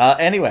later.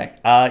 Anyway,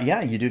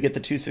 yeah, you do get the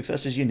 2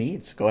 successes you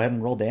need, so go ahead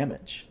and roll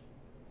damage.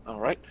 All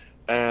right.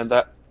 And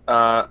that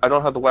I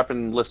don't have the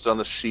weapon listed on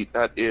the sheet.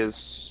 That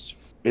is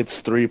It's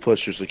 3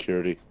 plus your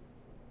security.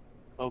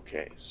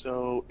 okay.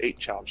 So 8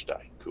 challenge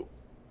die. Cool.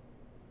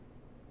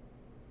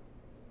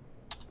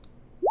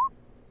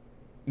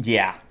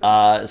 Yeah.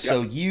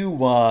 So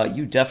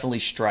you definitely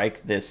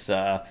strike this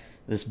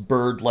this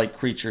bird-like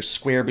creature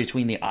square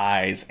between the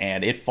eyes,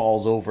 and it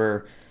falls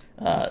over,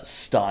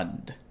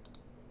 stunned.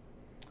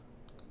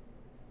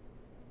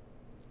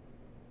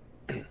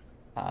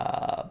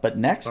 But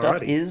next up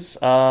Alrighty. is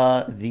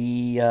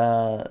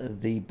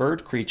the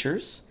bird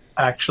creatures.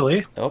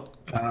 Actually, Oh,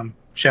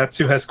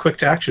 Shatsu has quick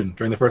to action.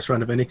 During the first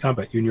round of any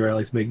combat, you and your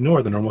allies may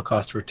ignore the normal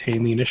cost to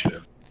retain the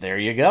initiative. there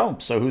you go.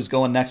 So who's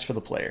going next for the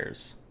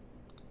players?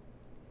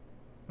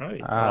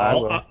 Right. I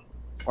will.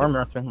 Or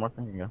Murthrin.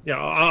 Murthrin can go. Yeah,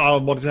 I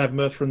wanted to have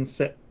Murthrin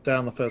set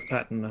down the first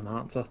pattern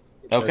enhancer.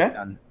 Okay.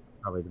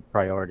 Probably the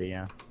priority,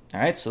 yeah.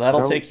 All right, so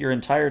that'll So- take your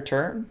entire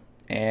turn,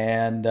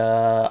 and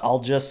I'll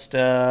just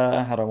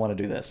how do I want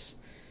to do this?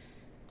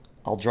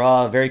 I'll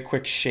draw a very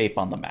quick shape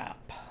on the map.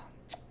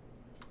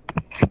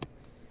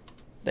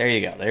 There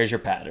you go. There's your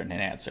pattern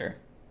and answer.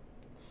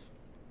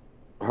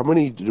 How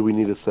many do we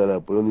need to set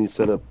up? We only need to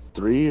set up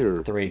 3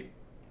 or 3.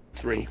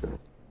 3. Okay.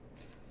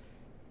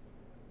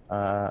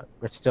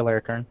 It's still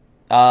our turn.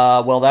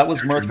 Well, that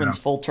was Your turn Mirthrin's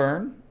now. full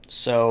turn,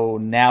 so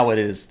now it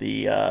is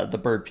the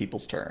bird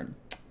people's turn.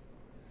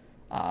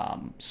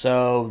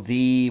 So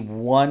the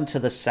one to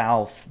the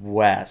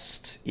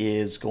southwest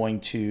is going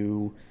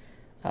to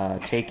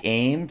take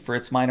aim for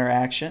its minor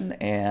action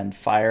and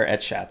fire at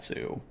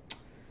Shatsu.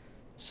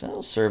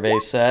 So survey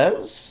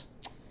says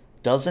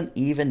doesn't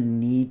even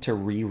need to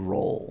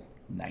re-roll.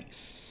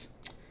 Nice.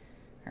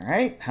 All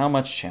right, how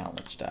much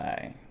challenge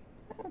die?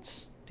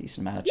 That's a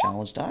decent amount of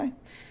challenge die.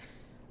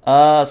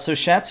 So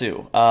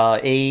Shatsu,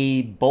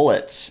 a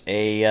bullet,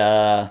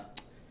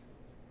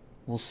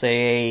 we'll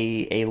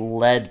say a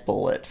lead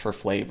bullet for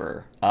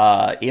flavor,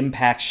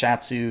 impacts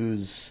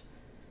Shatsu's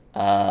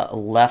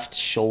left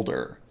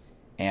shoulder,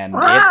 and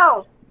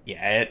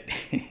it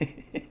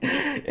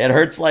it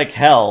hurts like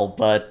hell,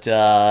 but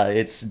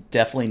it's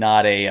definitely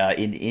not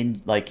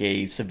like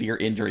a severe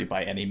injury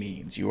by any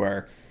means. You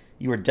are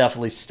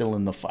definitely still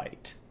in the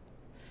fight.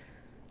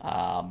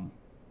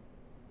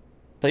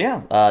 But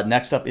yeah,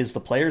 next up is the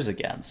players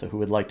again. So who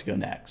would like to go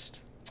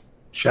next?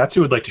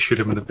 Shatsu would like to shoot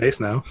him in the face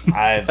now.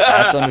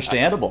 That's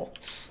understandable.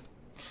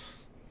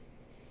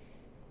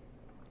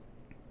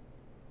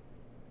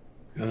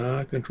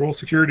 Control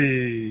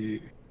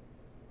security.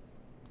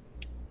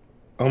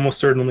 Almost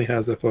certainly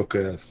has a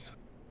focus.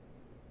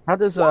 How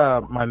does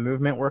my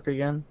movement work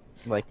again?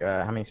 Like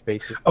how many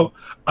spaces?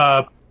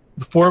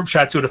 Before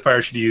Shatsu would have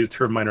fired, she'd used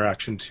her minor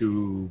action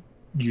to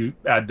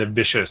add the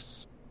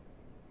vicious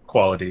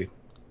quality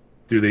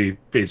through the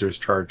phaser's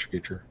charge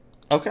feature.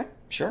 Okay,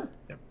 sure.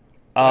 Yep.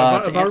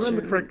 To If I answer-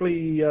 remember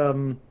correctly,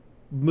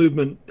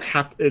 movement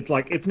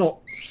it's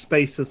not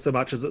spaces so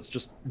much as it's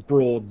just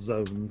broad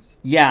zones.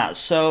 Yeah,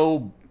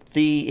 so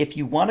if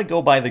you want to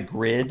go by the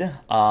grid,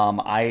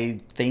 I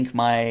think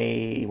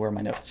where are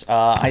my notes?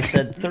 I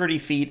said 30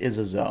 feet is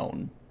a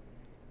zone.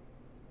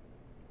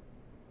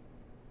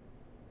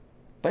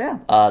 But yeah,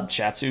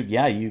 Shatsu,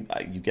 yeah, you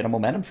get a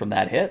momentum from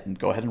that hit, and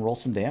go ahead and roll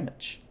some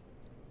damage.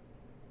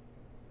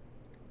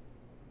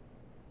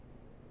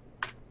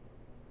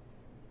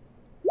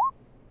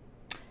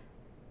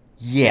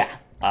 Yeah.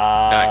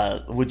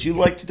 Nice. Would you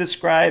like to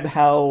describe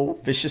how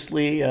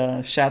viciously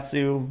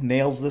Shatsu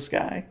nails this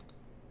guy?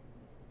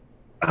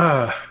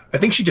 I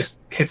think she just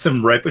hits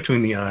him right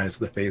between the eyes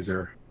with the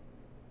phaser.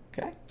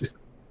 Okay.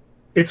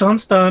 It's on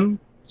stun,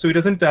 so he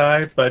doesn't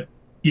die, but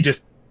he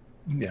just,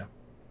 yeah,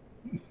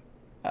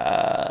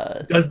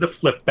 does the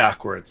flip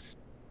backwards.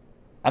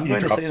 I'm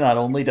going to say not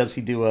only does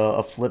he do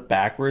a flip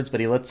backwards, but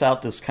he lets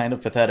out this kind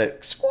of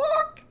pathetic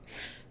squawk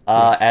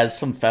as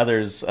some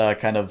feathers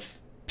kind of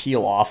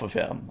peel off of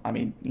him. I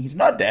mean, he's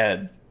not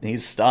dead.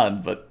 He's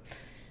stunned, but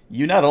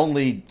you not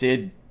only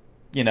did,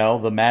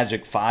 the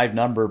magic 5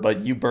 number,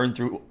 but you burned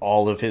through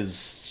all of his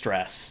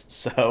stress.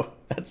 So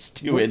that's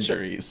 2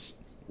 injuries.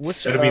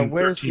 That'd mean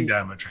 13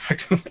 damage,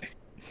 effectively.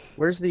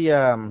 Where's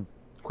the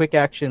quick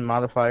action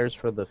modifiers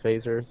for the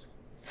phasers?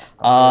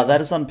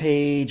 That is on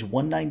page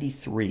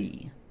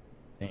 193.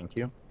 Thank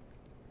you.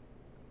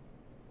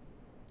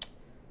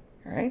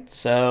 All right,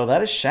 so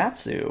that is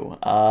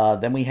Shatsu.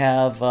 Then we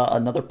have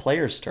another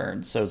player's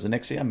turn. So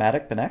Zenixia,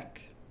 Matic, Benek.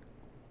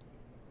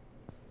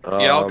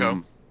 Yeah, I'll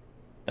go.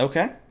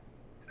 Okay.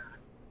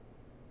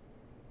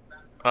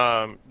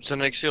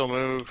 Zenixia will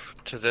move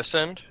to this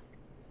end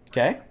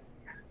Okay.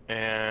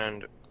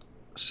 and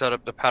set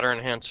up the pattern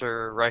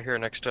enhancer right here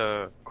next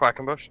to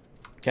Quackenbush.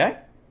 Okay.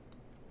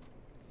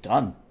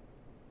 Done.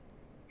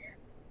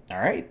 All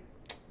right.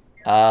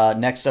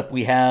 Next up,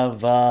 we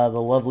have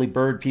the lovely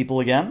bird people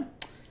again.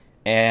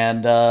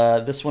 And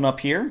this one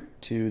up here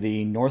to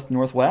the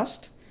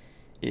northwest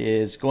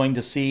is going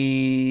to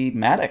see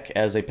Matic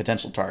as a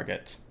potential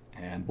target.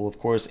 And will, of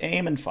course,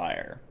 aim and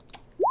fire.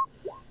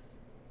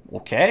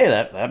 Okay,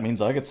 that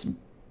means I get some...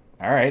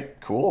 All right,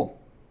 cool.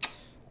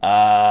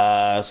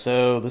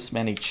 So this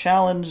many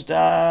challenge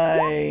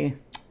die.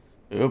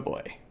 Oh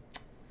boy.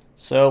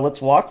 So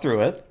let's walk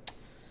through it.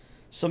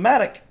 So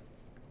Matic,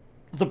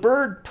 the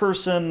bird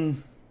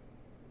person,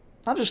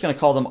 I'm just going to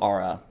call them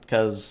Aura,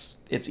 because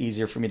it's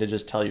easier for me to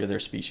just tell you their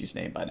species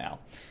name by now.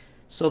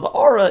 So the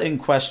Aura in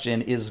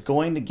question is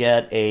going to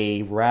get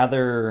a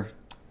rather,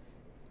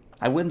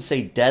 I wouldn't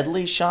say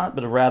deadly shot,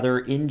 but a rather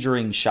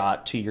injuring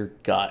shot to your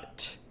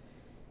gut.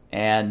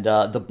 And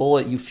the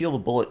bullet, you feel the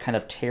bullet kind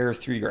of tear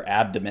through your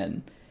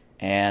abdomen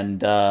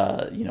and,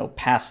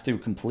 pass through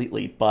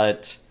completely.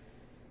 But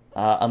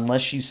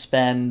unless you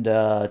spend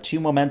 2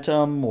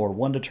 momentum or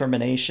 1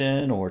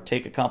 determination or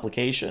take a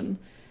complication,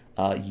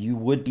 you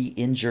would be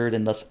injured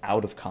and thus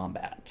out of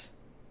combat.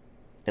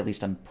 At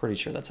least I'm pretty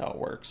sure that's how it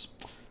works.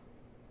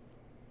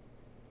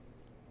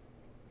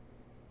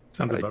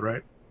 Sounds about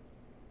right.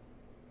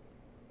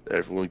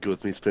 Everyone go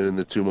with me spending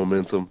the 2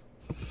 momentum.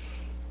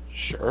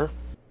 Sure.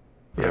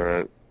 All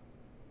right.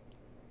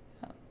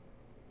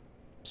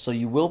 So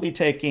you will be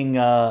taking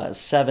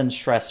 7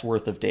 stress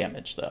worth of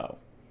damage, though.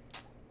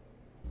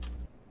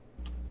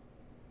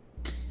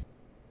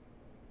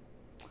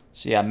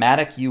 So yeah,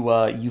 Matic,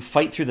 you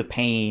fight through the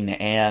pain,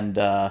 and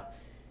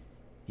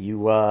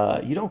you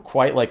don't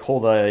quite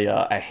hold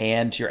a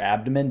hand to your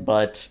abdomen,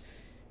 but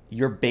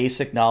your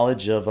basic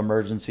knowledge of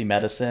emergency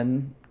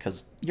medicine,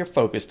 because you're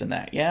focused in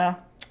that, yeah?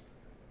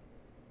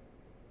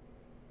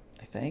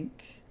 I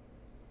think.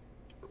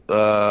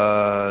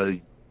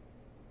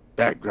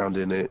 Background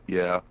in it,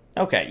 yeah.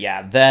 Okay,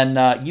 yeah.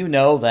 Then you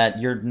know that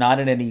you're not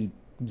in any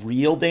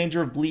real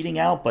danger of bleeding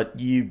out, but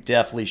you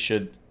definitely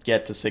should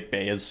get to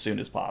sickbay as soon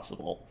as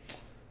possible.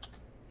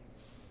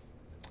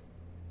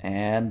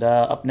 And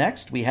up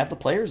next, we have the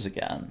players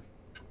again.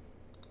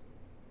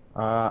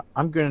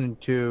 I'm going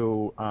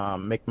to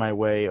make my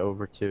way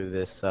over to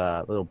this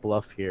little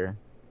bluff here.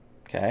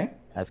 Okay.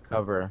 As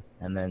cover,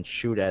 and then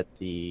shoot at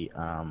the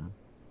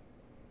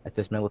at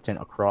this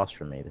militant across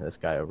from me, this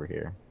guy over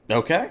here.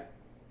 Okay.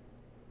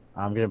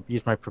 I'm going to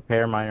use my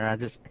prepare minor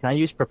action. Can I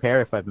use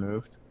prepare if I've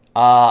moved?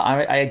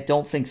 I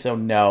don't think so,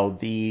 no.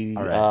 The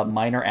right.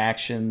 Minor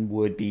action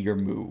would be your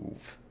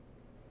move.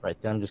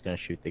 Right, then I'm just going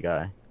to shoot the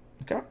guy.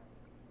 Okay.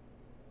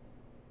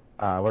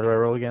 What do I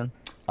roll again?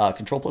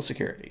 Control plus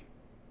security.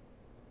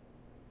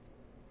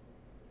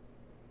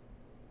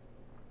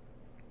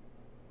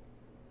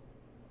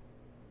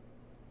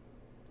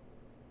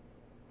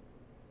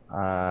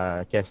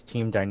 I guess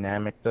team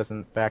dynamics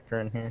doesn't factor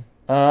in here.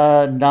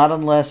 Not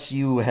unless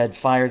you had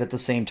fired at the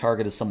same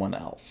target as someone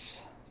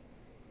else.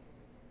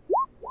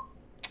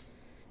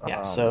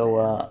 Yeah,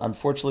 so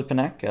unfortunately,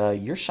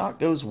 Panek, your shot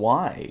goes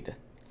wide.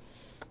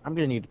 I'm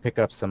going to need to pick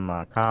up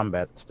some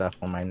combat stuff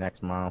on my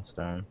next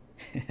milestone.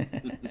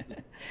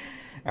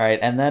 All right,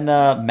 and then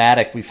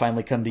Matic, we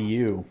finally come to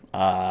you.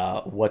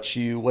 What are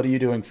you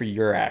doing for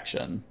your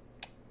action?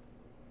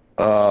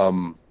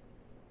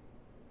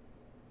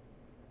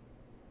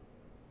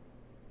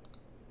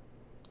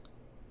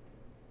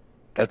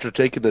 After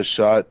taking the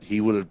shot, he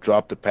would have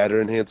dropped the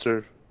pattern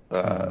enhancer.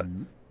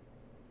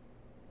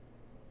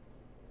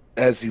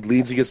 As he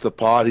leans against the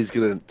pod, he's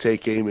going to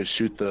take aim and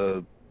shoot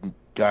the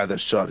guy that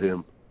shot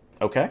him.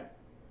 Okay.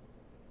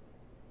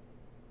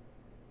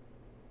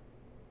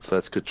 So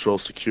that's control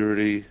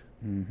security.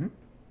 Mm-hmm.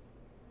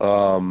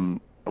 I'm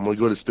going to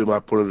go to spend my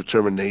point of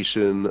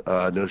determination.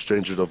 No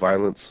stranger to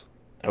violence.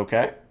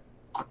 Okay.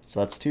 So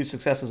that's 2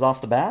 successes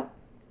off the bat.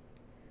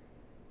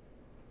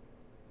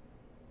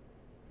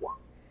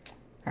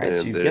 All right,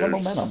 so you get a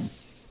momentum.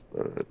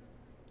 Alright.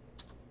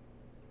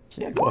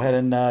 So yeah, go ahead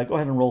and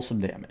roll some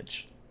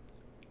damage.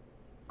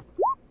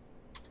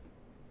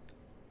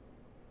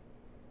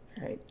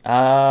 All right. And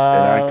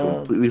I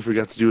completely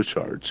forgot to do a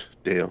charge.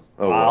 Damn.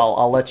 Oh well.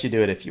 I'll let you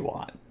do it if you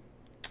want.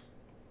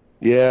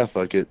 Yeah,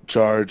 fuck it.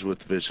 Charge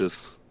with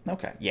vicious.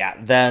 Okay. Yeah.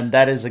 Then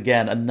that is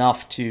again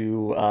enough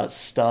to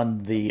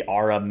stun the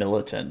Aura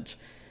militant,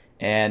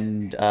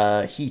 and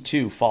he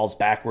too falls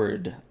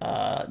backward.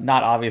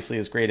 Not obviously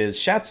as great as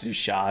Shatsu's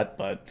shot,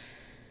 but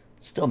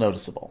still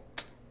noticeable.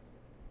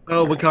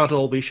 Oh, we can't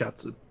all be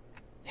Shatsu.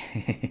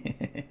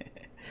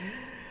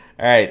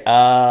 All right.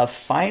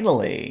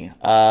 Finally,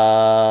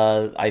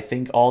 I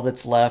think all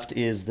that's left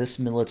is this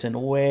militant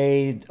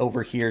way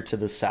over here to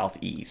the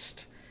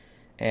southeast.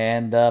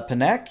 And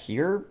Panek,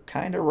 you're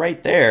kind of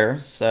right there,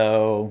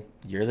 so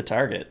you're the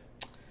target.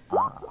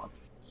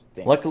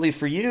 Damn. Luckily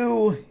for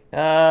you,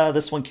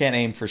 this one can't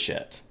aim for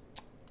shit.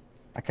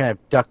 I kind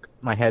of duck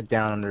my head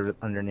down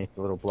underneath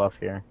the little bluff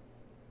here.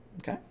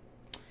 Okay.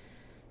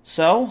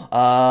 So,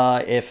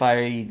 if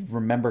I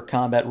remember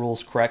combat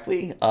rules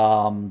correctly,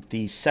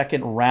 the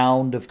second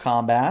round of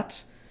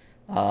combat,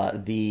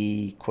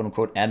 the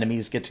quote-unquote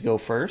enemies get to go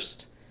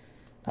first.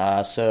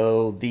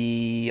 So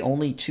the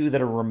only two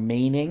that are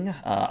remaining,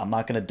 I'm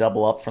not going to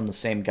double up from the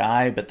same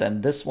guy, but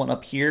then this one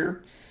up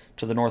here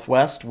to the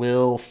northwest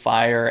will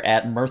fire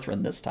at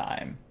Mirthrin this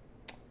time.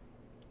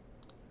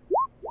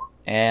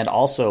 And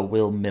also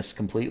will miss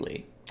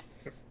completely.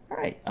 All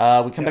right,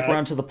 we come back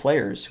around to the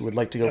players who would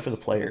like to go for the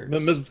players.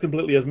 Misses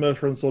completely as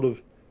Mirthrin sort of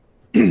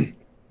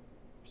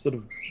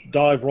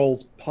dive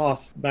rolls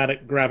past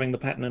Maddox, grabbing the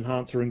pattern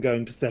enhancer and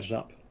going to set it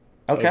up.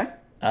 Okay.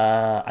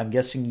 I'm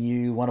guessing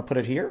you want to put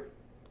it here?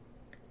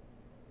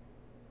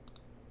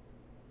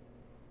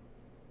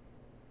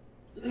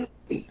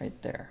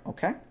 Right there.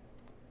 Okay.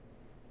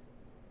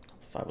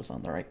 If I was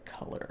on the right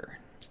color.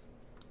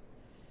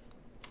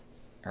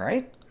 All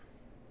right.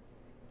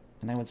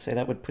 And I would say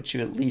that would put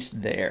you at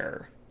least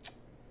there.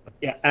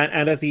 Yeah,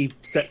 and as he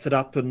sets it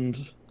up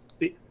and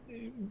it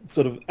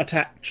sort of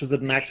attaches it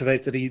and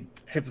activates it, he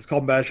hits his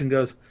comm badge and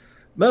goes,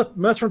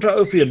 Mirthrin to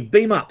Ophion,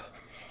 beam up.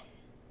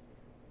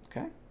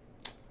 Okay.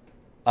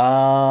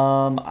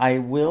 I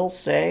will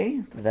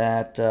say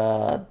that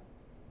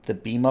the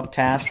beam up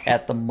task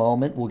at the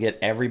moment will get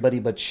everybody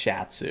but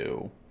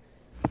Shatsu.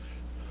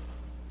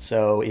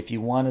 So if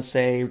you want to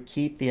say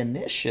keep the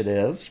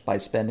initiative by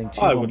spending 2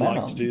 I momentum. would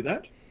like to do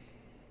that.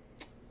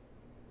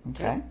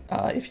 Okay.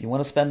 If you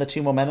want to spend the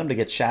 2 momentum to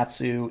get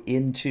Shatsu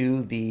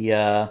into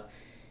the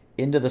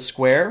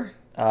square,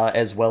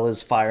 as well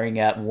as firing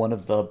at one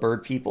of the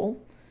bird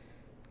people,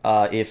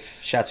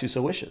 if Shatsu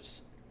so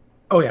wishes.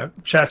 Oh yeah,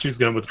 Shatsu's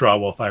going to withdraw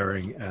while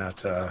firing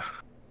at. I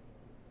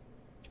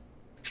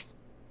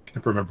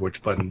can't remember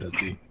which button does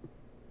the.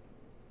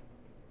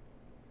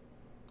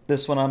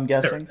 This one, I'm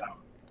guessing.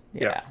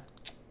 Yeah.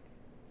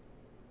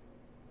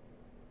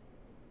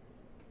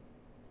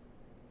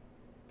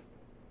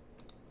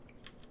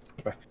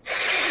 Yeah.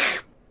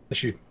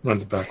 She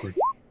runs backwards.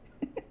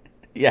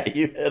 Yeah,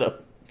 you hit him.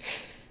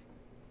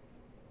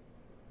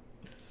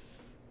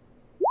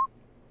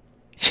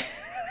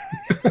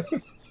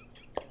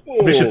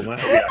 Vicious. man.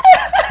 Yeah.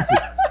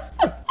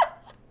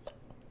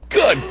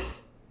 Good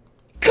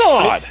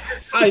God!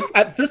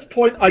 At this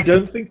point, I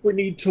don't think we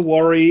need to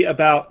worry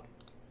about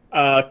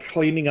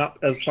cleaning up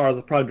as far as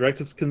the Prime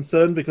Directive's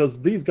concerned, because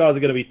these guys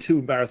are going to be too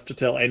embarrassed to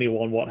tell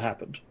anyone what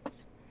happened.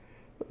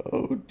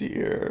 Oh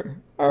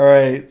dear. All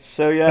right.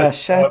 So yeah,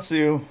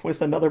 Shatsu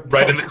with another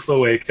Right in the puff.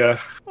 cloaca.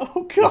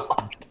 Oh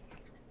god.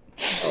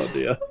 Oh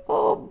dear.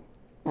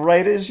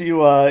 Right as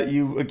you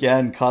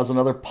again cause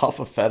another puff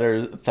of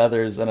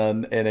feathers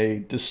and a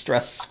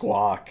distressed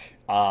squawk.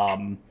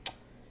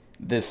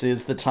 This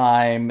is the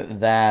time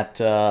that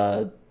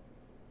the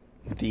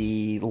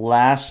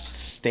last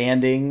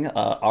standing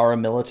Aura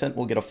militant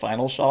will get a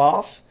final shot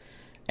off,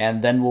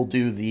 and then we'll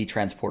do the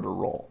transporter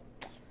roll.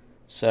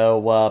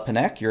 So,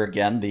 Panek, you're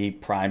again the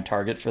prime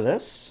target for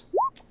this.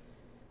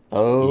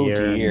 Oh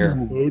dear.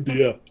 Oh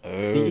dear. Oh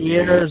The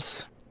dear.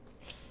 ears.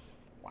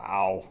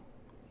 Wow,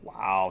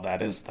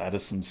 that is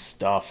some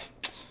stuff.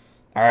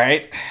 All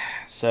right,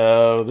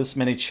 so this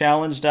many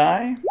challenge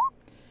die.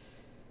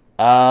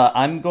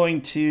 I'm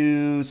going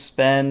to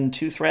spend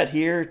 2 threat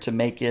here to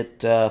make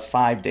it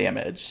 5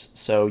 damage.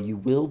 So you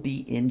will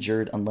be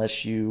injured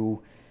unless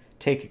you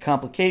take a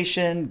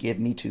complication, give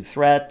me 2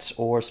 threat,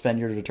 or spend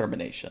your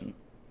determination.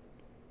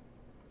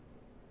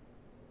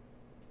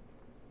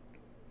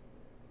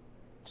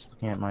 Just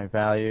looking at my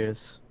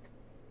values.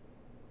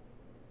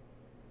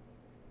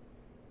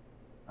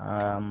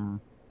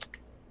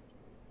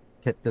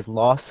 Does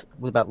loss?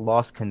 What about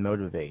loss can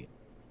motivate?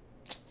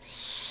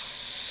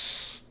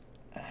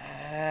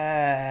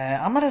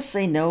 I'm gonna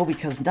say no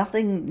because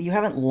you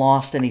haven't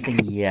lost anything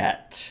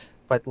yet.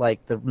 But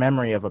like the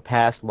memory of a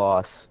past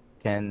loss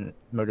can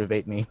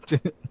motivate me to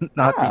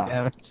not be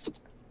damaged.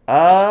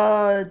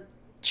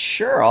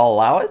 Sure, I'll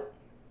allow it.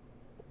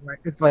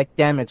 If like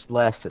damaged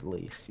less at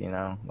least, you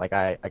know, like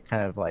I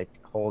kind of like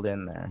hold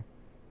in there.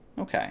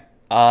 Okay.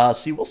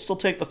 So you will still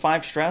take the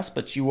 5 stress,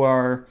 but you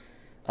are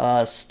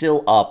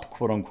still up,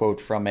 quote unquote,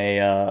 from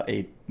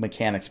a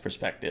mechanics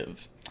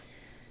perspective.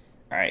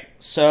 All right.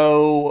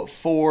 So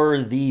for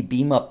the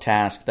beam up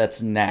task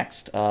that's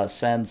next,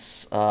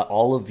 since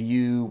all of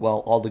you, well,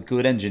 all the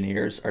good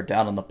engineers are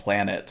down on the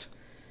planet.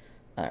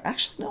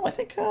 Actually, no. I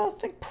think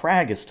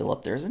Prague is still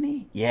up there, isn't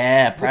he?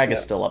 Yeah, Prague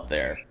is still up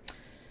there.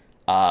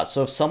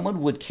 So if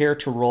someone would care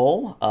to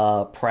roll,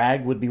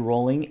 Prague would be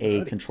rolling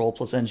a control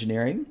plus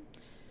engineering.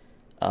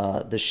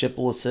 The ship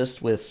will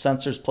assist with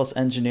sensors plus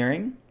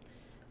engineering.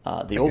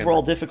 The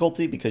overall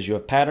difficulty, because you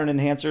have pattern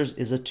enhancers,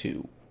 is a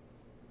 2.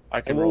 I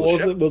can roll a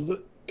ship. Was it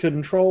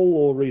control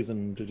or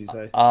reason, did you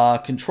say?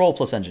 Control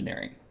plus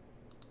engineering.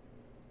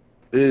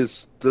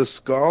 Does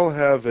Skull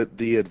have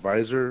the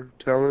advisor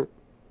talent?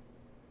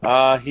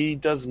 He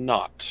does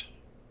not.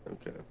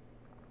 Okay.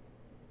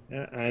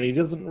 Yeah, and he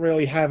doesn't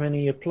really have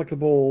any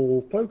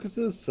applicable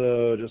focuses,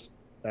 so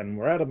and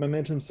we're out of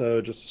momentum,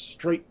 so just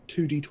straight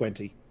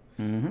 2d20.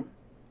 Mm-hmm.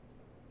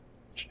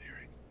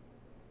 Engineering.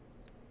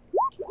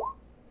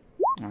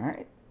 All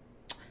right.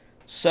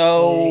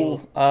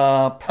 So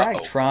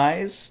Prague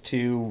tries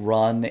to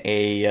run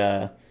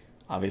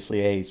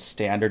obviously a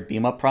standard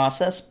beam up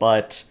process,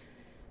 but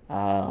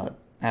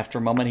after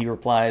a moment he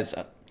replies,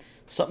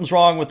 "Something's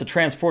wrong with the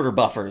transporter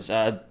buffers.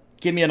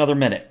 Give me another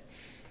minute."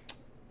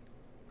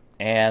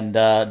 And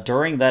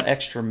during that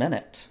extra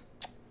minute,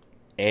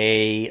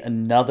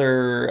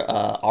 another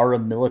Aura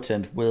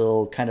Militant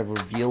will kind of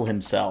reveal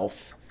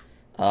himself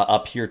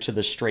up here to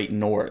the straight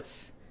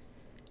north.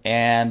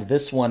 And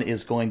this one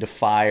is going to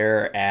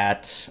fire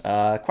at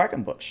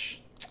Quackenbush.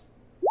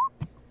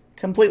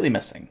 Completely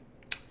missing.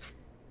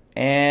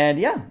 And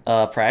yeah,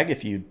 Prague,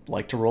 if you'd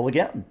like to roll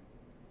again.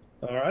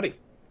 Alrighty.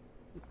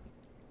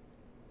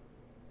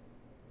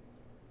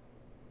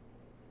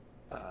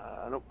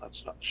 Nope,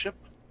 that's not the ship.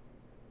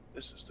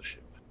 This is the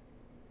ship.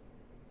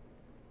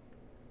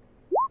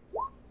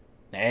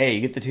 Hey,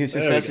 you get the 2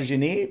 successes you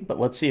need, but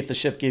let's see if the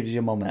ship gives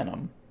you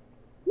momentum.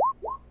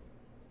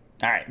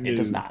 Alright, it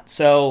does not.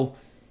 So,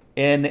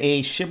 in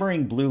a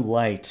shimmering blue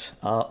light,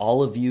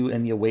 all of you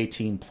in the away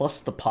team, plus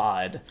the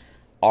pod,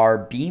 are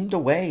beamed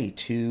away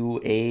to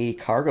a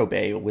cargo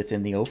bay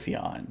within the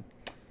Ophion.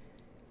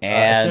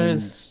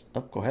 And...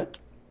 go ahead.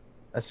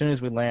 As soon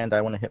as we land,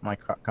 I want to hit my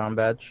comm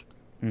badge.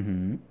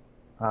 Mm-hmm.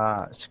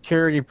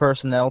 Security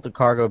personnel to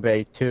cargo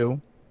bay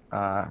 2.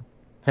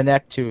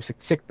 Connect to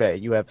sick bay.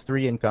 You have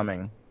 3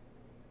 incoming.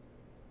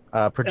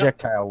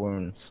 Projectile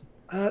wounds.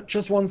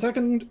 Just 1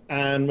 second,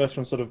 and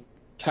Merstrom sort of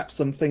taps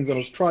some things on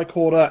his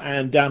tricorder,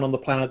 and down on the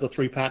planet, the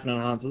 3 pattern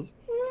enhancers.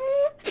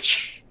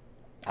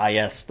 Ah,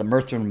 yes, the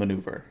Merthrin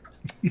maneuver.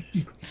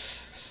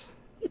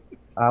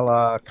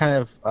 I'll kind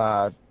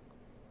of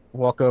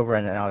walk over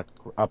and then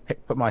I'll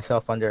put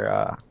myself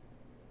under,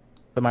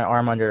 put my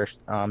arm under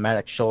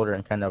Maddox's shoulder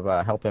and kind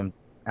of help him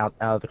out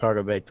of the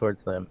cargo bay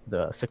towards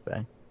the sick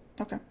bay.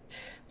 Okay.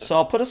 So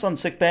I'll put us on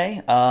sick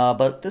bay,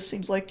 but this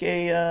seems like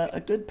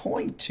a good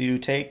point to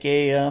take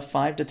a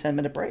 5 to 10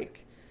 minute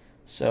break.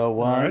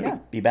 So, yeah,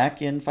 be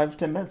back in 5 to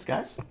 10 minutes,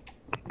 guys.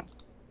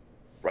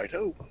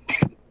 Righto.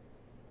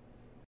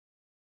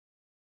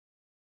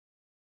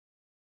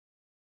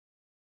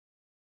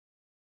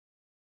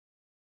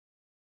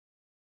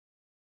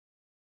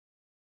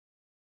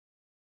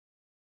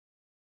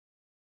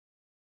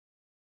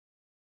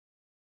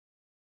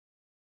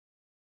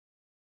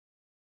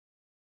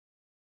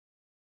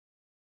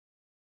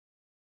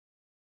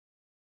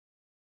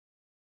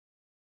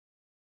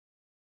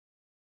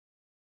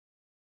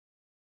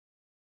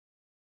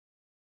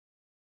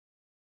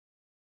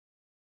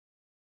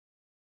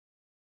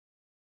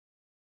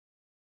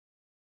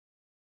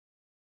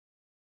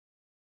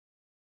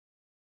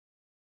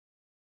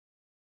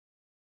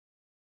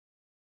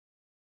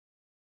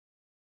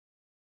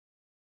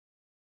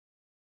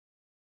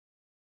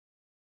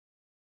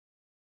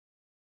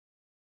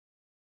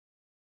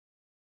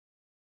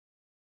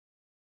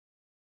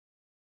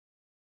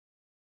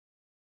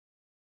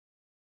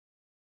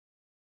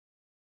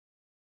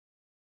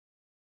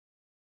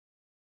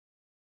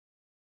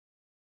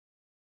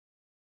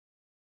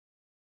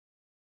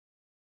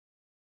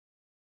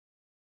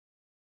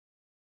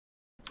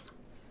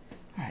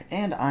 All right,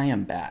 and I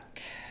am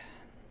back.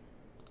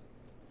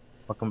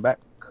 Welcome back.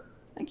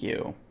 Thank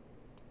you.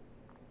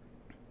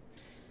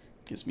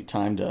 Gives me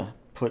time to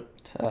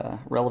put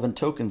relevant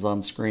tokens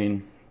on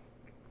screen.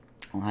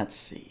 Let's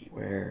see,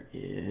 where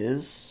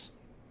is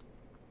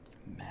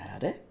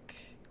Matic?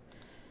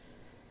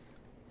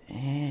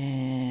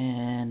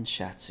 And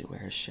Shatsu,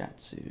 where's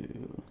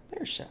Shatsu?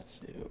 There's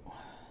Shatsu.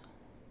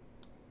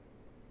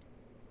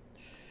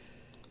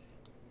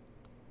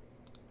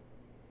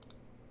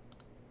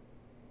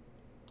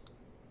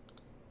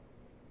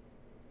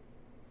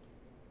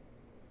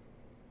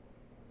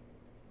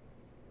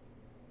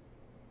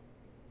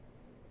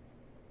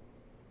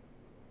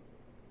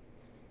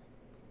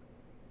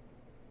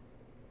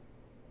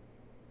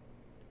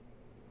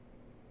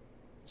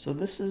 So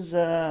this is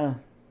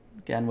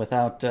again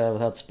without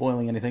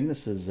spoiling anything.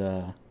 This is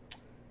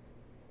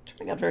trying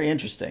It got very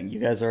interesting. You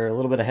guys are a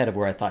little bit ahead of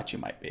where I thought you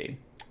might be.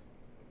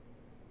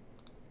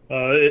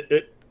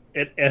 It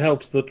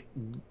helps that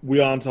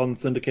we aren't on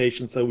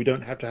syndication, so we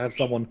don't have to have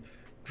someone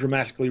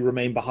dramatically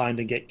remain behind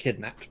and get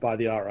kidnapped by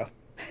the Ara.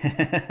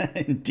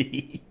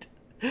 Indeed.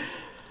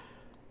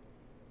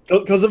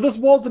 Because if this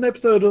was an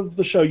episode of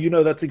the show, you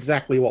know that's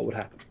exactly what would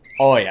happen.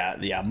 Oh, yeah.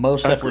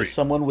 Most definitely Agreed.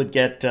 someone would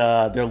get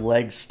their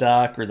legs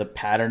stuck, or the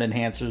pattern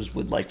enhancers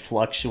would, like,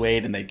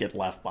 fluctuate, and they'd get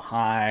left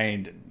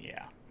behind, and yeah.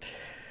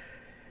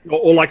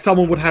 Or like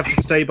someone would have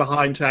to stay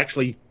behind to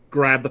actually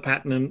grab the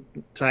pattern and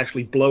to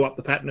actually blow up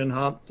the pattern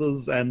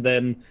enhancers, and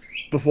then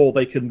before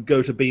they can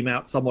go to beam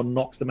out, someone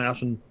knocks them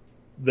out and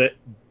that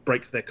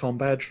breaks their comm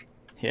badge.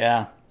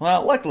 Yeah.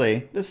 Well,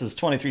 luckily, this is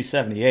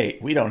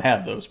 2378. We don't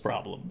have those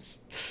problems.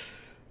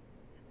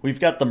 We've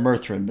got the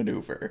Mirthrin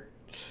maneuver.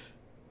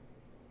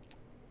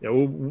 Yeah,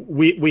 well,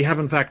 we have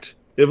in fact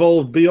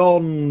evolved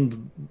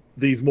beyond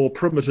these more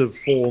primitive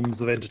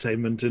forms of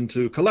entertainment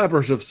into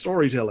collaborative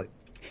storytelling.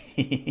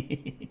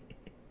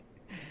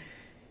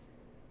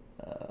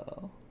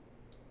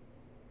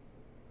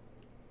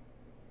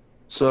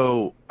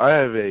 So I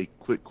have a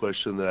quick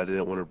question that I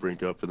didn't want to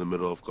bring up in the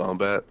middle of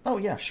combat. Oh,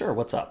 yeah, sure.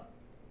 What's up?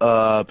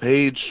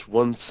 Page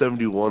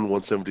 171,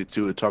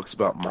 172, it talks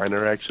about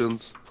minor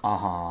actions.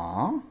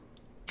 Uh-huh.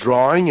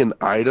 Drawing an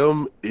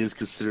item is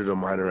considered a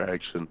minor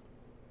action.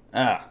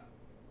 Ah,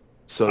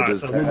 So Alright,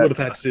 does so that we would have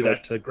had to do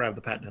that to grab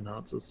the pattern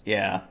enhancers.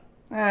 yeah.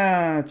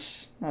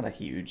 It's not a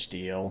huge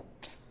deal.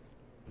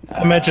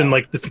 I imagine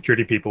like the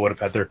security people would have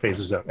had their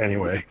phasers out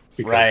anyway.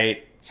 because-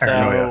 Right.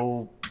 Paranoia.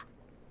 So,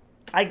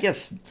 I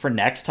guess for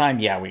next time,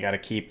 yeah, we got to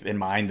keep in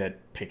mind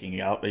that picking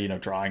up,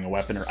 drawing a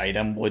weapon or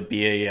item would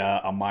be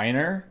a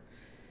minor.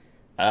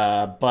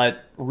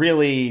 But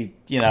really,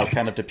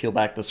 kind of to peel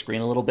back the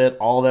screen a little bit,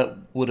 all that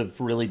would have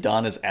really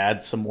done is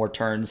add some more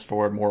turns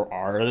for more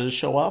aura to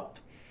show up.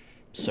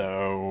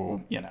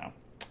 So,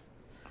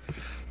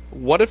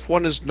 What if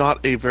one is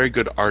not a very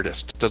good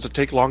artist? Does it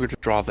take longer to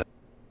draw them?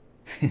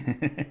 That's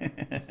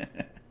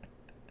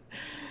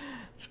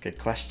a good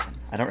question.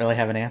 I don't really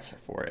have an answer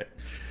for it.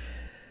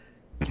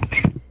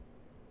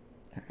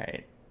 All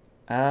right.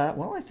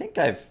 Well, I think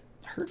I've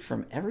heard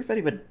from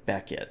everybody but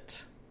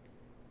Beckett.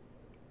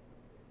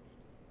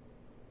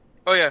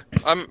 Oh yeah,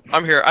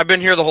 I'm here. I've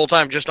been here the whole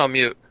time, just on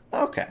mute.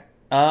 Okay.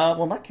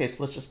 Well, in that case,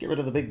 let's just get rid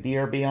of the big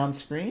BRB on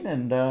screen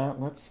and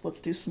let's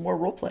do some more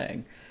role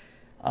playing.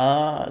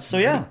 So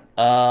yeah,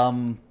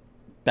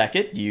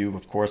 Beckett, you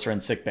of course are in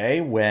sick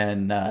bay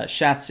when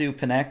Shatsu,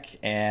 Panek,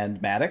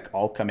 and Matic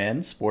all come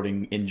in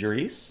sporting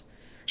injuries.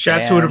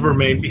 Shatsu would have And-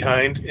 remained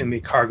behind in the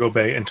cargo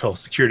bay until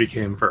security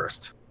came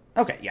first.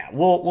 Okay, yeah,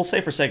 we'll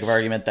say for sake of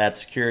argument that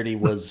security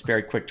was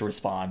very quick to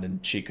respond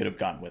and she could have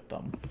gone with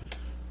them.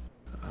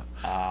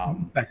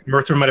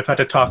 Merthyr might have had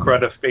to talk her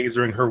out of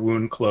phasering her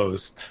wound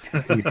closed.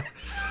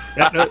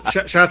 Yeah, no,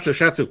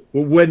 Shatsu,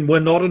 we're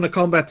not in a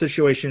combat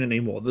situation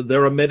anymore.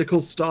 There are medical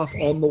staff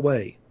on the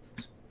way.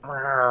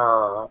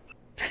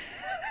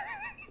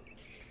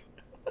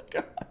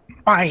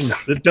 Fine.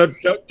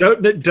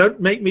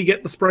 Don't make me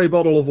get the spray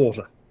bottle of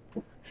water.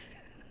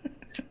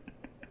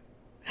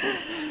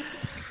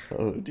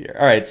 Oh dear.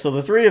 All right, so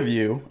the three of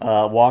you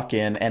walk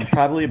in, and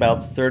probably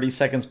about 30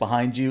 seconds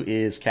behind you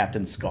is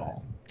Captain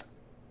Skull.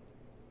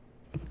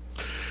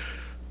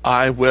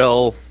 I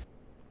will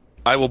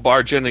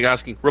barge in and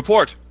asking,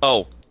 report.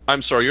 Oh,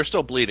 I'm sorry, you're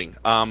still bleeding.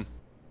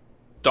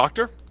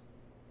 Doctor?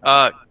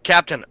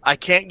 Captain, I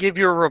can't give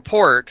you a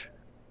report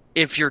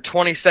if you're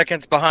 20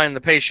 seconds behind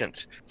the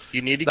patient.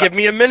 You need to give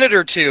me a minute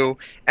or two,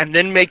 and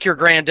then make your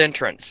grand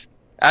entrance.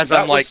 As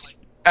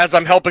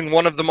I'm helping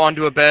one of them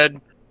onto a bed,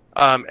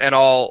 and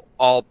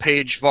I'll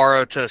page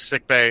Vara to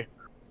sickbay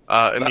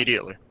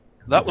immediately.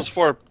 That was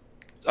for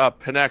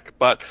Panek,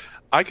 but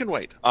I can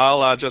wait.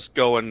 I'll just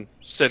go and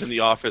sit in the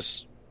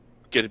office,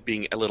 get it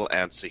being a little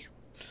antsy.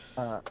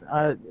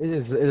 It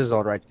is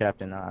all right,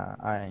 Captain.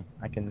 I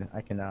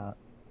can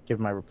give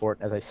my report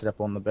as I sit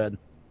up on the bed.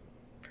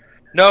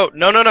 No.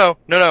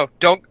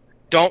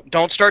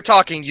 Don't start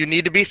talking. You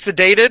need to be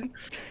sedated.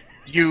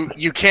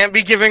 You can't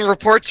be giving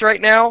reports right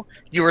now.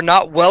 You are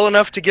not well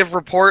enough to give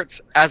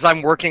reports as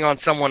I'm working on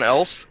someone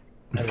else.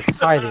 That is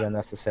highly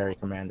unnecessary,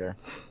 Commander.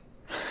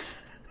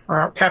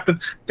 Captain,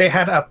 they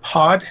had a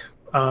pod,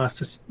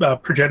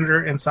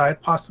 progenitor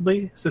inside,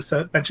 possibly. Is this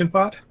a mention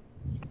pod?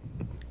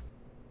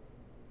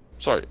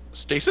 Sorry,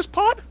 stasis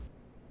pod?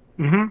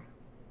 Mm-hmm.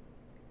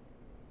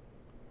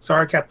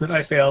 Sorry, Captain,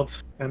 I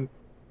failed, and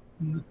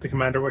the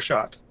commander was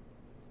shot.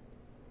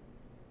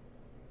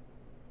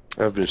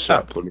 I've been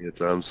shot plenty of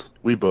times.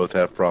 We both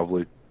have,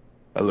 probably.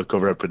 I look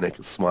over at Panek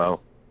and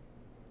smile.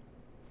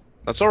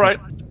 That's all right.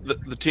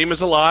 The team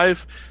is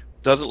alive.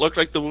 Doesn't look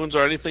like the wounds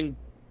are anything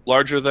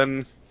larger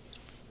than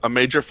a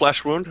major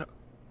flesh wound.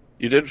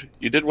 You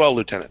did well,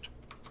 Lieutenant.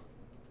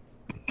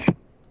 Do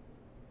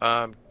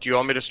you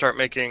want me to start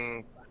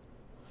making?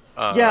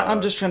 Yeah,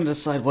 I'm just trying to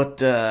decide what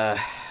to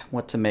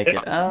make it.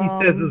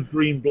 He says his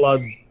green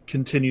blood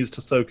continues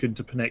to soak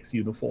into Panek's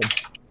uniform.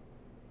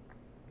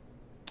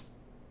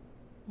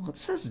 Well, it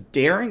says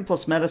daring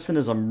plus medicine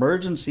is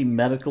emergency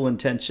medical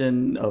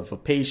intention of a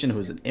patient who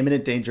is in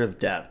imminent danger of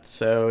death,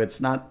 so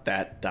it's not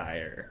that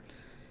dire.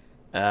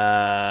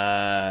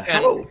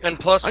 And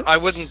plus, I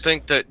wouldn't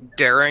think that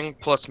daring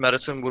plus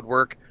medicine would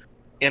work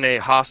in a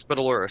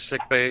hospital or a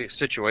sick bay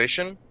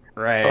situation.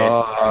 Right.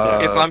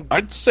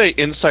 I'd say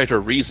insight or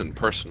reason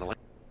personally.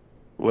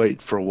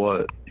 Wait, for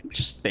what?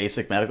 Just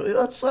basic medical.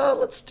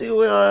 Let's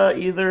do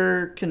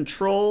either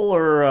control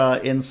or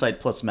insight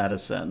plus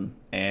medicine,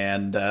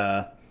 and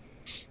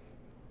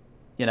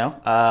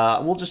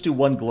we'll just do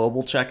one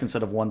global check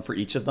instead of one for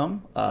each of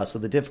them. So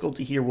the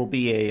difficulty here will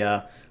be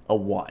a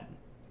 1.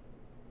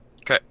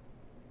 Okay.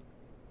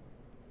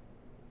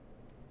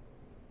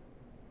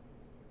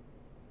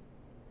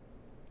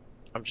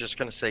 I'm just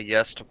gonna say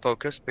yes to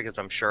focus because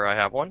I'm sure I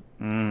have one.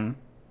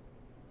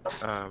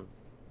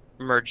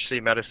 Emergency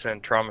medicine,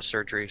 trauma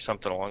surgery,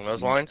 something along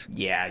those lines.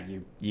 Yeah,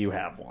 you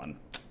have one.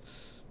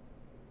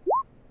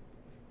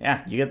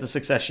 Yeah, you get the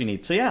success you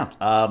need. So yeah,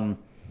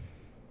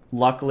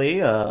 luckily,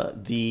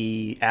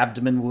 the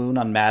abdomen wound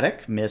on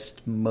Matic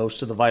missed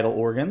most of the vital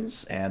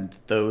organs, and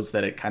those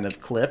that it kind of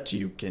clipped,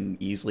 you can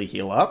easily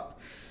heal up.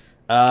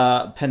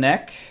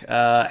 Panek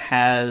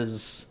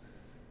has,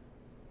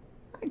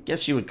 I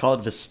guess you would call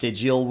it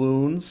vestigial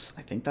wounds.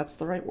 I think that's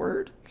the right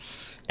word.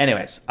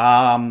 Anyways,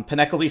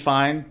 Panek will be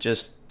fine.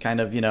 Just kind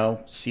of,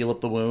 seal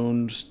up the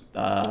wound,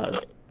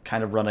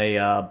 kind of run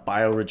a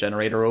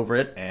bioregenerator over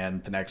it,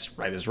 and Panek's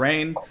right as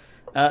rain.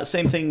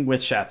 Same thing with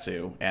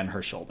Shatsu and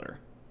her shoulder.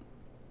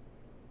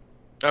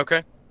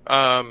 Okay.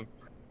 Panek,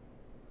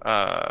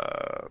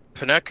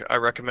 I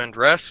recommend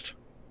rest,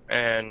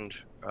 and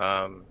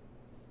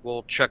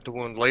we'll check the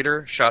wound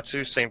later.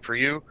 Shatsu, same for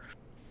you.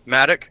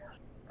 Matic,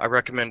 I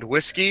recommend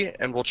whiskey,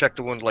 and we'll check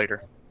the wound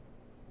later.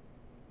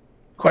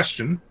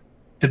 Question.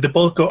 Did the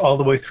bullet go all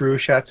the way through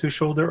Shatsu's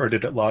shoulder, or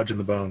did it lodge in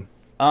the bone?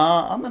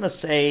 I'm going to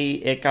say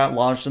it got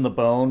lodged in the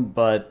bone,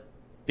 but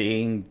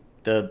being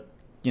the,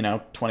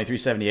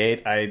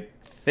 2378, I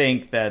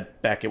think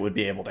that Beckett would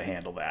be able to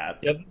handle that.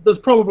 Yeah, there's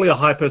probably a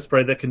hypo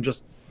spray that can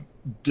just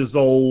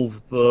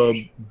dissolve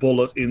the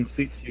bullet in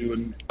situ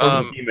and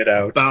beam it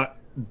out.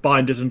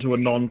 Bind it into a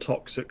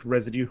non-toxic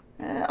residue.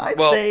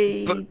 I'd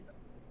say... But,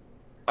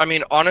 I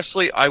mean,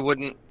 honestly, I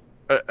wouldn't,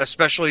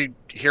 especially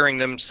hearing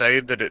them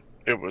say that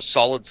it was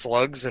solid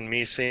slugs and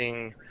me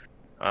seeing,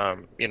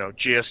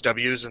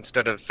 GSWs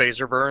instead of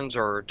phaser burns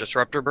or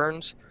disruptor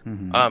burns.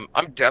 Mm-hmm.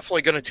 I'm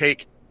definitely going to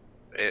take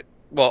it.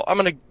 Well, I'm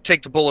going to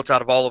take the bullets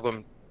out of all of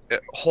them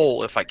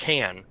whole if I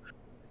can,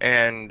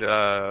 and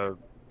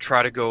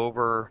try to go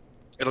over.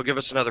 It'll give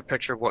us another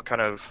picture of what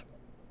kind of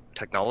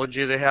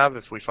technology they have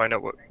if we find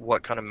out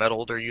what kind of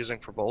metal they're using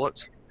for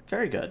bullets.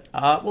 Very good.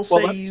 We'll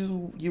say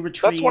you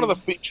retrieve. That's one of the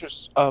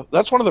features.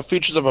 That's one of the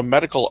features of a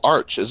medical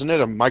arch, isn't it?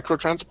 A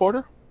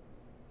microtransporter.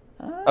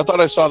 I thought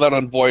I saw that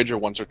on Voyager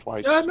once or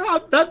twice. No,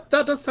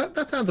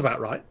 that sounds about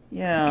right.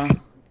 Yeah.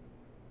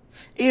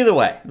 Either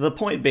way, the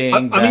point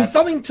being, I mean,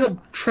 something to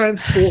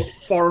transport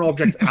foreign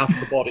objects out of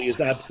the body is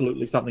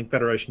absolutely something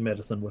Federation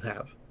medicine would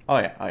have. Oh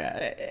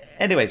yeah.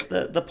 Anyways,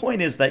 the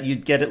point is that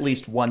you'd get at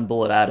least one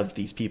bullet out of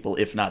these people,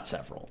 if not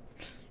several.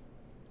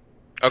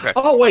 Okay.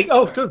 Oh wait.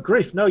 Oh, good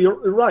grief! No, you're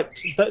right.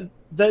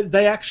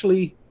 They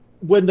actually,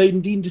 when they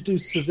need to do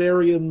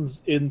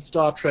cesareans in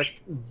Star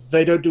Trek,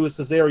 they don't do a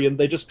cesarean.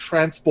 They just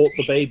transport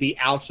the baby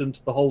out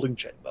into the holding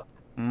chamber.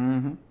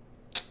 Mm-hmm.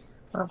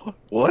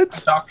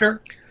 What?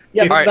 Doctor?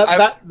 Yeah, Right,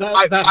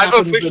 that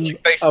happens in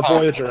a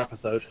Voyager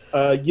episode.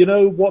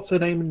 What's her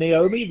name?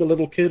 Naomi, the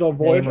little kid on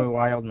Voyager. Naomi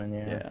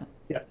Wildman,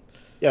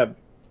 Yeah.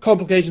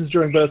 Complications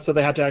during birth, so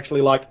they had to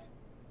actually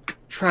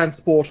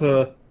transport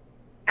her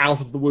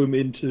out of the womb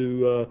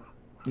into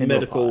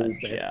medical bed.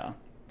 Yeah.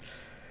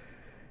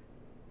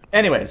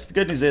 Anyways, the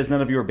good news is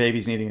none of you are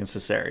babies needing a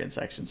cesarean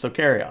section, so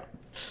carry on.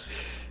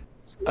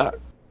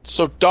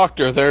 So,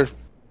 Doctor,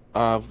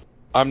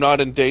 I'm not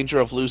in danger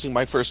of losing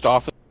my first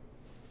officer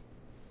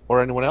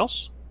or anyone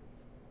else?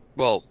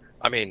 Well,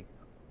 I mean,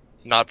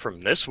 not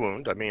from this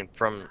wound. I mean,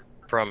 from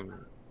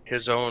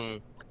his own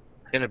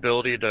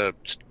inability to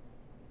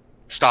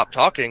stop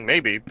talking,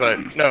 maybe,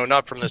 but no,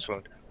 not from this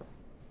wound.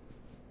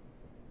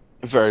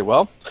 Very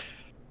well.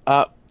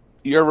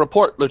 Your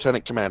report,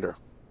 Lieutenant Commander.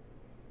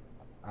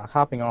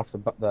 Hopping off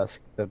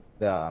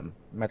the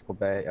medical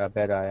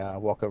bed, I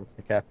walk over to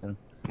the captain.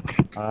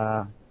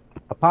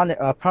 Upon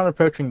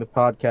approaching the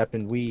pod,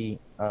 Captain, we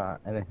and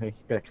then he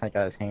kind of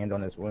got his hand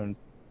on his wound.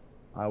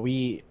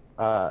 We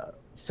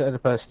set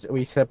up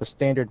a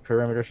standard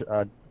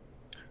perimeter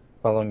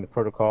following the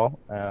protocol.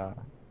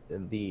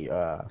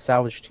 The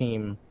salvage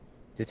team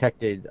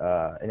detected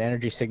an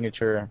energy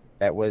signature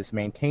that was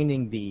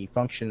maintaining the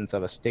functions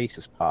of a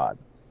stasis pod.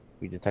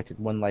 We detected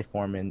one life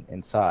form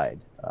inside.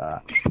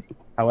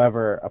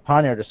 However,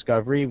 upon our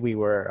discovery, we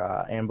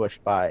were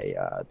ambushed by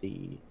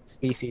the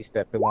species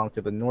that belong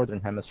to the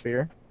northern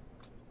hemisphere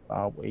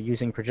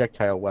using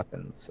projectile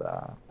weapons.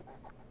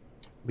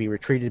 We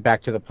retreated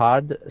back to the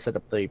pod, set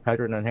up the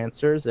pattern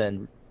enhancers,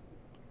 and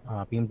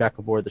beamed back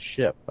aboard the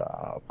ship.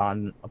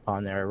 Upon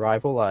their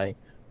arrival, I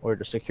or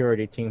the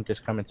security team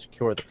just come and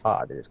secure the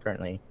pod. It is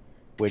currently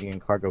waiting in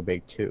Cargo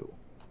Bay 2.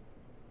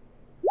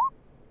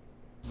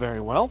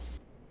 Very well.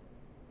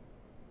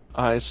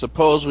 I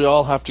suppose we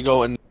all have to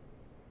go and...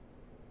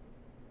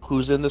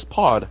 Who's in this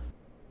pod?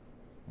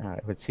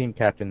 It would seem,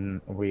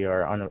 Captain, we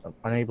are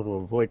unable to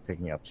avoid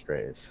picking up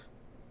strays.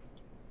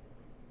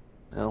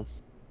 Well,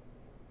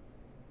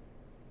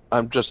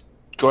 I'm just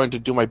going to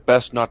do my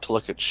best not to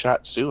look at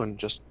Shatsu and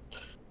just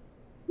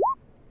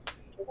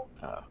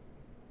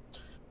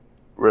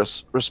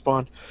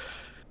respond.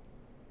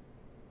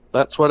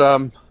 That's what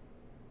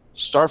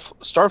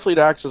Starfleet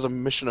acts as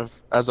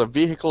a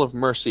vehicle of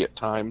mercy at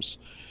times.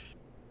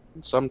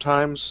 And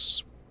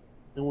sometimes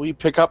we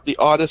pick up the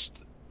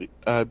oddest.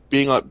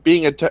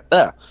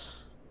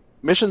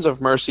 Missions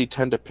of mercy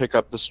tend to pick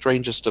up the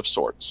strangest of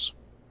sorts.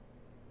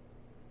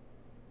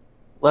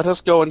 Let us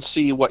go and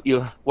see what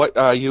you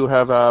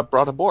have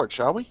brought aboard,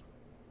 shall we?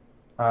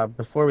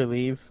 Before we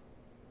leave,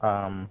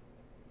 I'm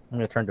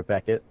going to turn to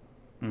Beckett.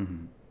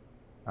 Mm-hmm.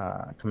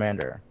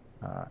 Commander,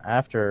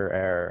 after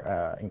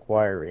our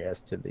inquiry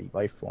as to the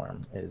life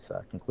form is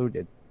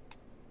concluded,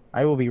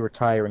 I will be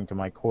retiring to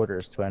my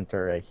quarters to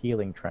enter a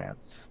healing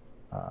trance.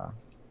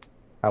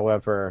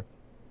 However,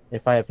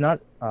 if I have not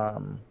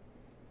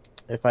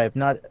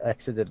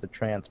exited the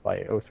trance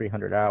by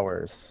 0300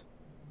 hours,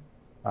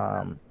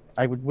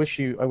 I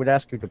would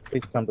ask you to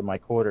please come to my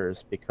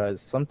quarters,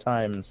 because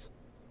sometimes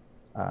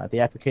the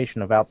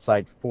application of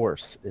outside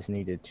force is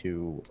needed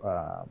to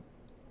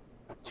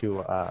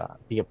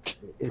be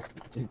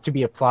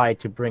applied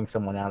to bring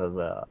someone out of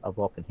a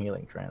Vulcan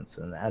healing trance.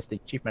 And as the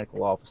chief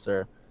medical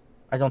officer,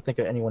 I don't think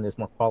anyone is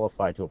more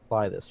qualified to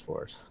apply this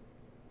force.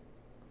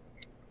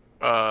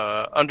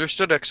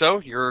 Understood,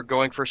 XO. You're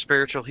going for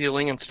spiritual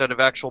healing instead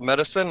of actual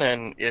medicine,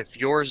 and if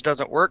yours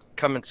doesn't work,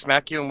 come and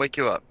smack you and wake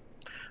you up.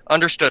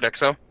 Understood,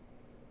 XO.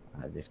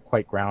 It's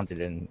quite grounded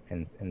in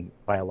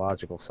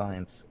biological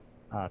science,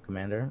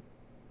 Commander.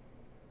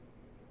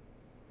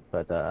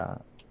 But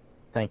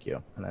thank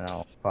you, and then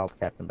I'll follow the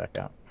captain back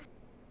out.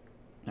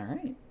 All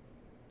right.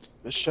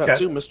 Miss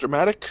Shatsu, Mr.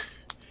 Maddock,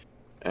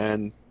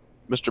 and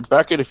Mr.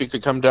 Beckett, if you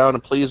could come down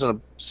and please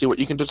see what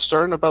you can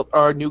discern about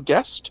our new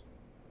guest.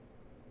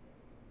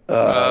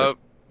 Of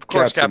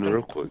course, Captain.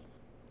 Real quick.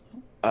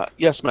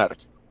 Yes, Maddock.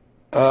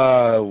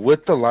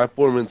 With the life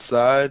form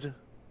inside,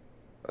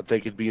 I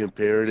think it'd be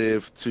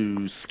imperative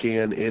to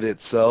scan it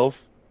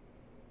itself.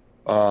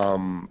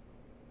 I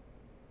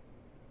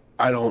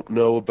don't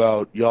know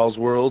about y'all's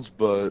worlds,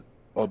 but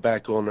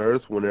back on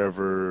Earth,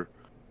 whenever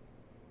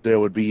there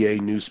would be a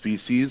new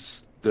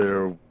species,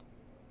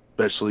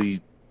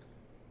 especially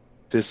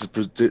this is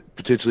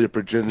potentially a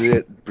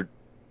progenitor.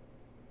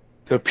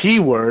 The P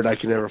word I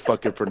can never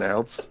fucking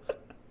pronounce.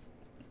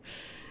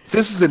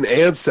 This is an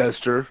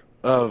ancestor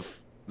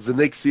of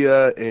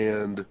Xenixia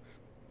and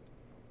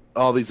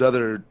all these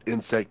other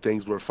insect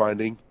things we're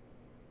finding,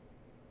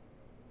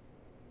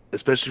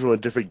 especially from a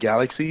different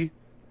galaxy.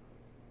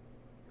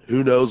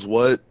 Who knows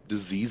what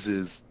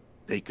diseases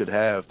they could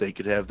have? They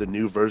could have the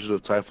new version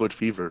of typhoid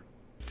fever.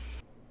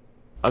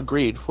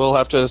 Agreed. We'll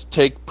have to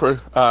take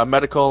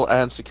medical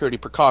and security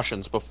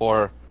precautions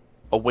before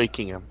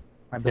awaking him.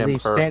 I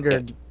believe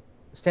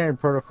standard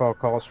protocol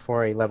calls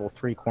for a level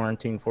 3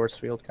 quarantine force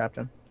field,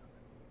 Captain.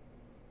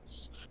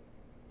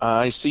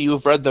 I see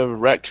you've read the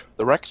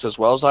Rex as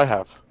well as I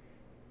have.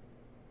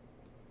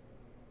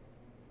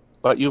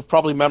 But you've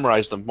probably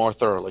memorized them more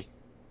thoroughly.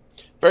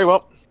 Very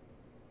well.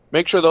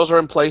 Make sure those are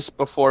in place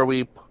before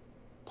we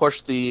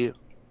push the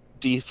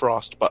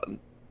defrost button.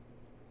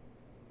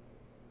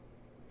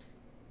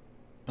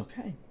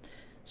 Okay.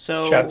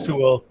 So Shatsu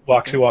will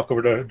walk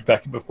over to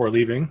Beckett before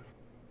leaving.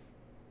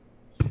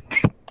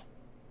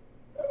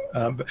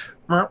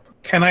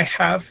 Can I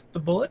have the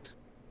bullet?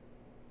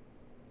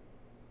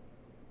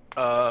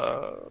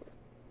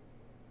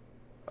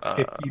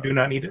 If you do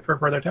not need it for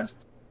further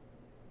tests?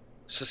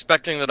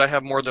 Suspecting that I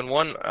have more than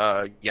one,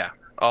 yeah,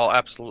 I'll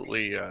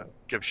absolutely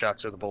give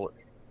Shatsu the bullet.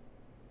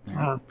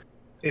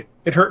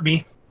 It hurt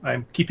me.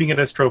 I'm keeping it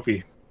as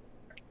trophy.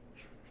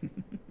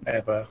 I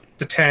have a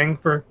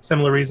Tatang for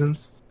similar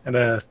reasons, and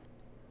a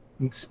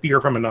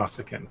spear from a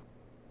Nausicaan.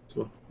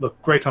 So it'll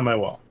look great on my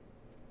wall.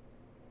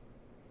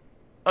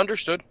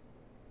 Understood.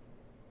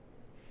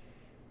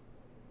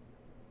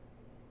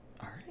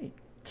 All right.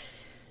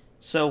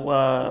 So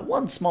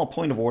one small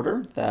point of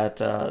order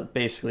that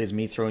basically is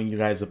me throwing you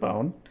guys a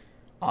bone.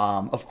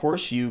 Of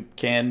course, you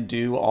can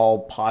do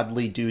all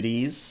podly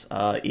duties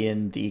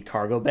in the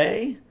cargo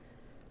bay.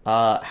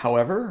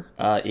 However,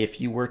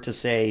 if you were to,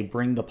 say,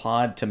 bring the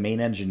pod to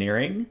main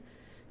engineering,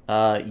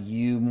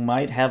 you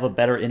might have a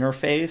better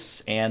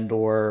interface and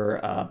or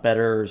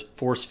better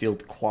force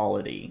field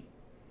quality.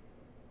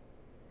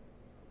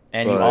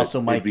 And you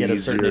also might get a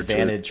certain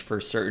advantage for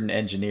certain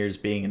engineers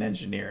being in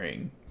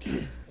engineering.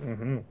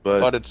 Mm-hmm.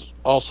 But it's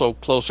also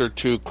closer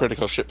to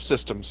critical ship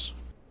systems.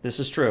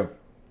 This is true.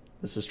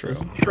 This is true.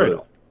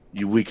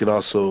 We can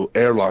also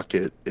airlock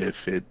it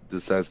if it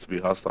decides to be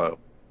hostile.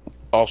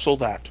 Also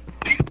that.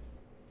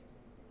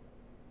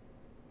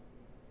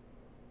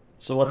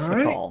 So what's All the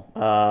right.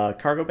 call?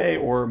 Cargo bay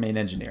or main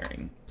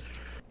engineering?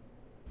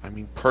 I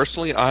mean,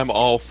 personally, I'm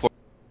all for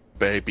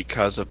Bay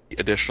because of the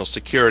additional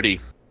security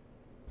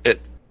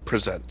it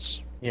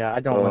presents. Yeah,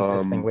 I don't want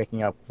this thing Um,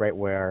 waking up right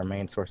where our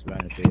main source of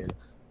energy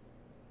is.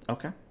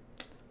 Okay.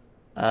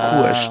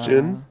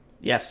 Question.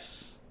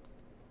 Yes.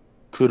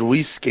 Could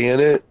we scan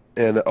it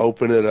and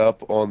open it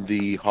up on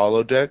the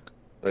holodeck?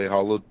 A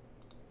holo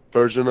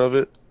version of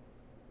it?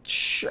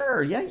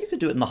 Sure, yeah, you could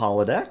do it in the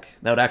holodeck.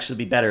 That would actually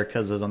be better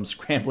because as I'm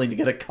scrambling to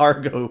get a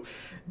cargo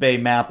bay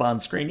map on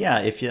screen,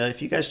 yeah, if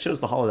you guys chose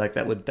the holodeck,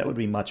 that would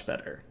be much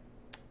better.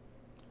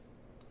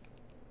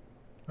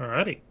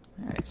 Alrighty.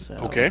 All right, so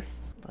Okay.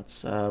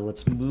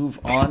 let's move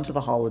on to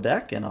the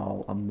holodeck, and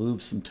I'll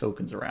move some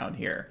tokens around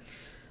here.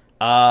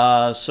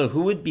 So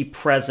who would be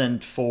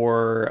present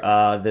for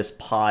this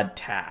pod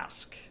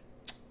task?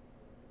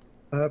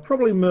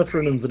 Probably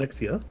Mirthrin and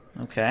Zenixia.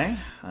 Okay,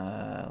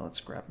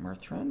 let's grab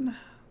Mirthrin.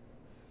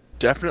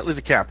 Definitely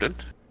the captain.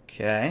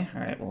 Okay,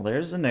 all right. Well,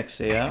 there's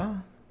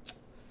Anixia.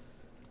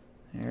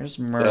 There's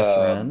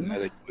Mirthrin.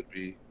 Medic would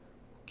be.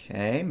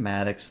 Okay,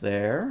 Maddox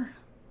there.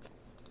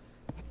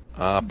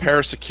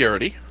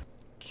 Parasecurity.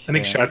 I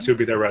think Okay. Shatsu would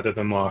be there rather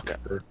than Locke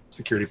for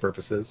security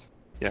purposes.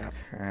 Yeah.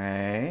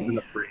 Okay. There's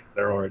enough Marines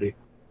there already.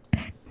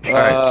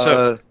 right,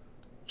 so-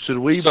 Should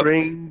we so-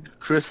 bring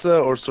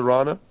Krissa or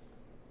Serana?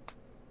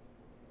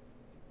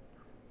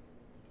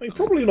 I mean,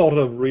 probably not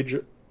a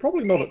region.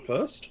 Probably not at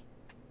first.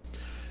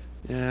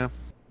 Yeah.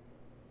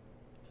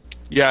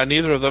 Yeah,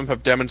 neither of them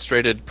have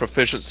demonstrated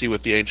proficiency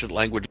with the ancient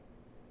language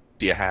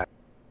you have.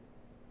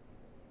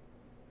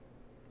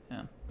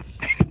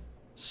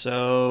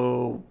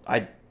 So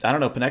I don't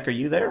know, Panek, are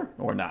you there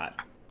or not?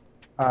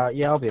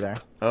 Yeah, I'll be there.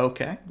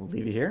 Okay, we'll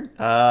leave you here.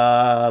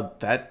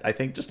 That I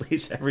think just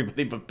leaves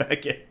everybody but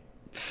Beckett.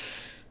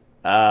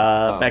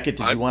 Beckett,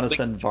 did I you want to think-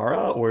 send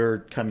Vara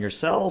or come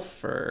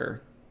yourself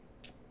or?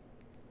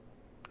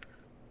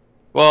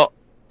 Well,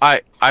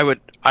 I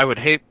would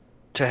hate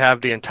to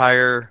have the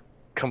entire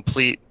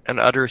complete and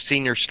utter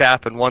senior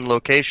staff in one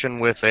location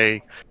with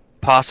a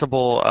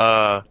possible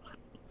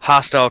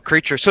hostile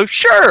creature. So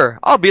sure,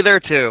 I'll be there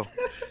too.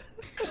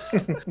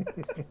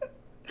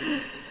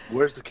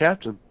 Where's the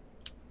captain?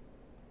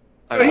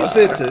 He's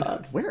there too.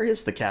 Where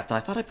is the captain? I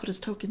thought I put his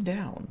token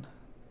down.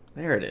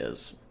 There it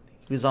is.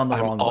 He was on the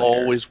wrong I'm layer.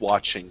 always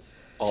watching.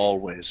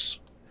 Always.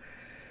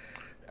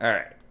 All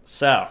right.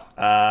 So,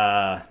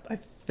 I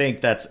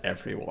think that's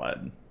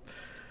everyone.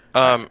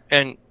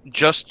 And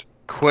just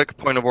quick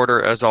point of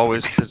order, as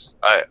always, because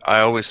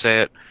I always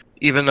say it.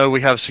 Even though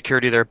we have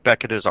security there,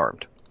 Beckett is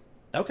armed.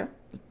 Okay.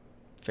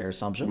 Fair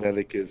assumption.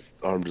 Medic is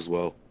armed as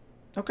well.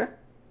 Okay.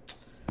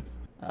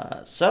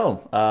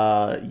 So,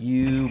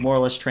 you more or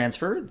less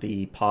transfer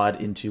the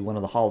pod into one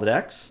of the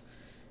holodecks,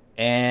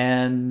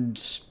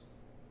 and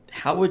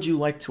how would you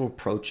like to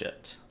approach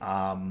it?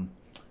 Obviously,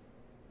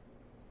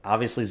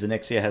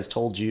 Zenixia has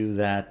told you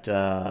that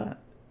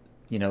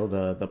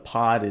the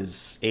pod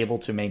is able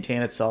to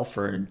maintain itself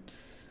for an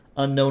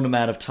unknown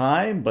amount of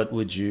time, but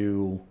would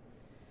you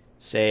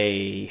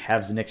say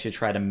have Zenixia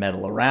try to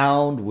meddle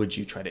around? Would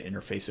you try to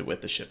interface it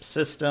with the ship's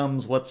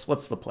systems? What's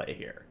the play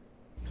here?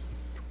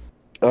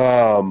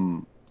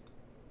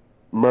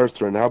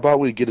 Mirthrin, how about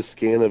we get a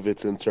scan of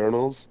its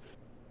internals?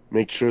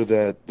 Make sure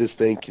that this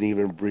thing can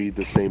even breathe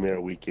the same air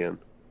we can.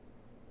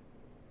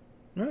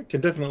 Right,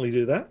 can definitely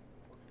do that.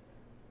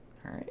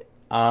 All right.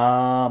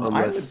 I would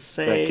Unless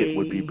say Beckett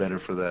would be better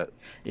for that.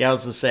 Yeah, I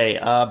was to say,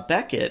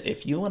 Beckett,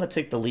 if you want to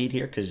take the lead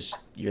here because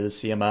you're the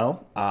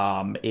CMO,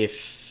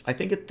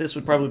 this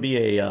would probably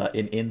be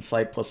an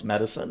insight plus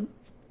medicine.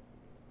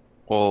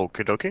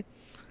 Okie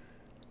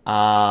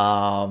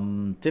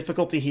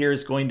Difficulty here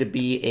is going to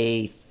be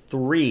a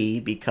 3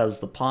 because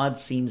the pod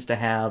seems to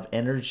have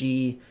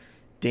energy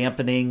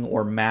dampening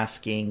or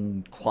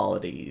masking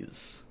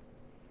qualities.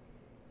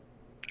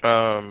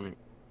 Can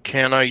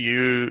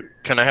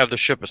I have the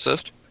ship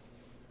assist?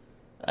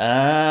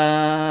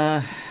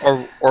 Uh,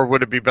 Or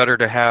would it be better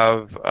to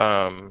have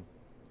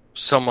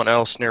someone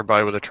else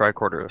nearby with a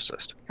tricorder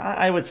assist?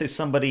 I would say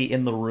somebody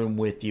in the room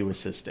with you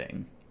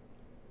assisting.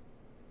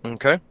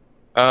 Okay.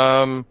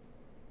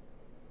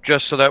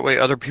 Just so that way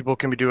other people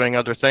can be doing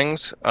other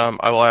things,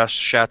 I will ask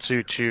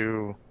Shatsu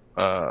to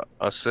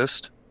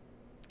assist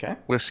Okay.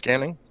 with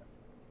scanning.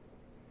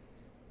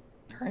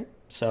 All right.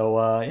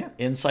 So,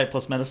 insight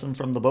plus medicine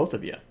from the both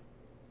of you.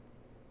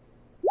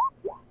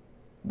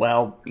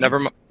 Well, Never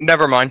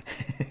mind.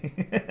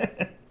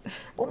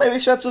 well, maybe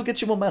Shatsu will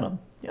get you momentum.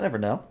 You never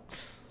know.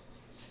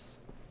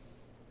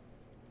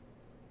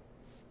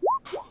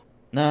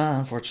 Nah,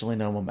 unfortunately,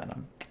 no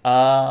momentum.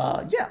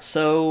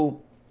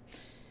 So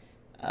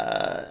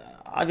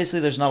obviously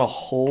there's not a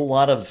whole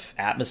lot of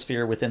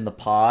atmosphere within the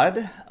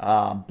pod,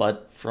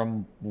 but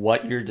from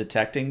what you're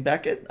detecting,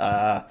 Beckett,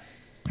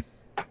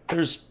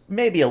 there's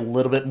maybe a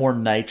little bit more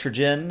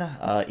nitrogen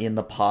in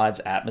the pod's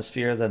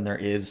atmosphere than there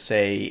is,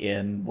 say,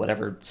 in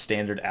whatever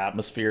standard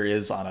atmosphere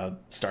is on a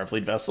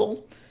Starfleet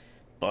vessel.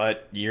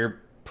 But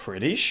you're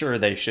pretty sure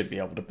they should be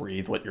able to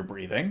breathe what you're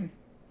breathing.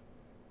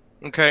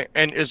 Okay,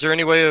 and is there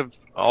any way of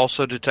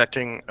also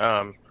detecting,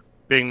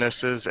 being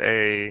this is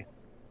a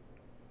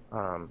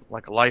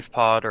like a life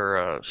pod or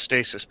a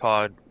stasis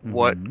pod, Mhm.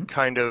 what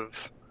kind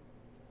of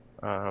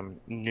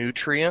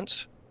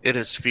nutrients it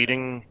is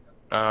feeding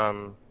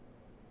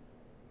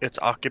its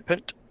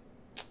occupant,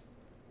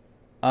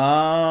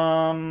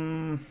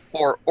 or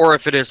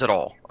if it is at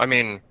all? I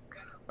mean,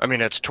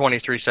 it's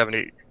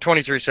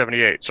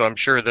 2378, so I'm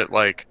sure that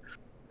like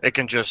it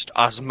can just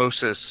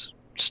osmosis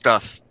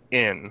stuff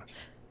in.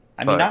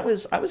 I mean,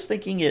 But- I was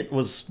thinking it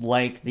was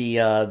like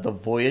the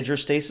Voyager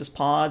stasis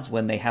pods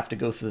when they have to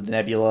go through the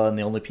nebula, and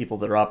the only people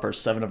that are up are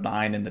Seven of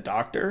Nine and the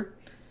Doctor.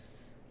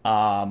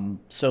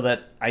 So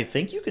that I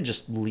think you could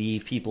just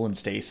leave people in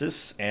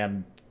stasis,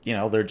 and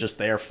they're just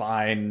there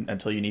fine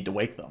until you need to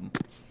wake them.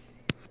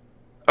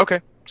 Okay,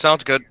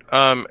 sounds good.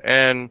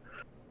 And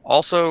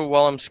also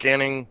while I'm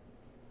scanning,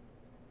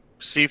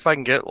 see if I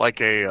can get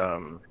like a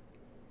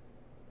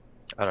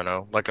I don't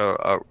know, like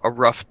a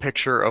rough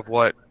picture of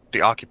what the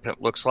occupant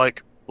looks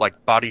like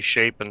body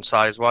shape and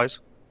size wise.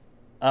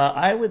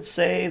 I would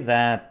say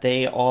that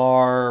they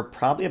are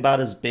probably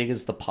about as big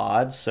as the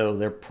pods, so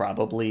they're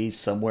probably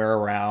somewhere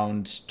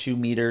around 2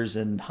 meters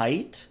in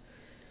height.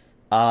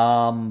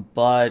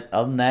 But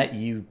other than that,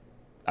 you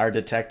are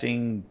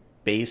detecting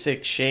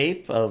basic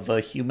shape of a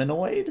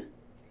humanoid.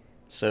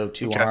 So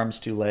 2 Okay.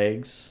 arms, 2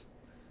 legs.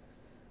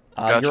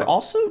 Gotcha. You're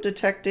also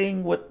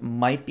detecting what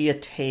might be a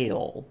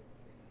tail.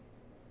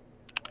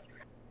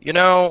 You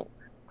know,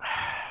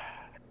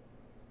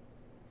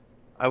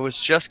 I was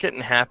just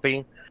getting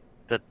happy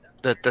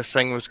that this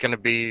thing was going to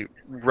be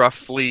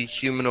roughly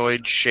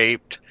humanoid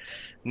shaped,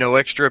 no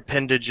extra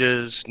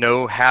appendages,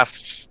 no half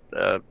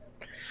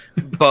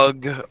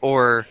bug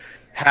or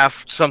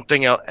half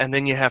something else, and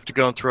then you have to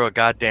go and throw a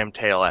goddamn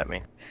tail at me.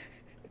 It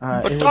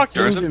But would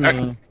doctor, seem to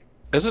me,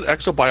 isn't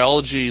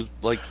exobiology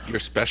like your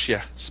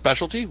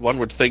specialty? One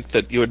would think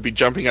that you would be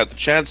jumping at the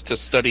chance to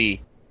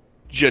study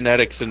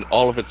genetics in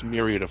all of its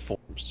myriad of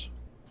forms.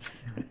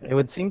 it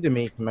would seem to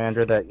me,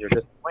 Commander, that your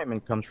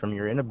disappointment comes from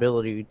your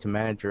inability to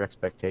manage your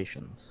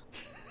expectations.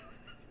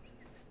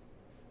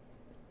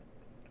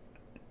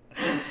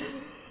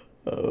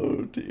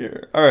 Oh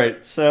dear. All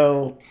right,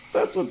 so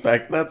that's what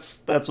Beckett and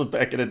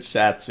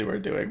Shatsu are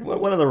doing.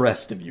 What are the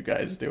rest of you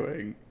guys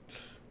doing?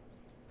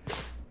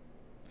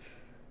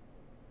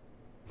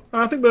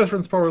 I think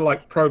Bertrand's probably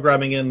like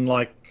programming in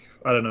like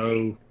I don't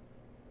know,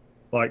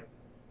 like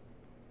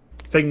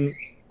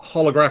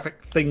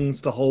holographic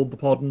things to hold the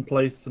pod in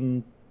place,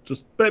 and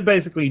just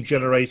basically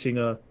generating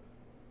a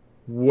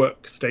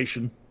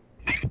workstation.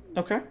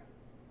 Okay.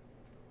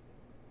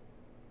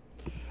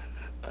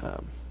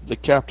 The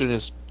captain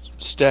is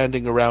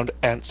standing around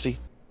antsy,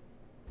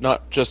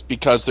 not just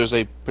because there's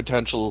a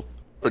potential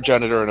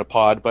progenitor in a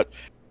pod, but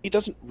he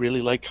doesn't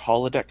really like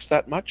holodecks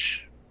that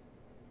much.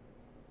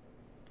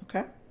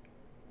 Okay.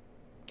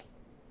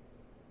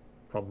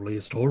 Probably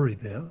a story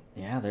there.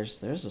 Yeah,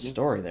 there's a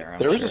story there.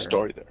 There is a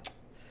story there.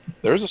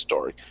 There is a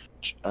story.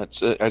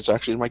 It's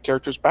actually in my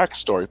character's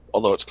backstory,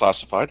 although it's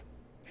classified.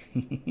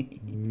 All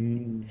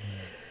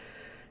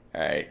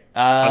right.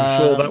 I'm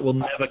sure that will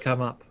never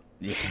come up.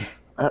 Yeah.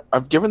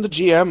 I've given the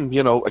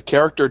GM, a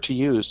character to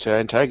use to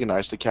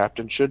antagonize the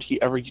captain should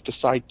he ever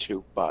decide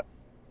to, but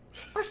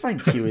I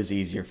find Q is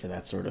easier for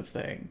that sort of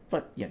thing,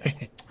 but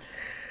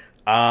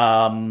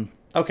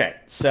Okay,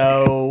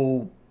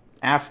 so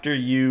after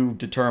you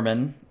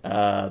determine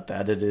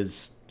that it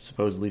is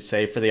supposedly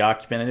safe for the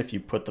occupant if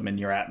you put them in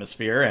your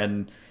atmosphere,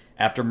 and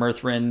after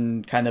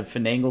Mirthrin kind of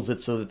finagles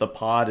it so that the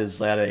pod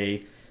is at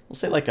we'll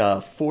say like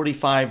a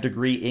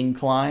 45-degree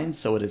incline,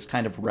 so it is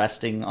kind of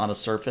resting on a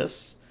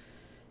surface.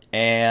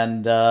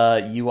 And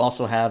you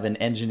also have an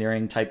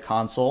engineering type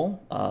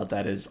console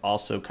that is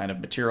also kind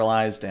of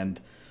materialized and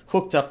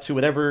hooked up to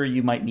whatever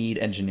you might need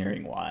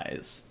engineering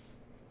wise.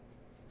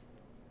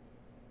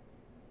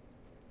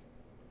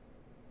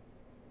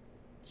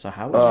 So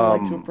how would you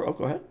like to approach? Oh,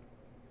 go ahead.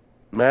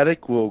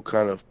 Matic will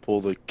kind of pull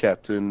the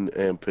captain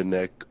and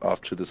Pinnek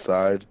off to the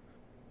side.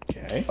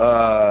 Okay.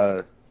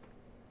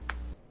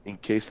 In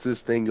case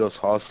this thing goes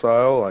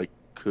hostile, I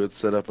could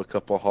set up a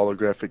couple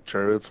holographic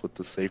turrets with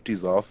the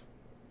safeties off.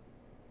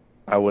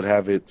 I would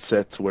have it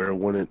set to where it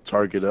wouldn't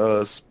target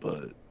us,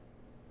 but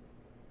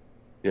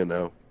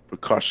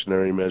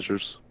precautionary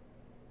measures.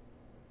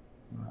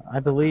 I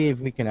believe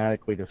we can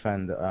adequately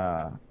defend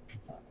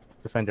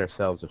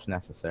ourselves if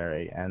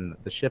necessary, and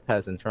the ship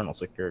has internal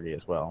security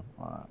as well,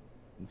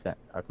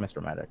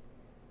 Mr. Medic.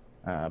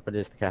 But it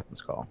is the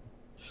captain's call.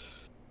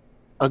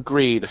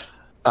 agreed.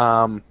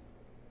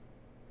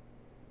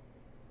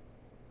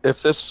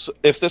 If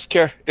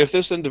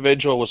this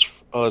individual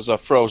was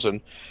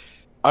frozen,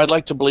 I'd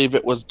like to believe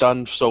it was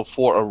done so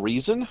for a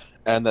reason,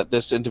 and that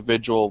this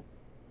individual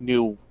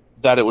knew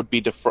that it would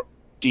be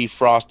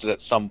defrosted at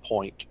some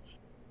point.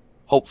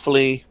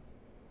 Hopefully,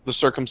 the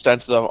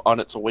circumstances on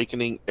its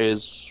awakening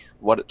is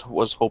what it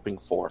was hoping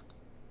for.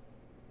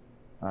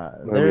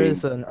 There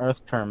is an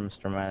Earth term,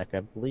 Mr. Manic.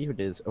 I believe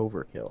it is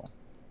overkill.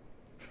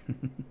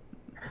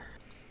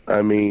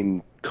 I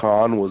mean,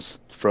 Khan was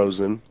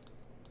frozen.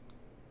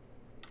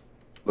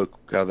 Look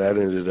how that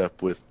ended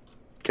up with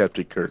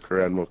Captain Kirk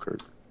or Admiral Kirk.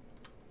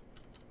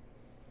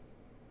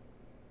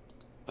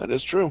 That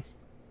is true.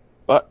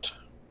 But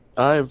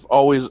I've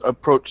always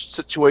approached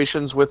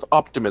situations with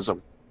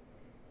optimism.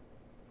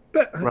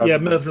 Yeah,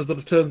 Merthin sort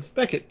of turns.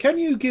 Beckett, can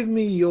you give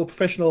me your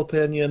professional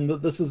opinion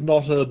that this is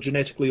not a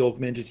genetically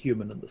augmented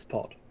human in this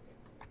pod?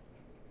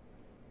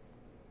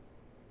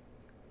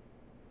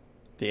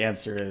 The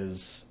answer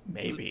is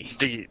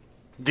maybe.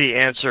 The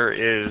answer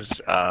is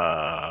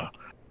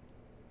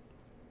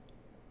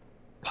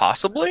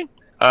possibly.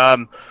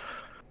 And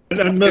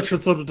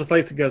Merthin sort of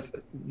deflates and goes,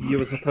 "You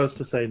were supposed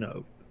to say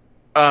no."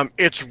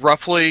 It's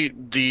roughly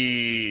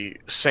the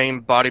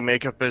same body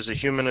makeup as a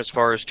human as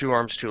far as 2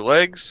 arms, 2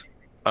 legs.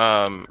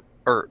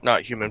 Or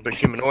not human, but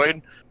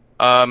humanoid.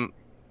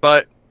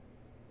 But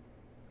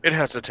it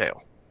has a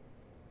tail.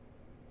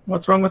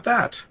 What's wrong with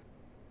that?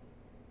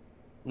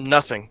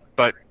 Nothing,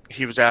 but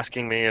he was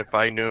asking me if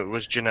I knew it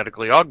was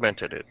genetically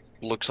augmented. It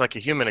looks like a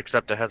human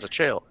except it has a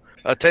tail.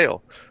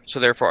 So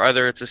therefore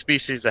either it's a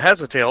species that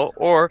has a tail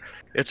or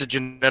it's a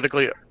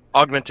genetically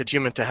augmented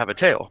human to have a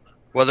tail.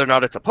 Whether or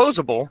not it's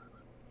opposable,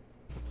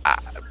 I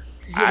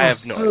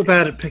have no so idea.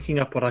 bad at picking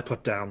up what I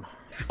put down.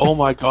 Oh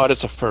my god,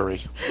 it's a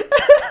furry.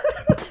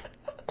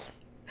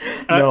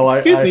 No,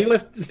 Excuse me,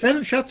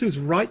 Lieutenant Shatsu's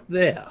right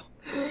there.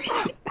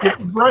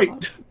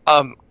 Right.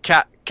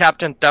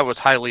 Captain, that was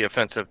highly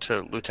offensive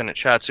to Lieutenant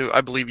Shatsu.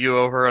 I believe you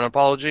owe her an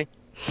apology.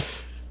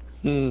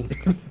 I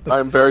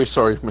am very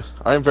sorry.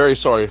 I am very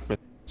sorry, Miss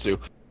Sue.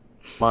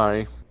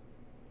 I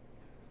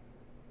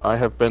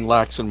have been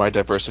lax in my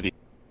diversity.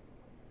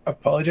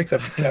 Apology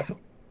accepted, Captain.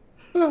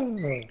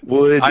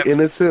 Would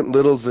innocent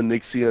little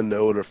Xenixia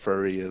know what a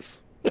furry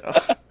is?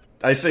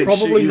 I think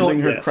Probably she's not using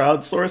her yet.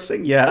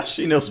 crowdsourcing. Yeah,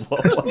 she knows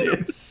what one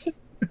is.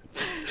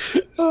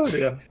 Oh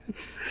yeah.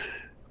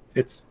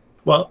 It's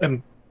well,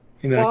 and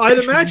Well, I'd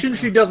imagine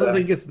she doesn't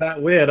think it's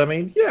that weird. I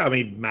mean,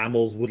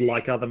 mammals would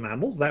like other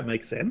mammals. That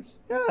makes sense.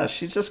 Yeah,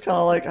 she's just kind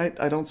of like,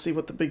 I don't see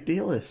what the big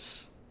deal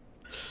is.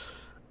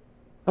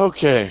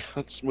 Okay,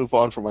 let's move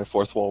on from my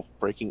fourth wall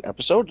breaking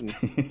episode.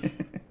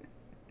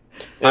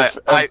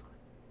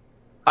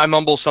 I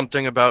mumble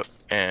something about,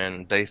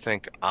 and they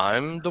think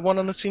I'm the one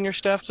on the senior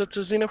staff that's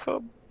a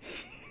xenophobe.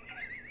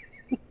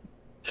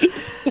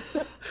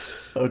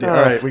 Oh dear.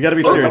 All right, we got to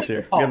be serious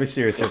here. We got to be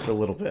serious here for a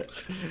little bit.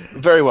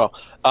 Very well.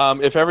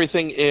 If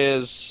everything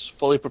is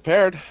fully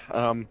prepared,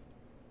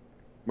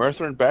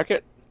 Merthin and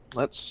Beckett,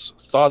 let's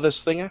thaw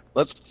this thing out.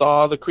 Let's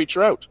thaw the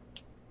creature out.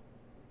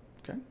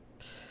 Okay.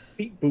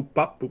 Beep boop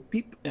bop boop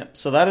beep. Yeah.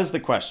 So that is the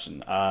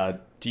question.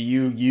 Do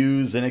you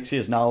use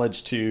Xenixia's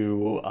knowledge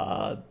to,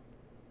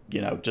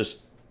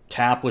 just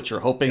tap what you're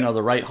hoping are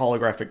the right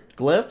holographic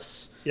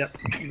glyphs? Yep.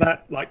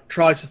 That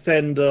try to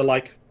send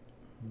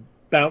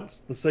bounce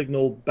the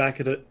signal back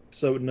at it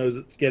so it knows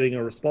it's getting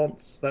a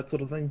response. That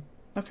sort of thing.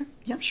 Okay.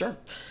 Yeah. Sure.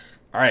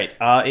 All right.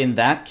 In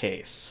that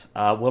case,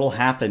 what'll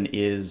happen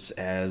is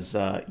as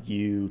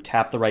you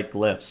tap the right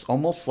glyphs,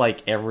 almost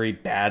like every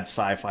bad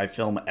sci-fi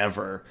film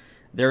ever,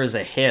 there is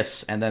a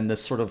hiss, and then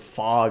this sort of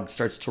fog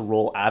starts to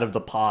roll out of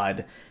the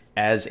pod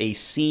as a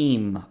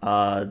seam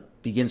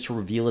begins to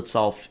reveal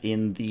itself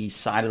in the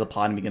side of the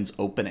pod and begins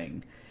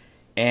opening.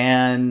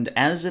 And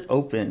as it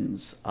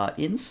opens,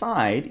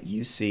 inside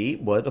you see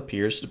what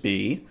appears to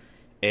be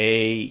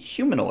a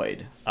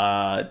humanoid.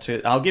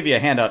 I'll give you a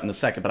handout in a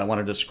second, but I want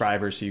to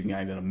describe her so you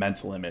can get a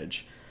mental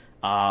image.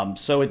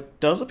 So it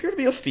does appear to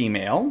be a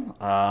female.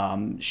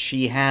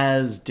 She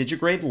has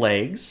digigrade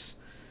legs.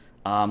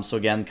 So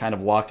again, kind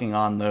of walking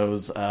on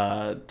those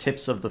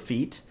tips of the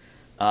feet.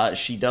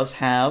 She does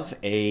have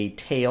a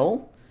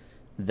tail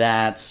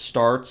that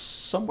starts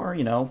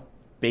somewhere,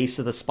 base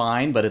of the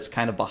spine, but it's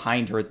kind of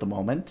behind her at the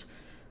moment.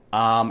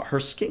 Her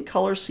skin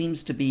color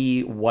seems to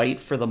be white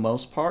for the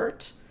most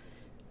part,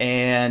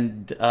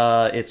 and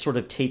it sort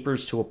of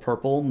tapers to a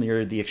purple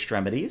near the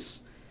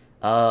extremities.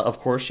 Of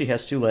course, she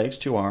has 2 legs,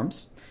 2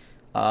 arms.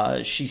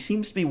 She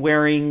seems to be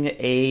wearing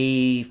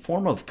a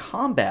form of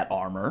combat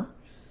armor.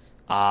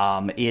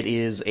 It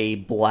is a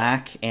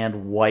black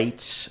and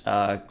white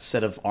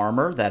set of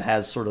armor that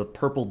has sort of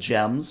purple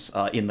gems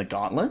in the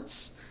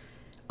gauntlets.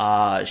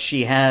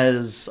 She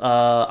has,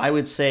 I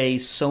would say,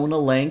 Sona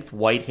length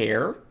white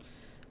hair,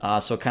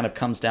 so it kind of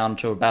comes down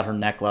to about her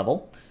neck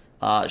level.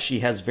 She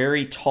has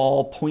very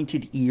tall,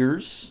 pointed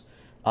ears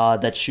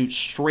that shoot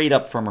straight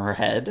up from her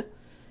head.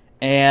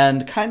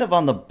 And kind of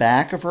on the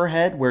back of her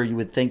head, where you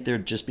would think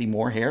there'd just be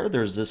more hair,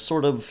 there's this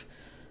sort of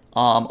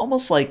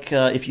almost like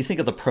if you think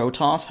of the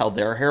Protoss, how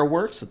their hair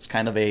works, it's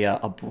kind of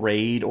a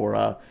braid or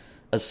a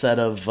set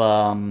of,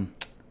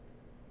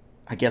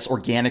 I guess,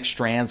 organic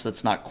strands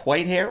that's not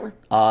quite hair.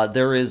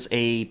 There is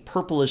a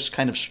purplish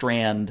kind of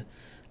strand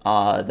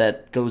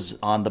that goes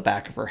on the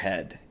back of her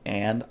head.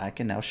 And I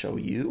can now show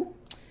you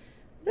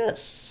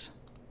this.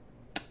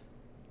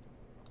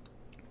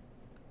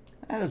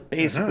 That is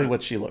basically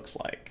what she looks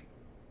like.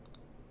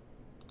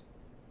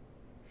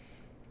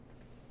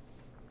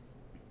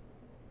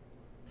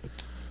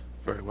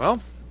 Very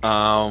well.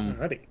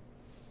 Alrighty.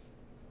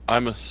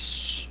 I'm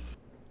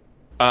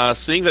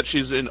Seeing that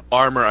she's in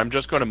armor, I'm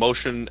just going to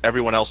motion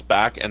everyone else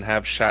back and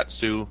have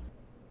Shatsu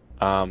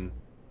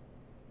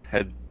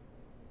head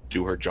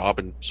do her job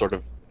and sort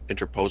of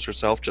interpose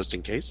herself just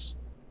in case.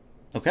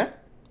 Okay.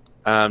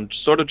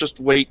 Sort of just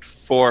wait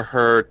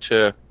for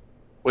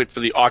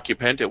the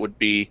occupant. It would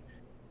be,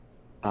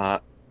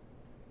 what's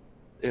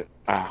the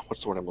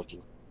word I'm looking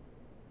for?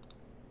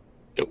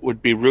 It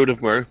would be rude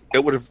of me.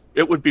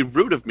 It would be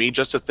rude of me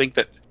just to think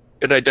that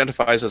it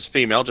identifies as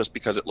female just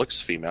because it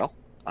looks female.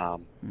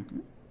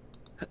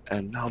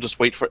 And I'll just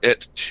wait for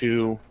it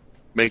to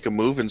make a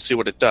move and see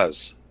what it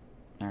does.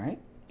 All right.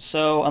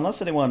 So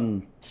unless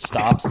anyone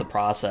stops the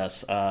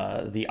process,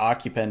 the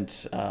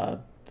occupant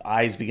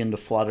eyes begin to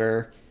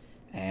flutter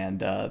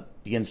and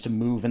begins to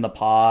move in the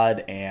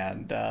pod,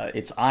 and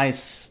its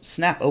eyes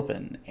snap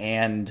open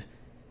and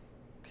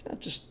kind of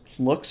just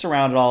looks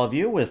around at all of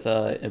you with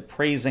an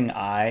appraising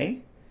eye,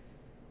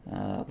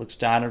 looks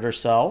down at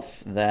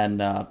herself, then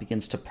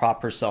begins to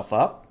prop herself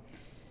up,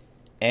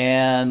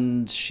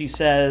 and she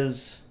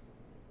says,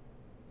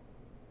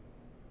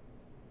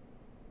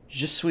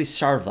 "Je suis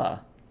Sarva.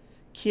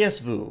 Qui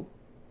êtes-vous?"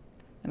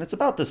 And it's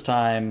about this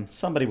time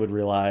somebody would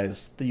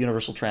realize the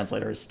universal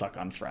translator is stuck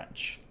on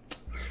French.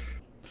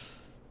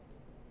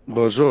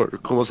 Bonjour,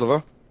 comment ça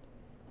va?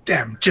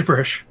 Damn,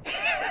 gibberish.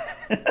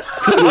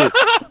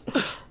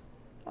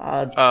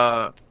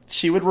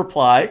 She would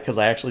reply, because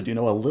I actually do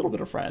know a little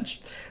bit of French.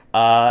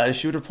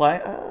 She would reply,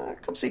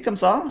 "Comme ci, comme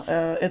ça,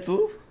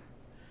 êtes-vous?"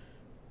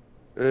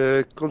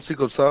 Comme ci,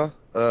 comme ça.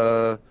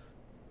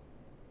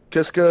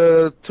 Qu'est-ce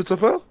que tu te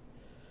fais?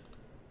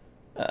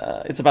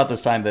 It's about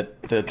this time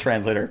that the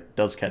translator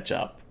does catch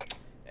up,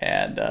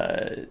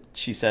 and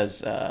she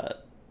says,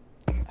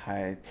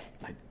 I'm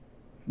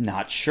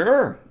not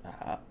sure."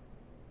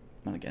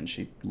 And again,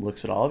 she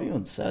looks at all of you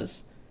and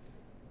says,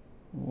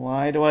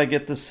 "Why do I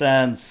get the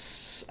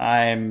sense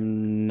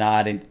I'm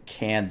not in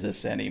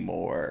Kansas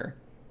anymore?"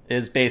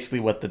 Is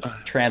basically what the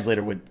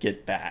translator would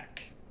get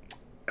back.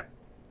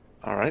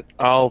 All right.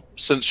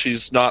 Since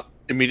she's not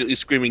immediately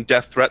screaming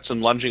death threats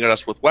and lunging at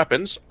us with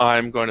weapons,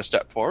 I'm going to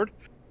step forward.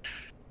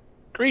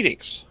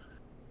 Greetings.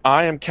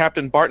 I am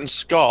Captain Barton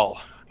Skull.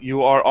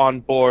 You are on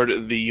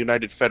board the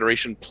United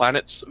Federation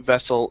Planets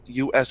vessel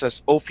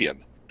USS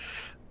Ophion.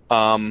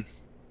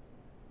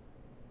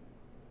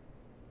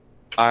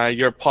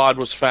 Your pod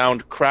was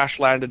found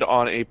crash-landed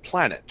on a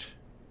planet.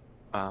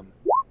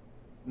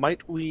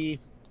 Might I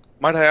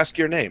ask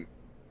your name?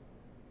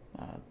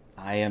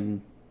 I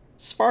am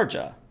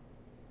Svarja.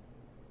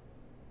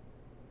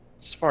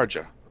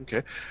 Svarja.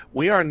 Okay.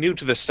 We are new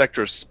to this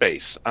sector of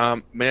space.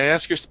 May I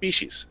ask your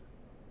species?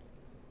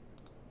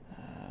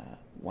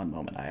 One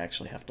moment, I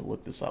actually have to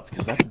look this up,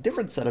 because that's a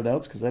different set of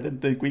notes, because I didn't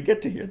think we'd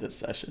get to hear this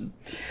session.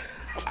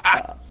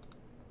 All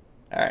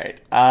right.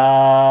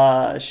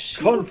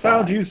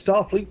 Confound you,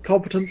 Starfleet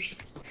competence.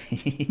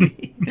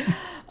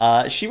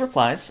 She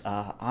replies,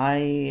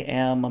 "I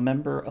am a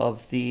member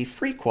of the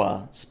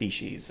Frequa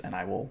species," and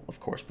I will,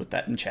 of course, put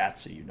that in chat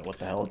so you know what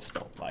the hell it's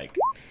spelled like.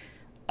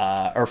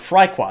 Or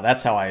Fryqua,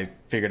 that's how I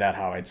figured out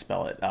how I'd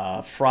spell it.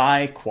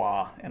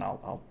 Fryqua, and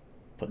I'll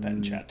put that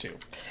in chat too.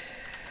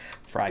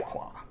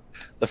 Fryqua.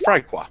 The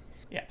Fryqua.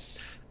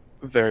 Yes.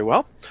 Very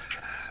well.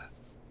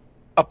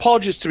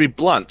 Apologies to be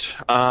blunt,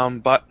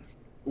 but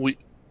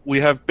we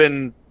have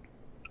been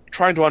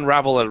trying to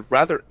unravel a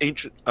rather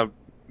ancient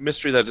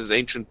mystery that is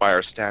ancient by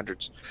our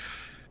standards.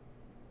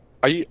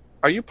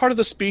 Are you part of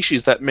the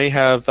species that may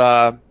have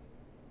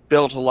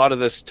built a lot of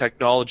this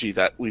technology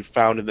that we've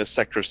found in this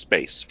sector of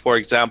space? For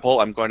example,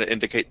 I'm going to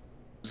indicate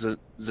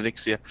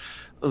Xenixia,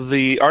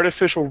 the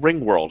artificial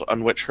ring world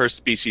on which her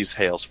species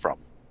hails from.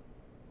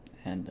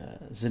 And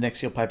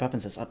Xenixia will pipe up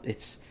and says,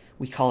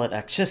 we call it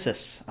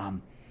Axis.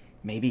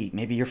 Maybe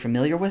you're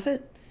familiar with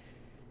it?"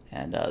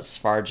 And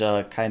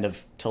Svarja kind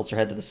of tilts her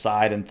head to the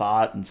side in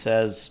thought and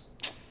says,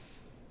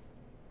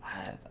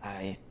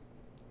 I'm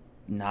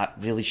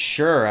not really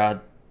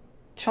sure.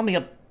 Tell me,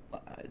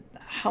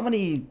 how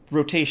many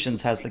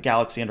rotations has the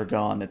galaxy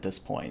undergone at this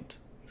point?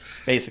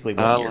 Basically,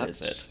 what year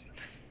is it?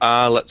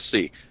 Let's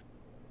see.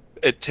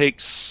 It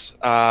takes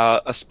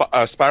a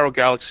spiral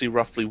galaxy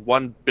roughly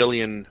 1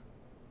 billion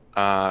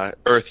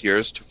Earth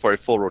years for a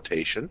full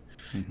rotation.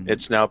 Mm-hmm.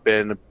 It's now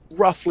been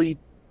roughly,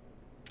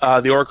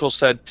 the Oracle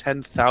said,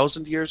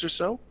 10,000 years or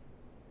so.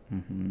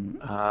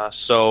 Mm-hmm.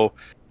 So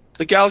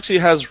the galaxy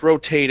has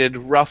rotated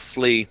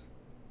roughly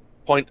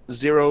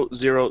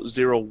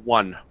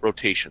 0.0001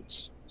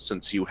 rotations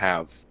since you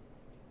have.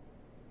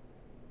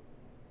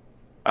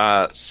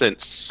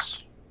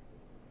 Since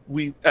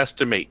we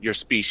estimate your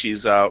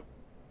species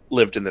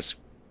lived in this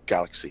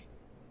galaxy.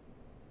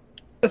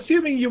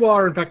 Assuming you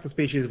are, in fact, the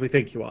species we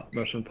think you are,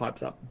 Mershman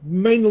pipes up.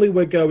 Mainly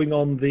we're going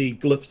on the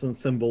glyphs and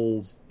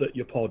symbols that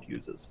your pod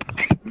uses.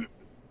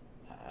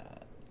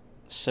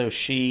 So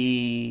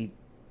she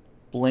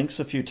blinks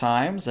a few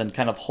times and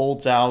kind of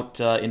holds out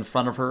in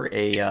front of her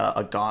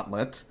a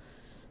gauntlet.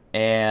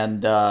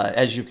 And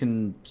as you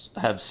can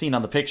have seen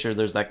on the picture,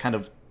 there's that kind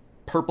of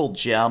purple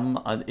gem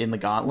in the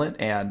gauntlet.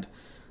 And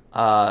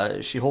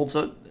she holds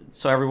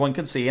so everyone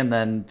can see, and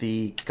then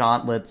the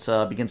gauntlet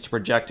begins to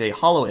project a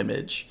hollow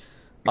image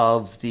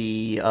of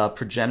the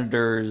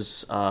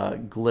progenitor's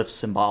glyph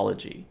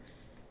symbology.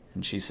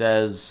 And she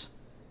says,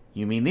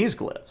 "You mean these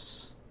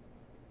glyphs?"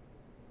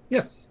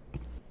 Yes.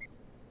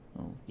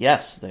 Well,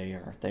 yes, they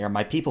are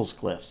my people's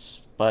glyphs,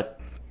 but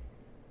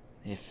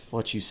if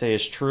what you say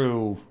is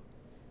true,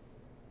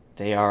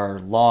 they are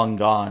long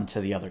gone to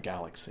the other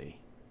galaxy.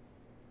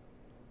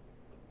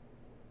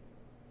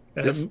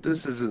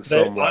 This isn't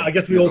so much. I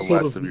guess we all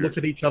sort of look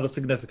at each other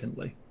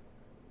significantly.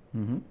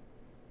 Mm-hmm.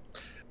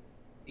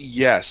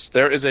 Yes,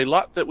 there is a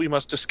lot that we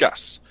must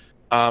discuss.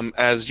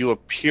 As you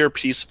appear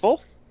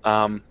peaceful,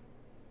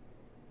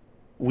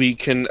 we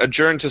can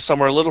adjourn to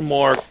somewhere a little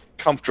more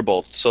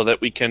comfortable so that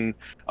we can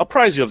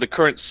apprise you of the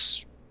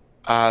current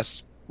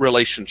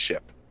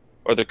relationship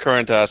or the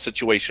current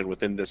situation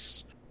within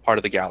this part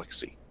of the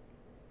galaxy.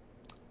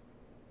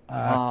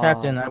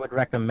 Captain, I would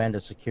recommend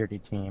a security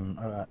team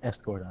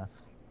escort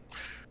us.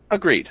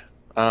 Agreed.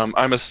 I'm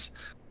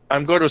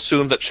going to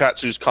assume that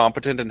Chatsu's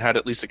competent and had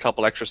at least a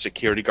couple extra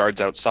security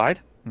guards outside.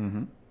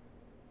 Mm-hmm.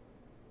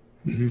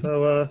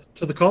 So,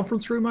 to the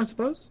conference room, I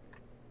suppose?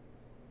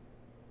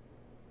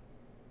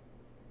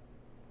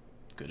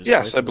 Good as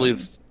Yes,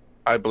 place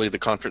I believe the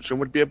conference room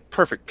would be a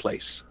perfect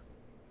place.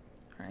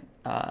 All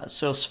right.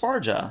 So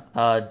Svarja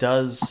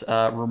does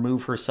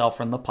remove herself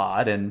from the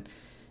pod, and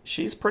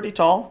she's pretty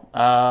tall.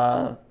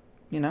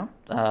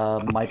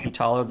 Might be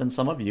taller than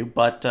some of you,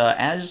 but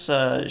as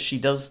she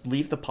does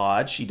leave the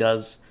pod, she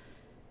does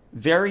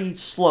very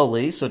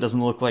slowly, so it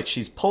doesn't look like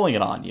she's pulling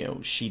it on you.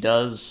 She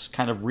does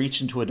kind of reach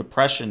into a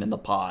depression in the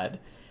pod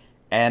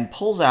and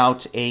pulls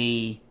out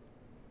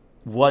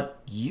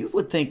what you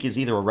would think is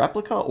either a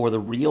replica or the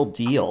real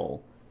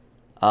deal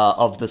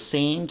of the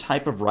same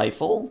type of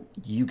rifle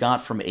you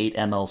got from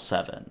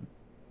 8ML7.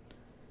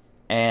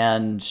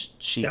 And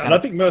she and I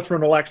think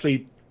Murthrin will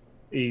actually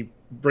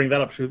bring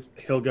that up.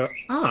 He'll go,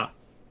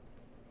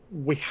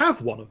 we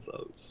have one of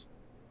those.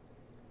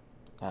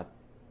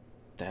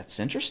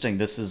 That's interesting.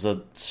 This is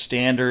a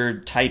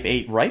standard Type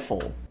 8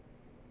 rifle.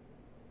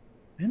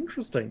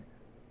 Interesting.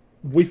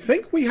 We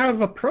think we have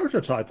a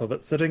prototype of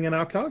it sitting in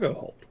our cargo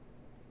hold.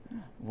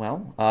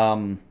 Well,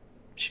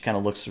 she kind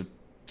of looks at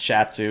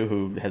Chatsu,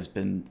 who has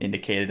been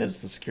indicated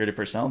as the security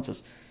personnel, and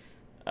says,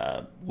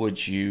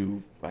 would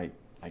you... I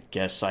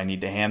guess I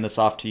need to hand this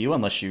off to you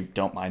unless you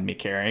don't mind me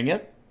carrying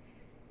it.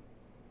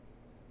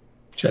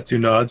 Chatsu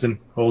nods and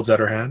holds out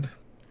her hand.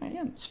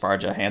 Yeah,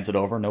 Svarja hands it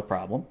over, no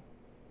problem.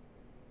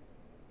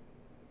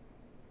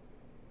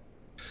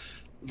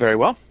 Very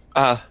well.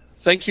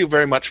 Thank you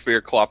very much for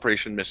your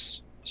cooperation,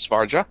 Miss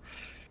Svarja.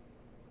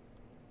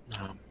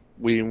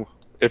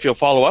 If you'll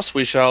follow us,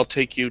 we shall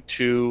take you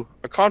to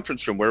a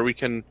conference room where we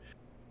can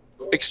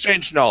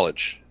exchange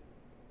knowledge.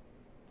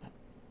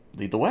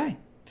 Lead the way.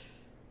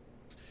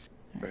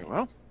 Very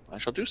well. I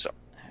shall do so.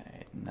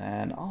 Alright, and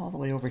then all the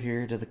way over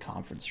here to the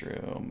conference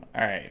room.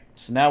 Alright,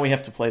 so now we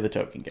have to play the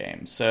token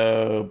game.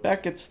 So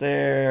Beckett's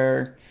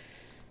there.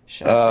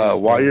 While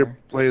there. you're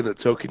playing the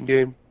token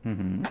game,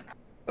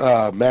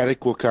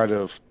 Matic will kind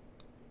of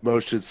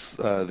motions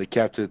the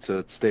captain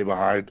to stay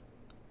behind.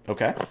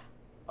 Okay.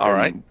 All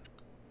right.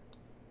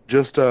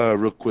 Just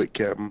real quick,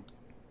 Captain.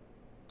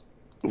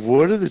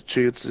 What are the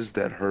chances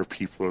that her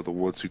people are the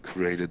ones who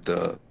created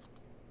the,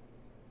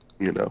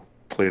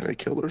 Planet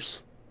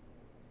Killers?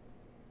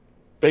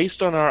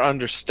 Based on our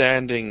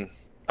understanding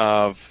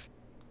of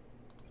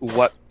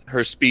what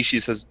her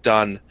species has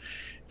done,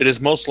 it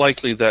is most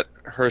likely that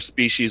her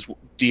species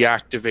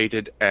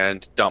deactivated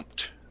and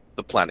dumped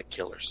the Planet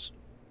Killers.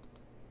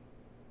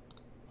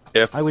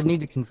 I would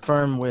need to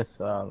confirm with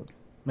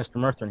Mr.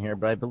 Murthrin here,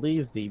 but I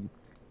believe the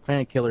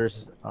Planet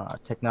Killers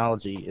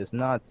technology is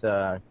not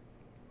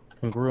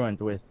congruent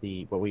with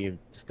what we have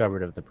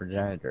discovered of the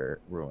progenitor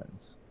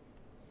ruins.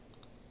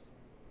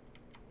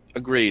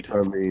 Agreed.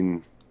 I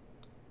mean,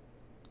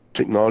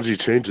 technology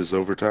changes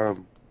over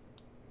time.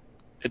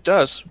 It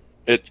does.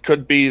 It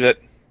could be that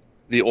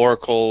the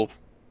Oracle,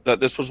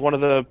 that this was one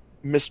of the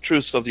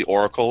mistruths of the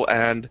Oracle,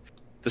 and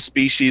the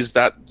species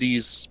that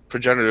these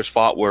progenitors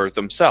fought were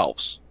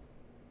themselves.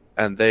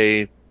 And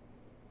they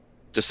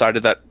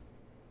decided that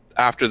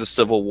after the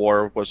Civil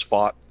War was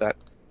fought, that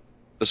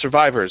the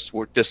survivors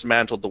were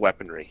dismantled the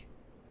weaponry.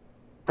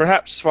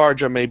 Perhaps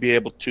Svarja may be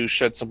able to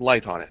shed some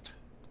light on it.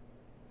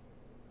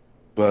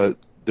 But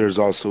there's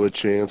also a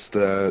chance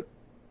that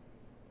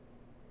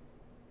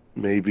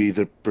maybe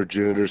the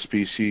progenitor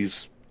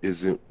species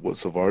isn't what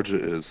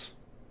Svarja is.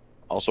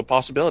 Also a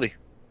possibility.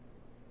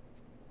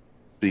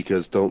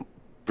 Because don't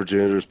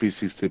progenitor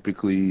species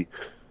typically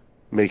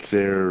make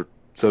their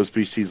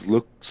subspecies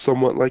look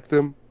somewhat like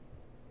them?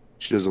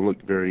 She doesn't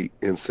look very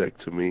insect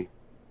to me.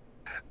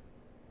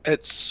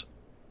 It's...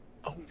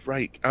 Oh,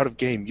 right. Out of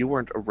game. You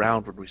weren't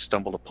around when we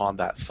stumbled upon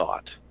that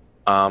thought.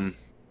 I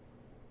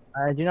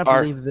do not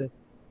believe that...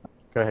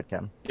 Go ahead,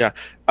 Cam. Yeah.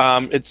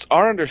 It's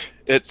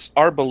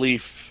our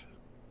belief...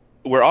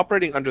 We're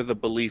operating under the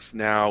belief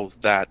now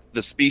that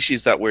the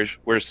species that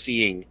we're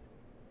seeing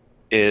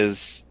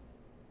is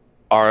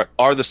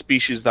are the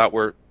species that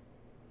were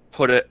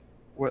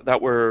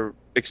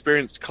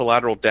experienced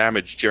collateral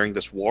damage during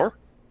this war,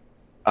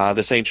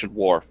 this ancient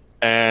war,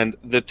 and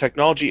the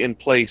technology in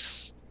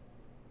place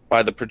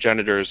by the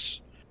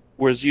progenitors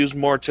was used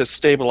more to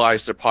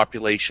stabilize their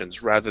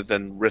populations rather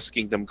than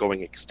risking them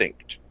going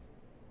extinct.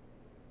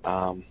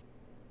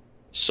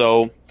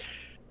 So,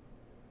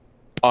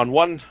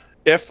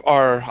 if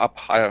our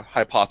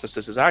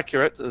hypothesis is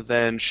accurate,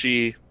 then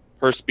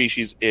her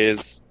species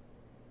is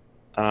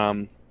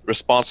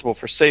responsible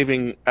for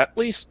saving at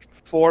least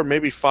 4,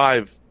 maybe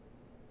 5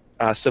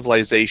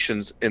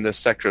 civilizations in this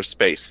sector of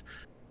space.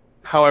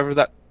 However,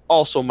 that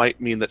also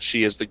might mean that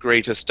she is the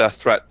greatest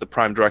threat the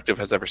Prime Directive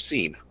has ever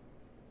seen.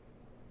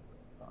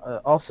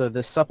 Also,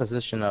 this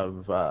supposition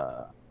of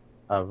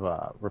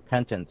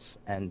repentance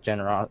and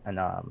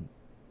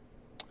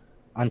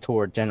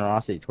untoward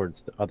generosity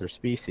towards the other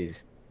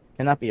species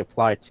cannot be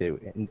applied to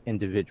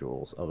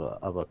individuals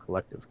of a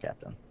collective,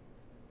 Captain.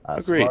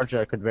 Agreed.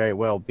 Sparja could very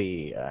well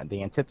be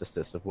the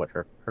antithesis of what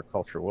her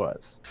culture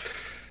was.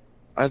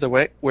 Either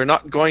way, we're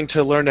not going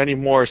to learn any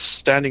more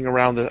standing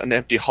around an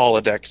empty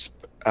holodeck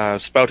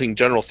spouting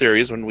general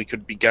theories when we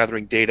could be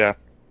gathering data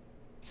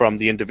from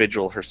the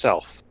individual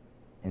herself.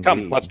 Indeed.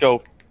 Come, let's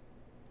go.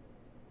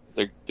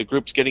 The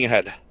group's getting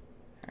ahead. All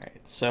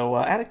right. So,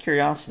 out of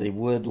curiosity,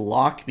 would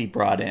Locke be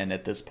brought in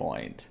at this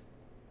point?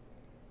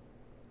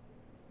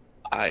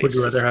 Would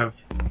you rather have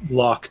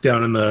Locke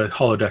down in the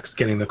holodecks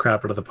getting the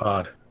crap out of the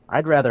pod?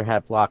 I'd rather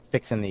have Locke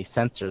fixing these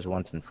sensors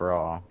once and for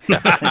all. Yeah,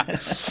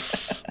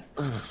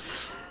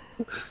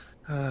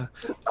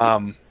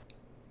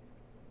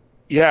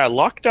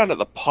 lockdown at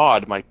the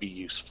pod might be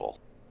useful.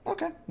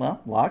 Okay,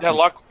 well, Locke. Yeah,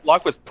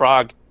 lock with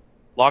Prague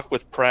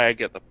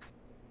at the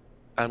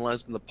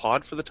analyzing the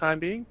pod for the time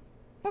being.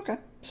 Okay,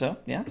 so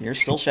yeah, you're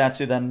still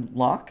Shatsu then,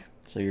 Locke.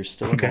 So you're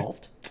still Okay.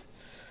 involved.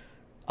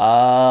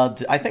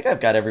 I think I've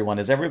got everyone.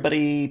 Is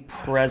everybody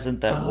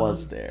present that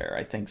was there?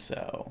 I think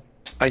so.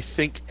 I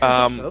think,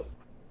 So,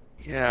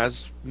 yeah,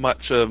 as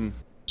much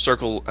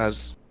circle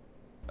as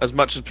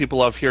much as people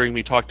love hearing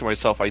me talk to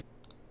myself, I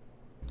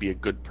be a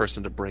good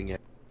person to bring in.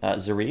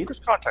 Zareed?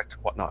 First contact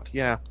and whatnot.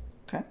 Yeah,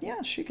 Okay,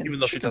 yeah, she can. even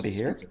though she can doesn't be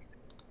here. speak anything.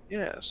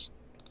 Yes.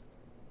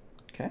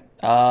 Okay.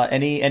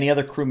 Any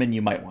other crewmen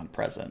you might want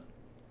present?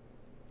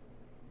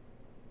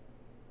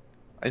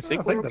 I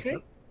think I we're think okay.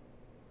 that's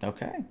it.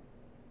 Okay.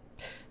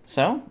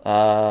 So,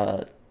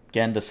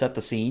 again, to set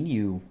the scene,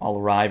 you all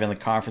arrive in the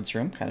conference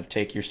room, kind of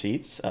take your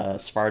seats.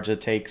 Sfarja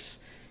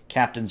takes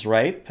Captain's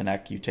right,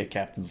 Panek, you take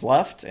Captain's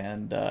left,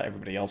 and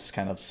everybody else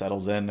kind of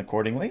settles in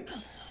accordingly.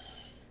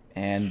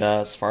 And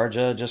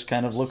Sfarja just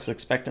kind of looks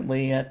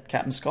expectantly at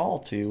Captain Skull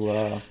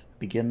to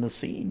begin the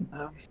scene.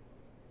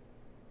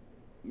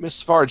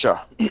 Miss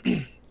Varja,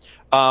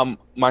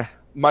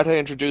 might I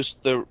introduce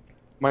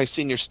my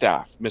senior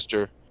staff,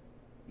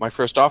 my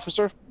first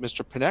officer,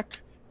 Mr. Panek,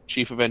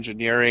 Chief of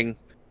Engineering,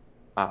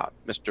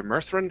 Mr.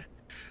 Murthrin,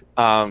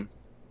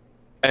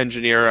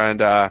 Engineer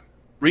and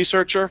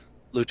Researcher,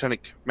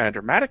 Lieutenant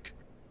Commander Maddock,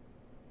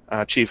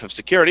 Chief of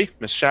Security,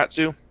 Miss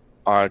Shatsu,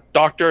 our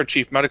Doctor,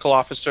 Chief Medical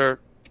Officer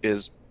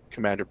is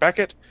Commander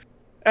Beckett,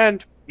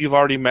 and you've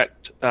already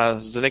met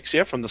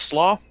Zenixia from the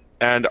Slaw,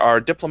 and our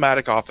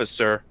Diplomatic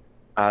Officer,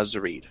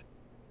 Zareed.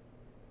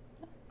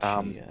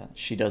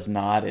 She does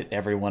nod at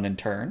everyone in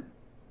turn.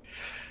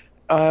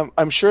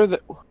 I'm sure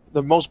that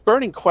the most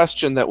burning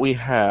question that we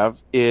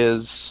have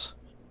is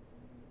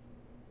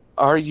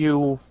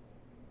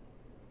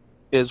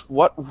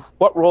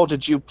what role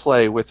did you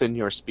play within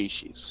your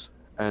species?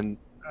 And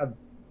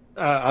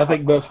I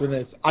think both of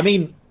this. I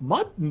mean,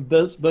 my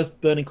most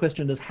burning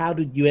question is, how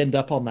did you end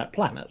up on that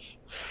planet?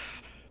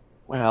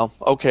 well,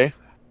 okay,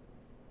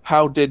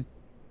 what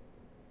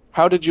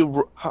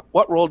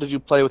role did you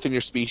play within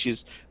your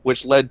species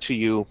which led to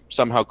you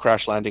somehow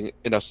crash landing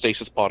in a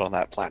stasis pod on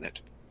that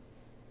planet?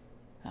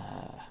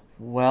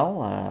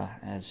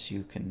 As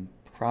you can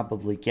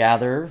probably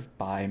gather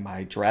by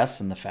my dress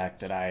and the fact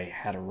that I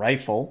had a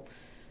rifle,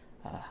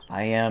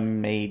 I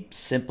am a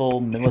simple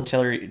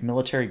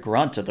military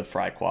grunt of the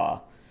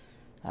Fryqua.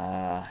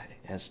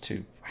 As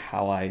to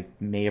how I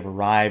may have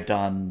arrived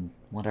on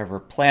whatever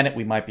planet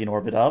we might be in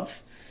orbit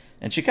of.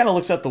 And she kind of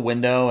looks out the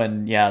window,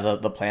 and yeah,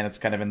 the planet's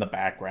kind of in the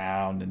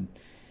background, and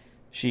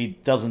she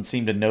doesn't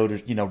seem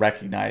to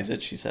recognize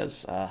it. She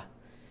says,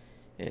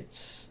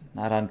 it's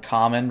not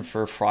uncommon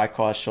for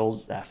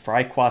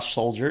Fryqua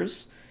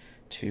soldiers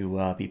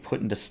to be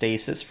put into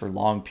stasis for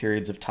long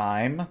periods of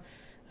time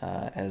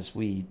as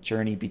we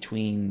journey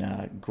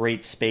between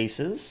great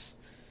spaces.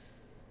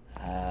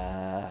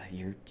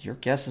 Your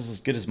guess is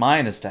as good as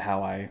mine as to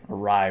how I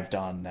arrived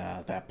on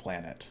that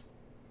planet.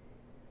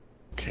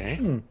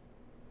 Okay.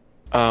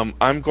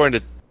 I'm going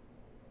to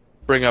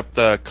bring up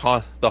the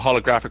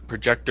holographic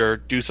projector,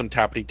 do some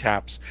tappity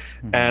taps,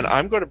 and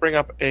I'm going to bring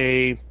up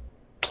a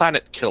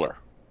planet killer.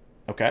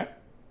 Okay.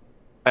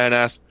 And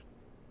ask,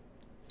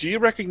 do you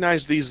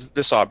recognize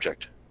this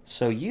object?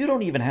 So you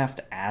don't even have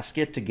to ask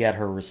it to get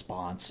her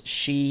response.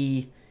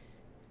 She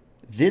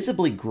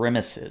visibly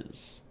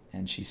grimaces,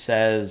 and she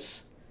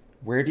says,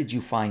 Where did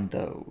you find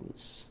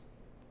those?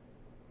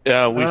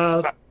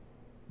 The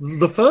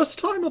first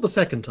time or the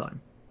second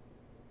time?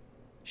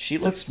 She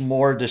looks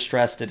more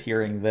distressed at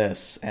hearing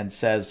this and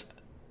says,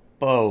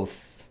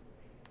 both.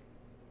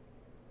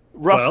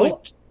 Roughly,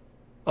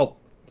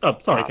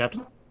 Sorry,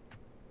 Captain.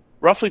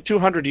 roughly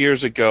 200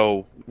 years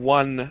ago,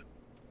 one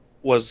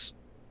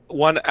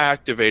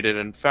activated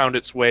and found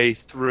its way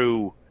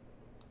through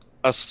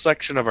a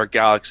section of our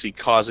galaxy,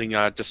 causing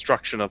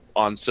destruction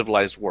on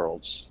civilized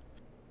worlds.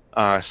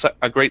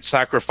 A great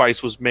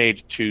sacrifice was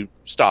made to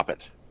stop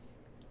it.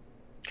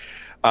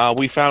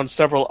 We found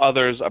several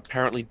others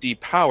apparently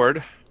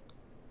depowered.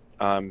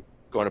 I'm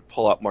going to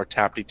pull up more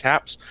tappity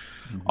taps.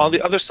 Mm-hmm. On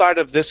the other side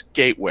of this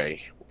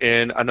gateway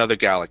in another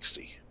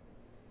galaxy.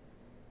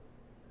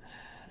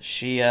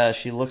 She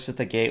looks at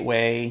the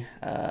gateway,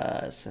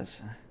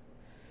 says,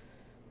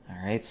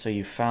 all right, so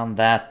you found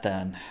that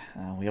then.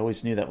 We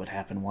always knew that would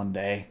happen one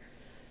day.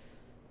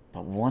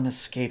 But one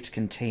escaped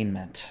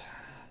containment.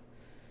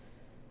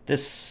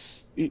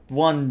 This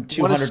one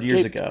 200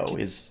 years ago,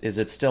 is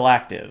it still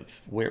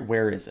active?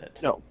 Where is it?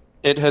 No,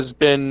 it has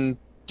been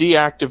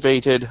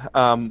deactivated.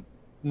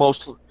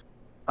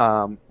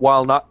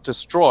 While not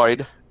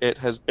destroyed,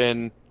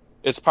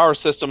 its power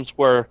systems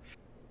were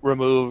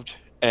removed,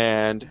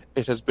 and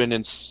it has been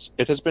in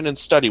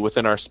study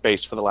within our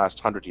space for the last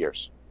 100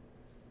 years.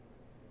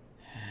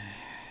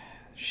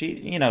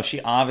 She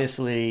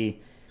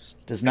obviously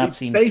does not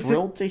seem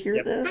thrilled to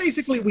hear this.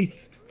 Basically, we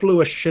flew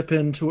a ship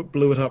into it,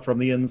 blew it up from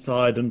the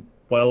inside, and,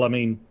 well, I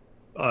mean,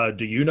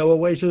 do you know a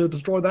way to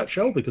destroy that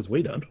shell? Because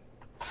we don't.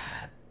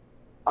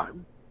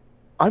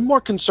 I'm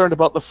more concerned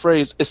about the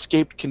phrase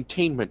escaped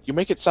containment. You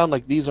make it sound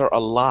like these are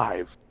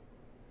alive.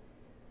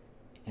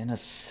 In a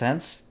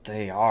sense,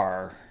 they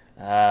are.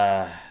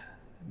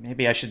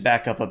 Maybe I should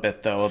back up a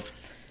bit, though.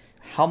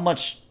 How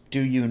much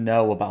do you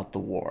know about the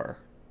war?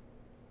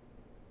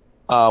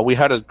 We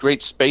had a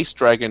great space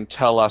dragon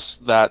tell us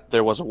that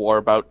there was a war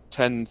about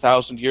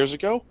 10,000 years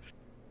ago.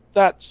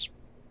 That's...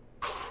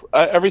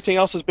 everything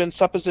else has been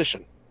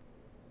supposition.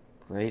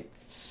 Great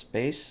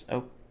space?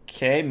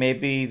 Okay,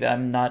 maybe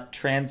I'm not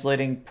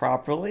translating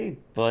properly,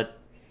 but...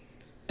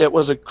 It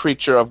was a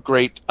creature of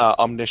great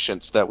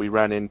omniscience that we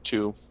ran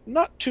into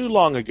not too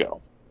long ago.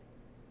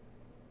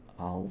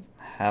 I'll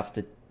have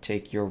to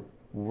take your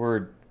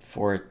word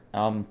for it.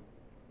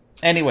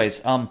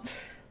 Anyways,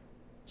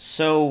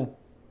 so...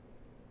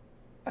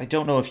 I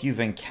don't know if you've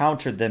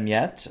encountered them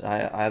yet.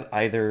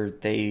 Either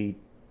they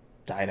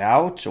died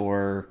out,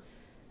 or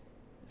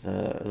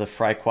the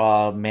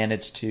Fryqua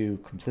managed to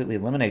completely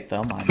eliminate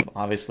them. I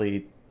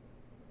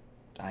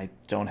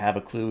don't have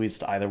a clue as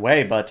to either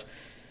way, but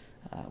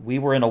we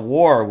were in a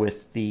war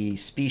with the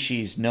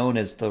species known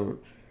as the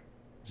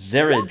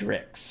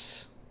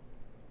Zeridrix.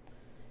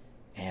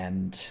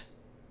 And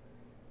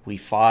we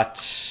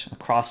fought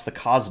across the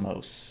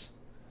cosmos.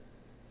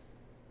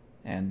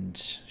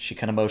 And she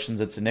kind of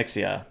motions at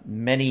Onyxia.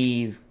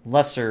 Many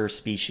lesser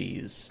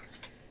species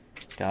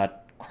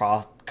got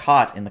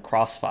caught in the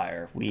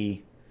crossfire.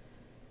 We,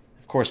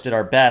 of course, did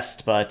our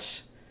best,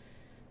 but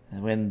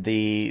when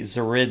the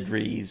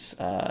Zeridris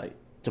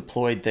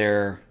deployed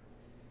their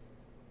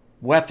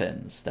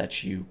weapons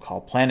that you call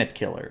planet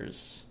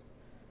killers,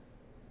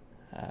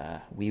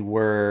 we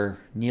were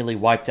nearly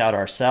wiped out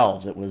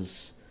ourselves. It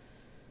was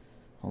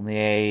only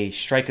a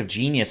strike of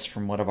genius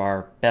from one of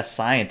our best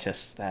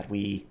scientists that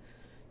we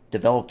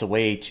developed a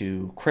way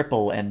to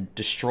cripple and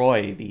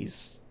destroy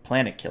these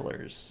planet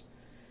killers.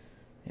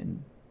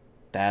 And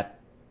that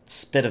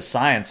spit of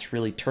science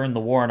really turned the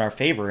war in our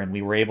favor, and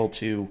we were able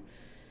to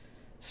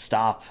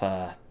stop,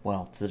 the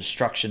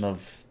destruction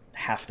of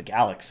half the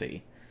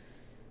galaxy.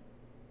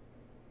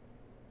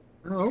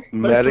 Well,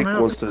 Matic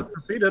wants to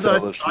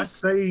tell if I'd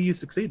say you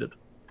succeeded.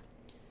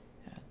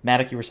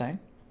 Matic, you were saying?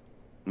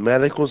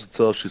 Matic wants to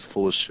tell if she's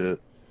full of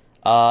shit.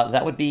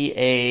 That would be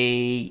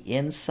a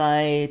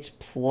insight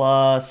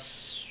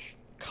plus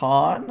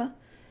con.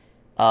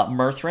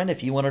 Mirthrin,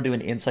 if you want to do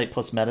an insight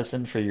plus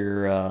medicine for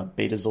your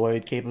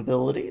Betazoid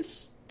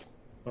capabilities.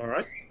 All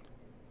right.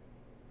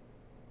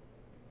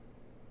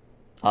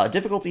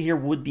 Difficulty here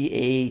would be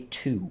a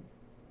 2.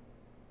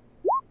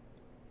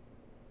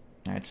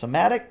 All right, so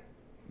Matic,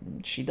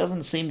 she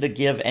doesn't seem to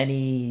give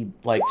any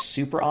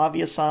super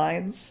obvious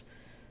signs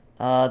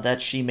that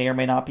she may or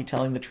may not be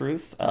telling the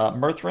truth.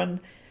 Mirthrin,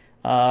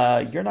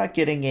 you're not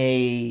getting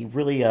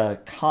a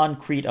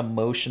concrete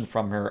emotion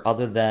from her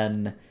other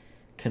than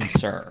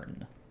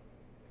concern.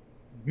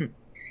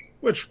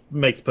 Which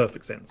makes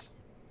perfect sense.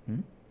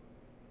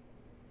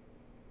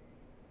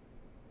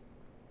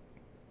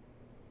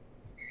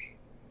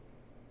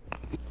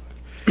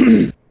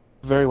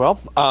 Very well.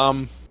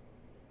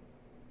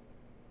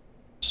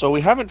 So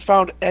we haven't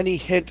found any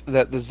hint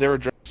that the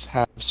Zeridrix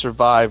have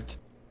survived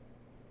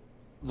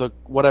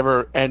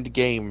whatever end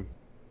game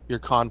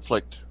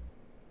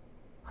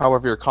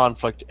however your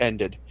conflict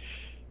ended.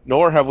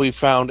 Nor have we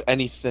found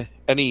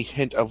any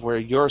hint of where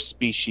your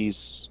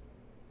species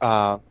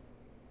had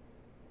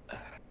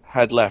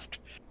left.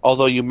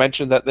 Although you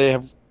mentioned that they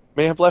have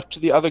may have left to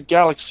the other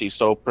galaxy,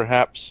 so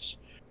perhaps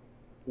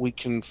we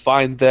can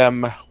find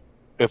them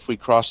if we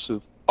cross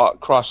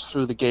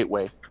through the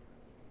gateway.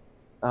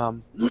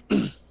 On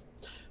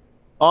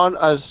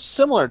a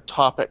similar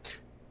topic,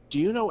 do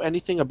you know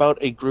anything about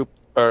a group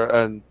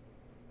or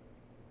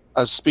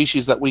a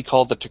species that we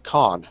call the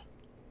Takan?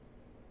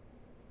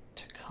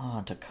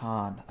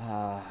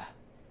 Takan.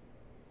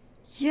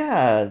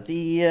 Yeah,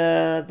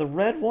 the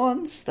red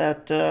ones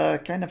that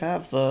kind of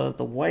have the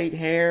white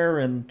hair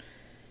and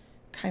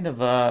kind of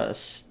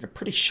they're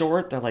pretty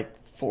short. They're like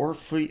 4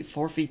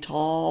 feet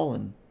tall,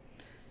 and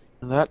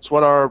That's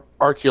what our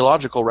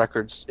archaeological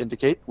records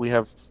indicate.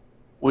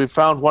 We've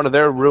found one of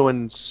their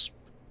ruins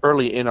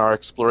early in our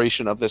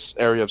exploration of this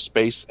area of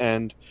space,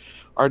 and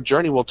our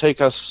journey will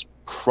take us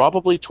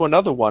probably to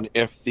another one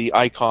if the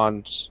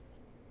icons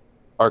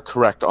are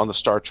correct on the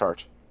star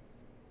chart.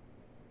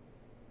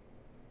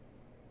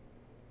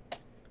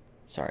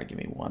 sorry, give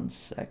me 1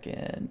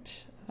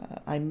 second.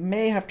 I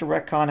may have to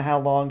retcon how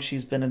long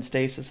she's been in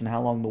stasis and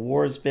how long the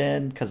war's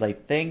been, because I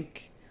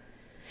think,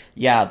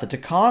 yeah, the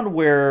Takan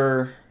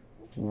were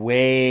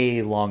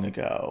way long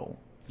ago.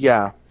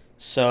 Yeah.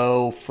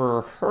 So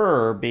for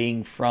her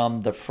being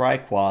from the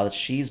Fryqua,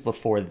 she's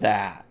before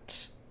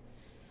that.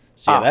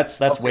 So yeah, that's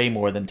okay. way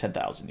more than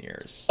 10,000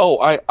 years. Oh,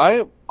 I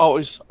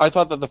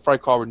thought that the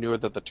Fryqua were newer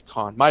than the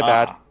Takan. My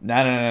bad.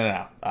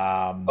 No.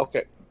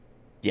 Okay.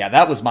 Yeah,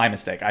 that was my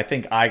mistake. I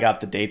think I got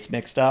the dates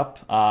mixed up.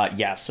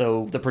 Yeah,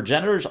 so the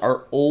progenitors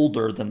are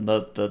older than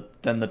the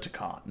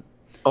Takan.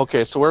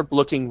 Okay, so we're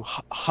looking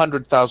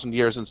 100,000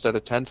 years instead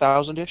of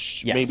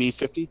 10,000-ish? Yes. Maybe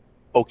 50?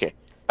 Okay.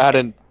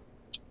 Add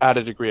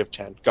a degree of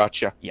 10.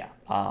 Gotcha. Yeah.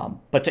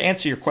 But to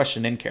answer your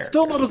question in character.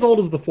 Still not as old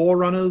as the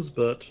Forerunners,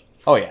 but...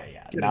 Oh, yeah.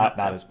 Not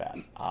as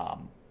bad.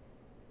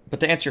 But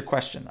to answer your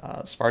question,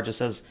 Svarja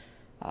says,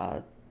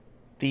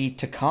 the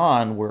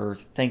Takan were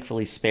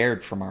thankfully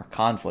spared from our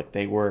conflict.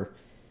 They were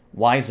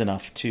wise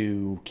enough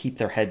to keep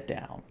their head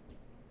down.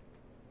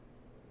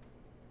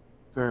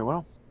 Very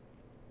well.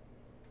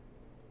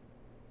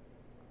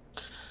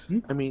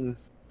 I mean,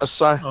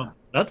 aside... Oh,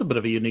 that's a bit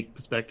of a unique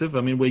perspective.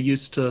 I mean, we're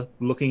used to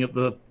looking at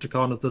the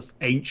Takan as this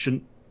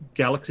ancient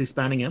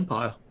galaxy-spanning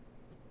empire.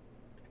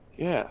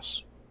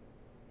 Yes.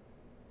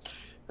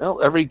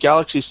 Well, every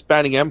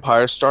galaxy-spanning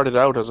empire started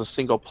out as a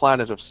single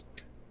planet of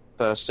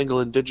the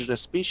single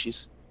indigenous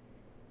species.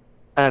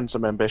 And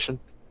some ambition.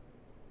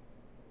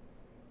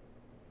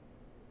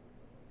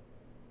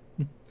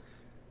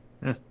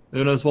 Yeah.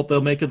 Who knows what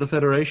they'll make of the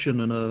Federation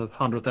in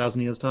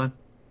 100,000 years' time?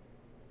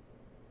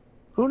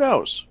 Who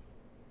knows?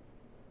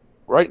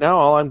 Right now,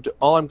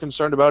 all I'm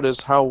concerned about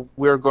is how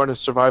we're going to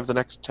survive the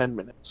next 10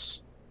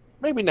 minutes.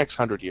 Maybe next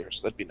 100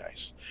 years. That'd be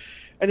nice.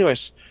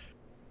 Anyways,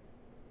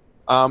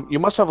 you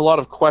must have a lot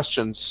of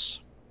questions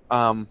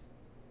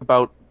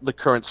about the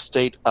current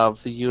state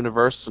of the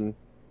universe and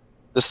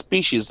the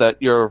species that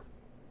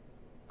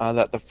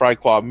that the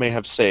Fryqua may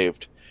have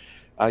saved.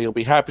 You'll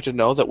be happy to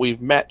know that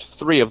we've met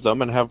 3 of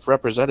them and have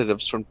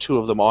representatives from 2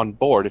 of them on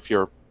board if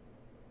you're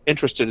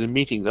interested in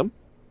meeting them.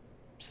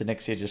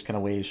 Synixia just kind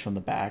of waves from the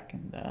back,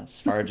 and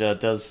Svarja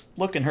does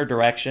look in her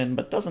direction,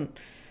 but doesn't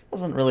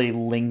really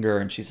linger,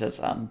 and she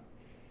says,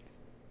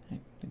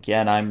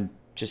 again, I'm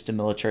just a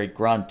military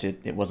grunt.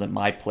 It wasn't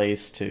my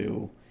place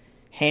to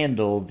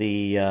handle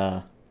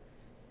the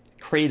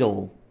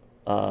Cradle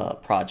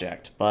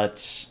project,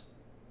 but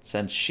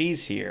since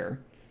she's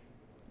here,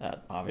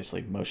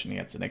 obviously motioning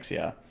at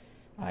Synixia,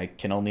 I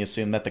can only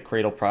assume that the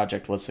Cradle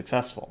project was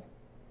successful.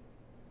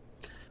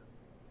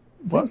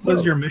 What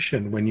was your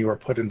mission when you were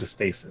put into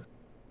stasis?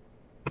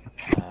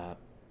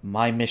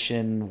 My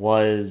mission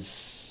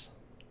was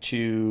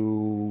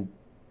to...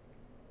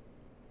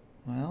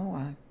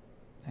 Well,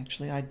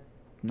 I'm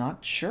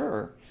not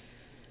sure.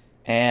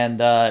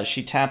 And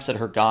she taps at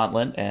her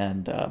gauntlet,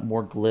 and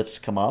more glyphs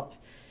come up.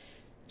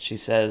 She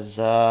says,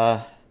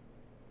 well,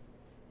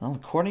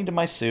 according to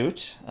my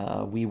suit,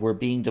 we were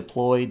being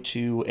deployed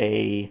to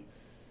I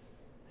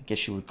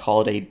guess you would call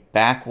it a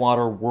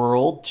backwater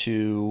world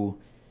to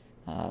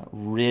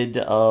rid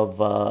of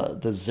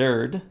the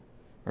Zerd,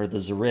 or the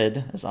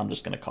Zerid, as I'm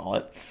just going to call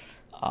it.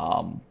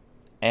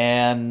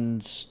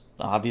 And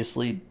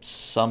obviously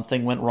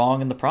something went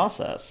wrong in the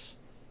process.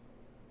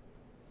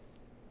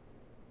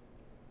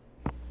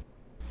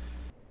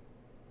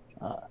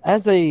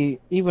 As a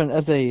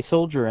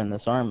soldier in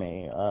this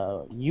army,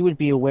 you would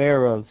be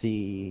aware of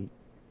the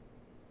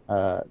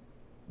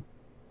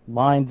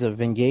lines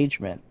of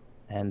engagement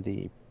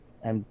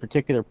and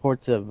particular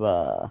ports of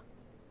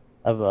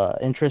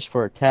interest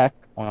for attack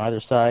on either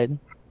side.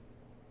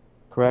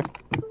 Correct?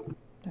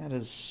 That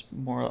is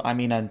more... I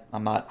mean,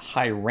 I'm not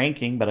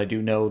high-ranking, but I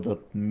do know the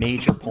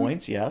major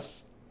points,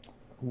 yes.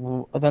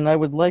 Well, then I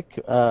would like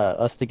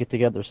us to get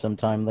together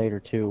sometime later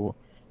to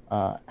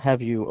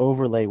have you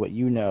overlay what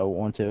you know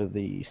onto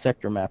the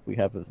sector map we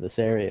have of this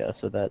area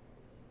so that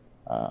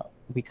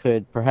we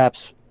could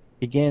perhaps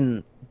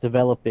begin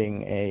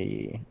developing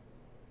a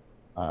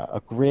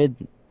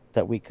grid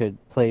that we could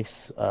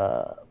place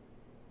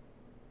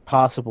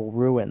possible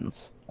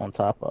ruins on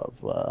top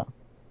of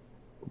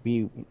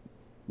we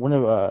want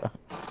to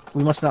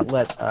we must not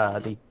let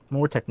the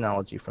more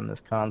technology from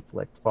this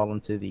conflict fall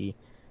into the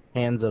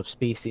hands of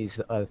species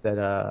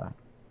that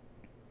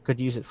could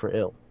use it for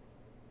ill.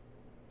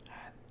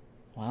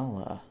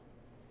 Well,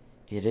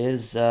 it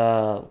is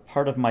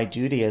part of my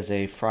duty as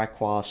a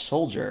Fraqua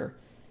soldier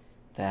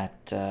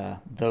that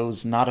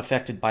those not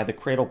affected by the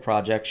Cradle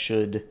Project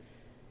should,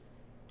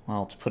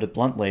 well, to put it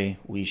bluntly,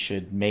 we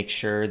should make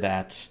sure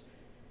that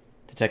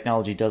the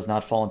technology does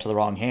not fall into the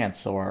wrong hands,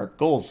 so our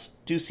goals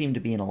do seem to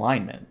be in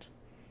alignment.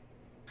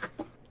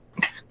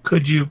 Do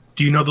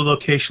you know the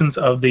locations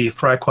of the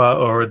Fraqua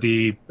or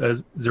the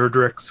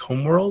Zerdrix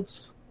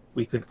homeworlds?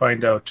 We could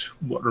find out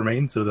what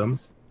remains of them.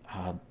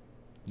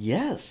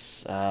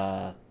 Yes.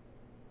 And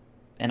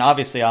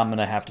obviously I'm going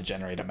to have to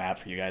generate a map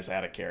for you guys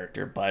out of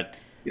character, but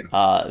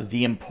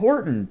the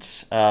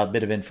important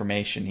bit of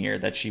information here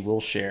that she will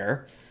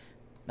share,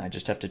 I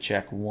just have to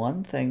check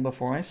one thing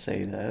before I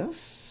say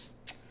this.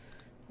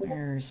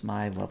 Where's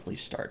my lovely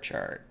star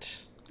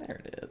chart?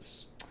 There it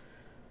is.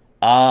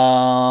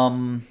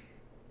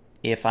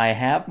 If I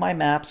have my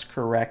maps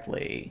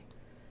correctly,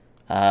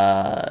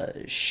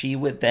 she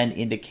would then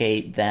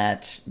indicate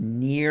that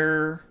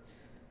near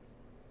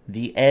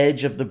the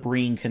edge of the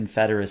Breen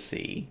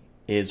Confederacy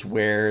is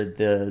where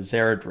the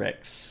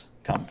Zeradrix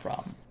come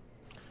from.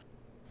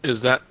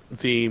 Is that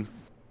the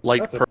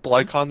light purple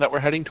icon that we're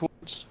heading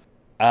towards?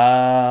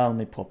 Let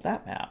me pull up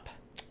that map.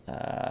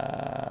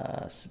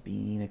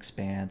 Sabine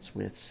Expanse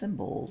with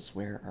symbols.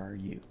 Where are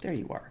you? There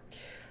you are.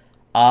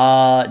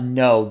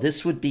 No,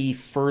 this would be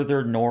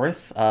further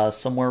north,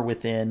 somewhere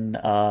within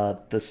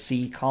the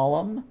C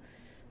column,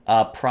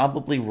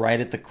 probably right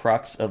at the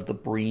crux of the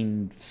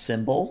Breen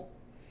symbol,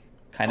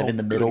 kind of in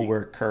the middle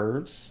where it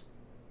curves.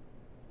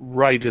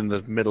 Right in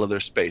the middle of their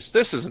space.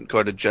 This isn't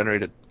going to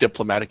generate a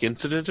diplomatic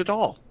incident at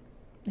all.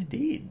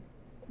 Indeed.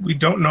 We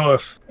don't know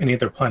if any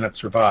other planets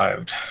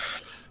survived.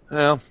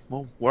 Well,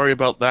 we'll worry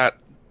about that.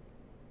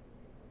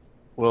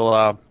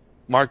 We'll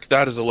mark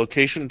that as a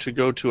location to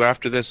go to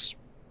after this,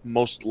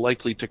 most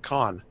likely to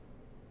con.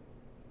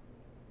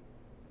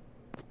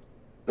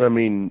 I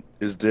mean,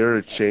 is there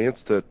a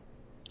chance that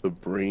the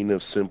Breen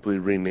have simply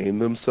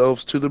renamed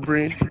themselves to the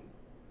Breen?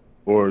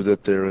 Or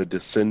that they're a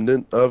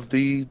descendant of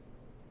these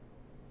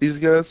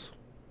guys?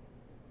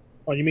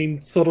 Oh, you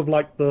mean sort of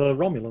like the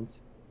Romulans?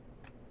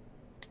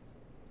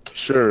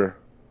 Sure.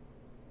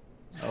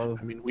 Oh,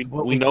 I mean,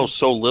 we know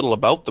so little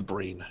about the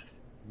Breen.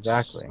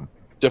 exactly.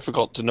 It's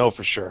difficult to know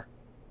for sure.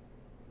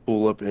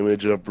 Pull up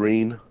image of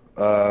Breen.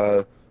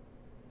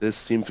 This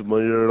seem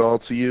familiar at all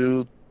to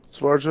you,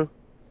 Svarja?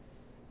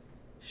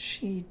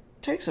 She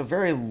takes a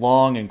very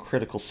long and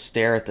critical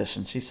stare at this,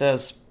 and she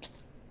says,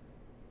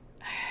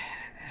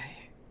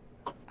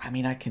 I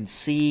mean, I can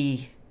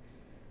see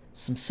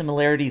some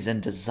similarities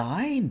in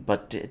design,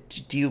 but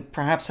do you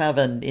perhaps have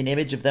an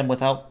image of them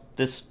without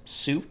this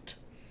suit?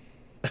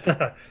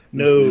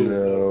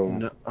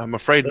 No, I'm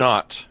afraid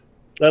not.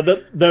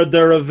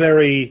 They're a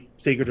very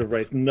secretive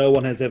race. No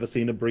one has ever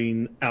seen a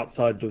Breen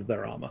outside of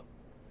their armor.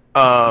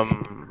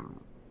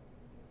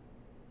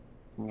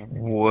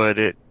 Would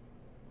it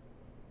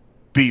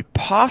be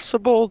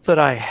possible that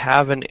I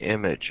have an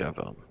image of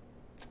them?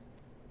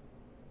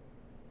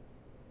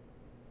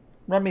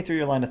 Run me through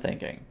your line of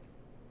thinking.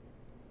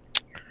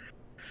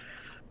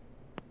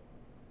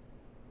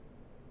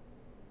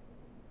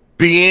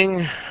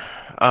 Being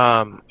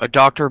a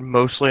doctor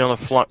mostly on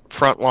the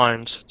front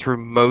lines through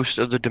most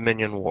of the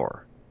Dominion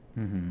War,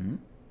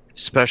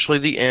 especially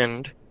the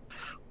end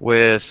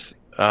with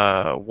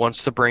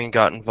once the Breen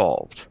got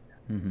involved.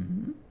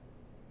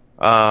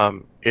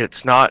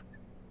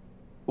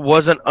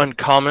 Wasn't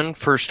uncommon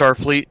for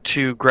Starfleet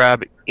to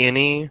grab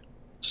any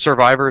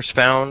survivors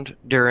found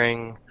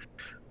during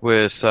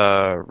with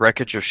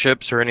wreckage of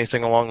ships or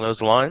anything along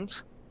those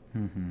lines.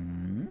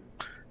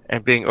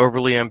 And being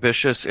overly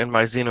ambitious in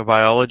my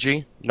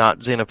xenobiology, not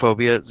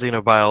xenophobia,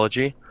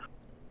 xenobiology,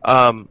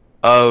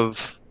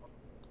 of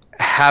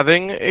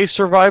having a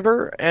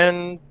survivor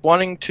and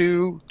wanting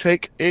to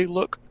take a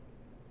look.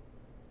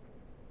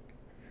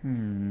 I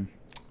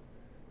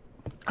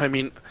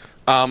mean,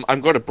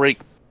 I'm going to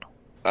break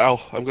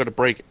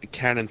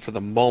canon for the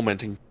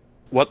moment, and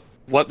what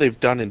they've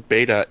done in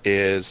beta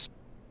is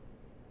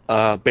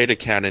beta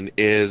canon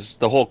is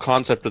the whole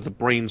concept of the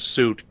Breen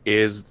suit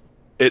is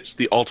it's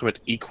the ultimate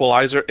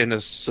equalizer in a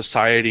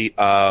society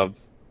of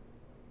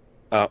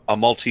a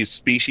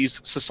multi-species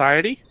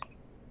society.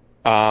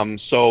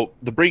 So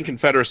the Breen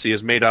Confederacy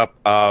is made up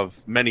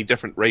of many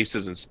different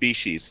races and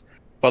species,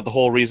 but the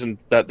whole reason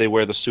that they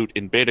wear the suit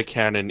in beta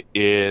canon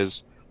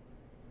is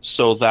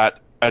so that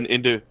an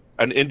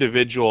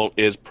individual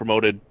is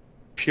promoted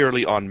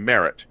purely on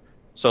merit.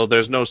 So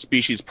there's no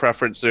species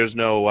preference, there's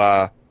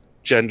no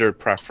gender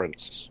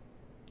preference.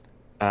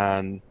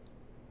 And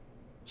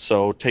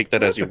so take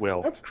that as you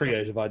will. That's a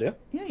creative idea.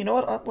 Yeah, you know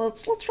what?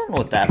 Let's run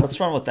with that. Let's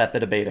run with that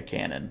bit of beta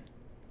canon.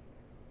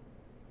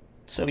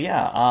 So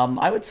yeah,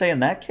 I would say in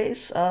that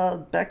case,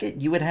 Beckett,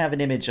 you would have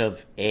an image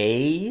of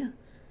a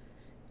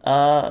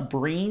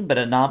Breen, but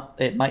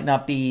it might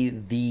not be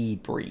the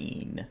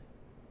Breen.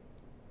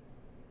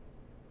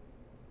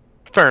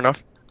 Fair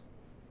enough.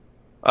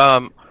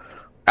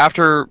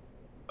 After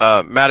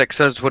Maddox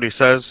says what he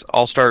says,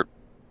 I'll start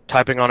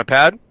typing on a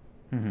pad,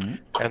 Mm-hmm.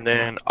 and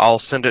then I'll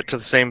send it to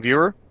the same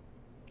viewer,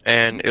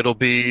 and it'll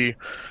be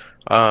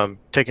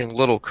taking a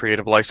little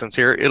creative license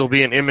here. It'll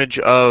be an image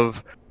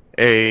of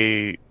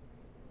a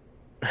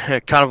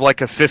kind of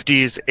like a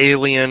 50s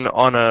alien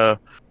on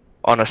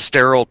a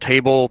sterile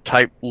table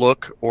type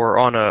look, or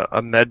on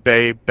a med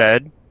bay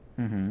bed,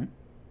 Mm-hmm.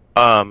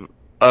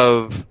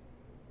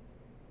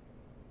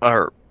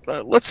 or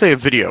let's say a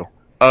video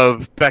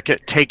of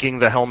Beckett taking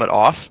the helmet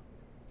off.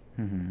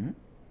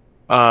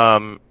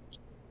 Mm-hmm.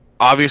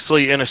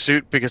 Obviously in a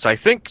suit, because I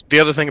think the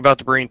other thing about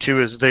the Breen too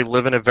is they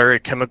live in a very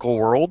chemical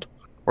world,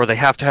 where they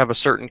have to have a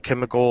certain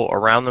chemical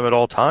around them at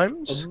all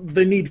times.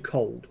 They need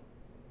cold.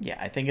 Yeah,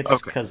 I think it's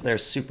Okay. because they're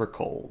super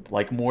cold,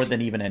 like more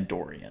than even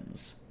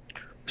Andorians.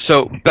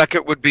 So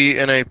Beckett would be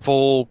in a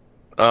full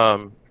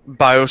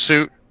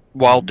biosuit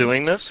while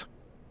doing this,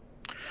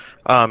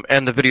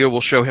 and the video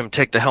will show him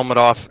take the helmet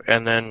off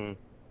and then,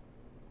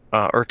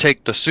 or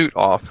take the suit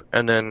off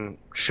and then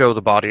show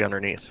the body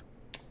underneath.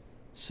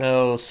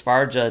 So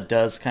Svarja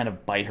does kind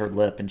of bite her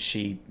lip, and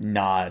she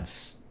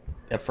nods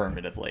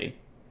affirmatively.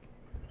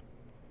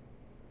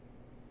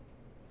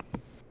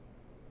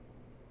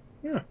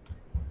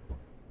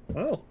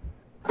 Oh,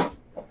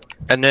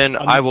 And then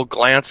I will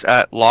glance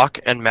at Locke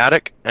and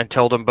Maddox and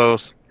tell them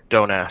both,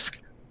 don't ask.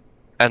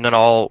 And then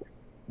I'll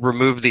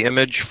remove the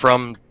image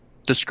from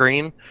the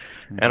screen,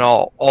 and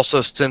I'll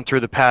also send through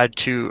the pad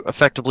to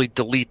effectively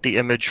delete the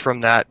image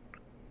from that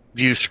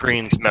view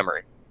screen's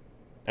memory.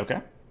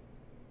 Okay.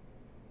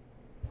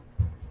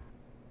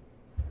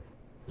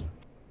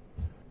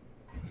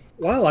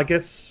 well, I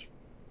guess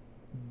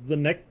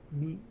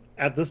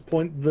at this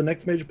point, the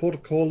next major port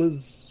of call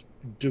is: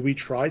 do we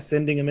try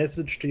sending a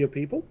message to your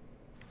people?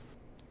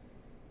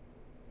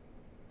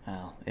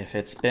 Well, if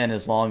it's been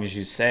as long as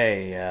you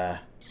say,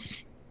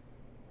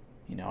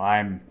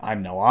 I'm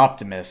no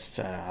optimist.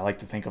 I like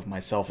to think of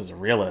myself as a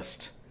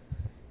realist.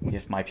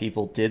 If my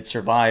people did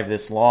survive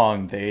this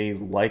long, they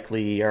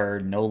likely are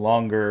no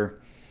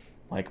longer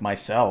like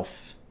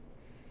myself.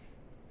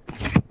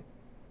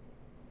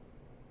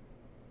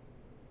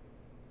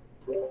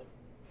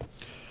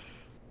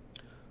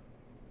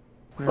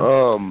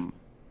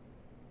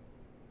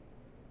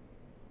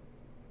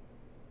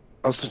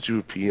 I'll send you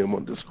a PM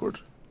on Discord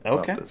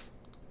Okay. about this.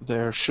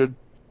 There should.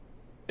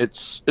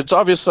 It's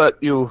obvious that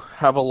you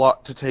have a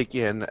lot to take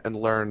in and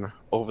learn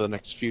over the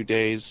next few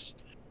days,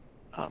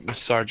 Miss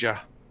Sarja.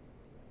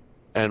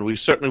 And we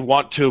certainly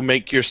want to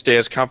make your stay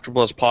as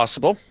comfortable as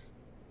possible.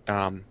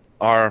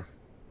 Our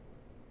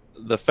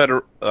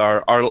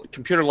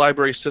computer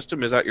library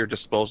system is at your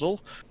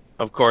disposal.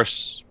 Of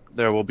course,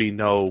 there will be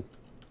no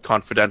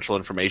confidential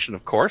information,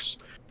 of course.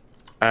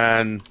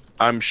 And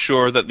I'm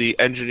sure that the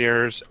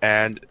engineers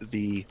and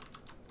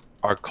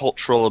our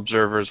cultural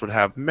observers would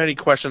have many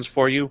questions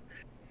for you.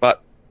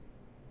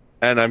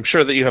 And I'm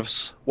sure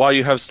that while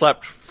you have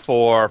slept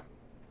for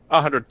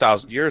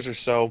 100,000 years or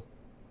so,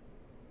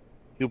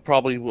 you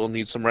probably will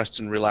need some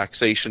rest and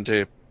relaxation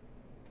to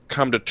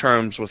come to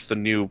terms with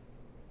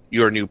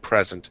your new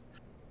present.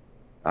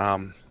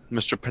 Mr.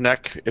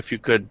 Panek, if you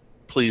could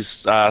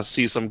please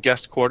see some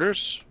guest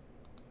quarters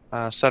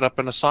set up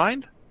and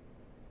assigned.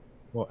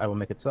 Well, I will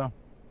make it so.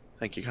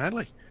 Thank you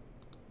kindly.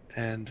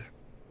 And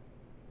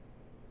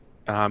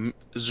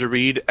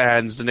Zareed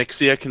and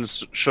Zenixia can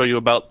show you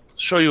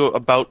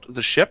about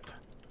the ship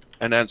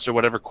and answer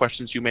whatever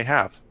questions you may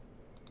have.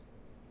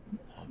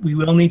 We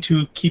will need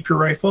to keep your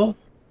rifle,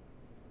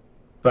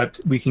 but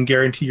we can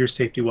guarantee your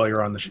safety while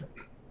you're on the ship.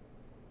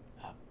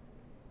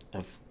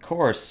 Of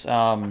course.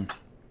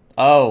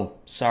 Oh,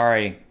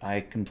 sorry.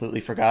 I completely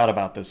forgot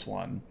about this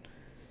one.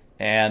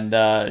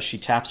 And she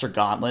taps her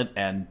gauntlet,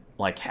 and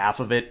like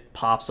half of it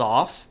pops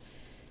off,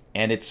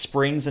 and it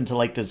springs into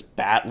like this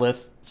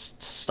batleth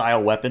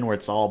style weapon where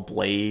it's all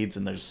blades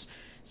and it's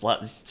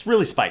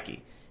really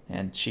spiky.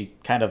 And she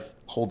kind of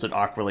holds it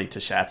awkwardly to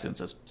Shatsu and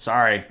says,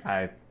 "Sorry,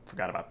 I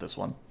forgot about this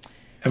one."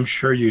 I'm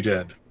sure you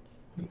did.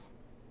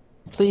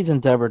 Please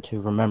endeavor to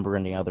remember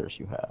any others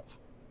you have.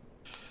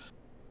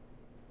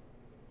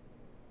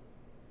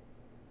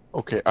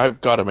 Okay, I've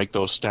got to make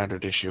those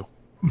standard issue.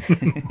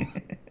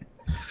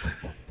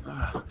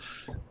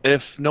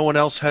 If no one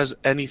else has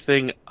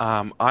anything,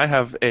 I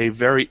have a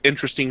very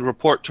interesting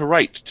report to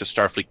write to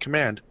Starfleet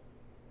Command.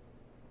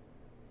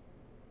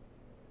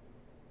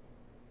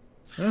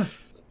 Yeah,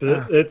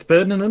 it's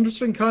been an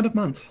interesting kind of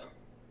month.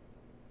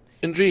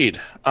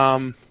 Indeed.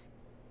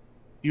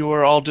 You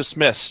are all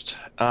dismissed.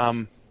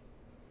 I'm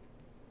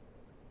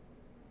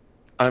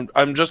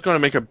just going to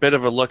make a bit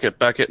of a look at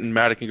Beckett and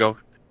Maddox and go,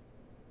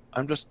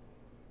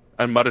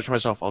 I mutter to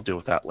myself, I'll deal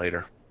with that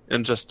later.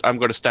 And I'm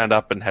going to stand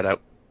up and head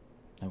out.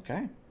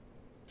 Okay.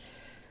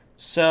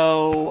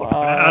 So,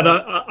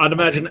 I'd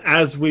imagine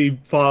as we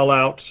file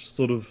out,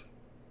 sort of,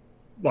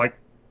 like,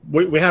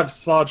 we have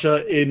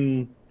Svarja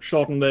in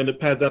shot, and then it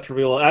pans out to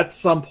reveal at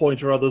some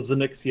point or other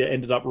Zenixia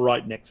ended up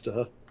right next to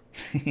her.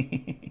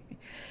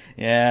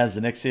 Yeah,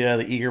 Zenixia,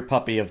 the eager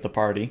puppy of the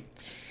party.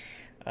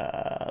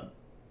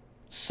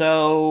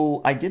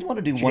 So I did want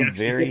to do She one actually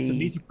very... gets to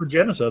meet a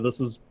progenitor. This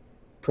is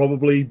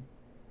probably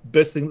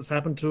best thing that's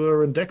happened to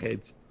her in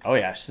decades. Oh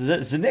yeah,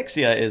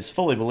 Zenixia is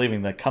fully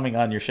believing that coming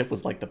on your ship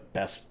was like the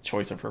best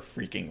choice of her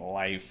freaking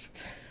life.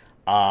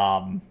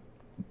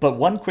 But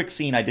one quick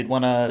scene I did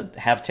want to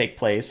have take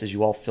place as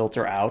you all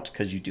filter out,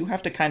 because you do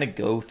have to kind of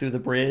go through the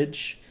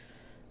bridge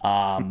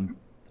on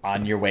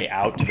your way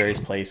out to various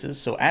places.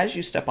 So as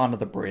you step onto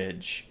the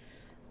bridge,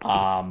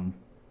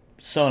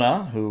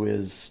 Sona, who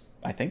is,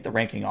 I think, the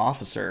ranking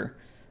officer,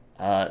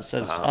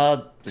 says,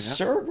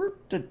 Sir, we're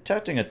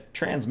detecting a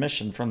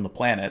transmission from the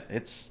planet.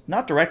 It's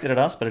not directed at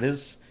us, but it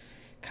is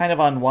kind of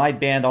on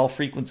wideband, all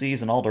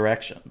frequencies, and all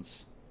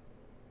directions.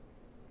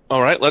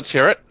 All right, let's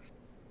hear it.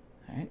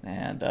 All right,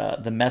 and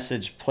the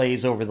message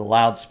plays over the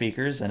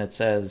loudspeakers, and it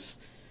says,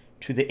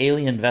 "To the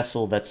alien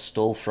vessel that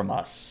stole from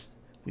us,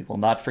 we will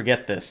not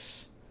forget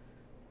this."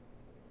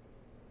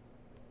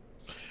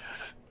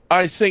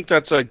 I think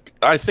that's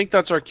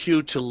our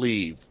cue to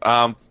leave.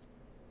 I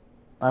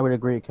would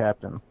agree,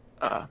 Captain.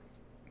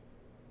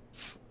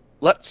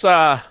 Let's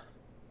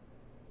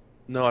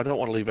no, I don't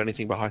want to leave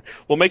anything behind.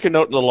 We'll make a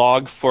note in the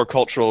log for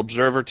cultural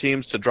observer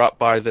teams to drop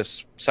by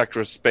this sector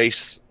of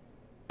space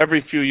every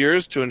few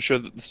years to ensure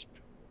that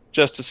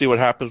just to see what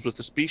happens with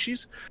the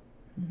species.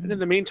 And in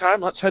the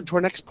meantime, let's head to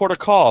our next port of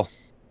call.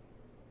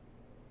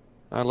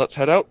 Let's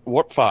head out,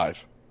 Warp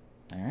 5.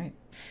 All right.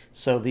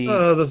 So the...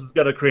 this is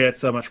going to create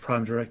so much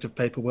Prime Directive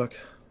paperwork.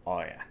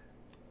 Oh, yeah.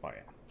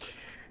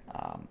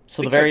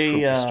 So the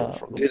very...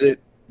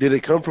 Did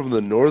it come from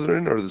the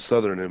northern or the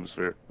southern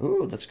hemisphere?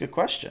 Ooh, that's a good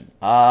question.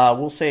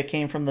 We'll say it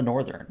came from the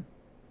northern.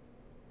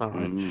 All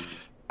right.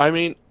 I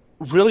mean,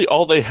 really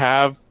all they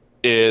have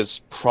is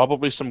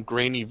probably some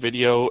grainy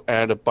video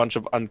and a bunch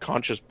of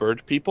unconscious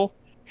bird people.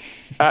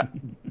 At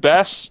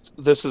best,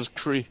 this is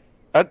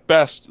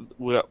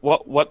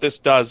what this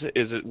does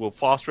is it will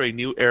foster a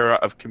new era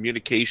of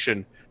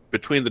communication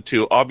between the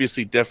two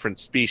obviously different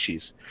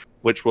species,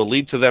 which will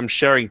lead to them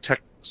sharing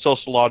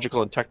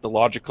sociological and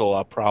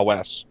technological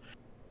prowess.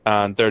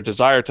 And their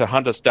desire to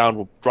hunt us down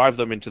will drive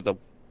them into the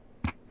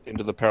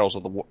perils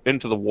of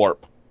the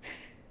warp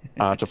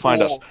to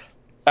find us.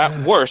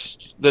 At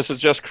worst, this has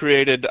just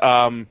created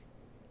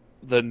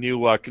the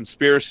new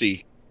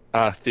conspiracy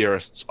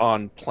theorists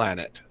on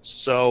planet.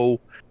 So,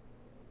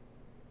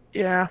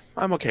 yeah,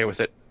 I'm okay with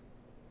it.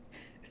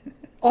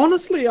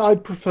 Honestly,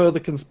 I'd prefer the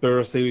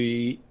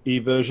conspiracy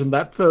version.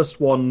 That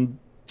first one,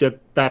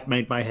 that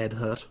made my head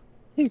hurt.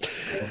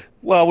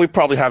 Well, we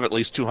probably have at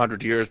least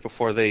 200 years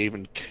before they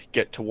even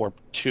get to Warp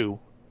 2,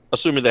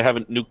 assuming they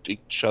haven't nuked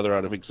each other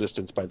out of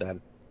existence by then.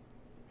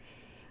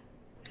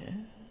 Yeah.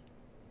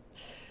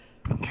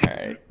 All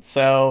right.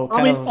 So,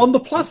 I mean, on the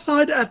plus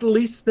side, at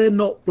least they're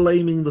not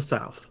blaming the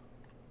South.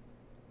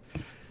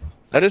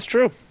 That is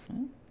true.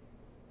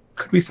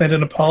 Could we send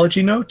an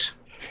apology note?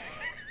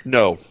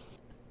 No.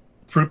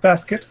 Fruit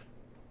basket?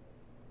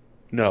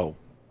 No.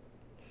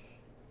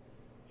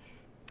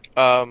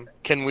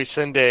 Can we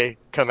send a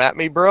 "come at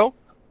me, bro"?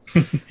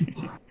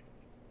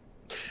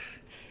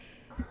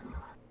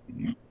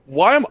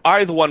 Why am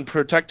I the one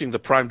protecting the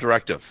Prime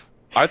Directive?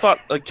 I thought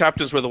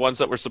captains were the ones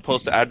that were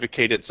supposed to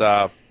advocate its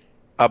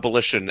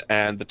abolition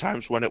and the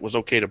times when it was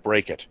okay to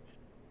break it.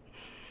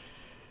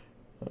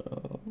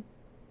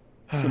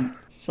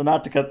 So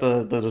not to cut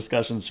the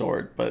discussion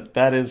short, but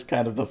that is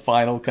kind of the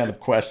final kind of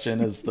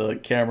question as the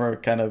camera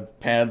kind of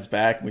pans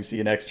back and we see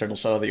an external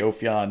shot of the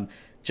Ophion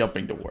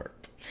jumping to warp.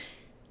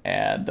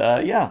 And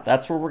yeah,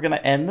 that's where we're going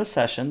to end the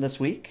session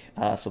this week.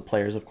 So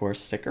players, of course,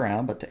 stick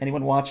around. But to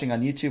anyone watching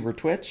on YouTube or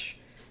Twitch,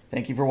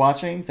 thank you for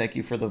watching. Thank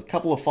you for the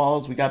couple of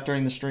follows we got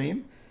during the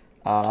stream.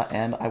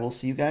 And I will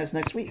see you guys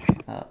next week.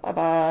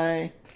 Bye-bye.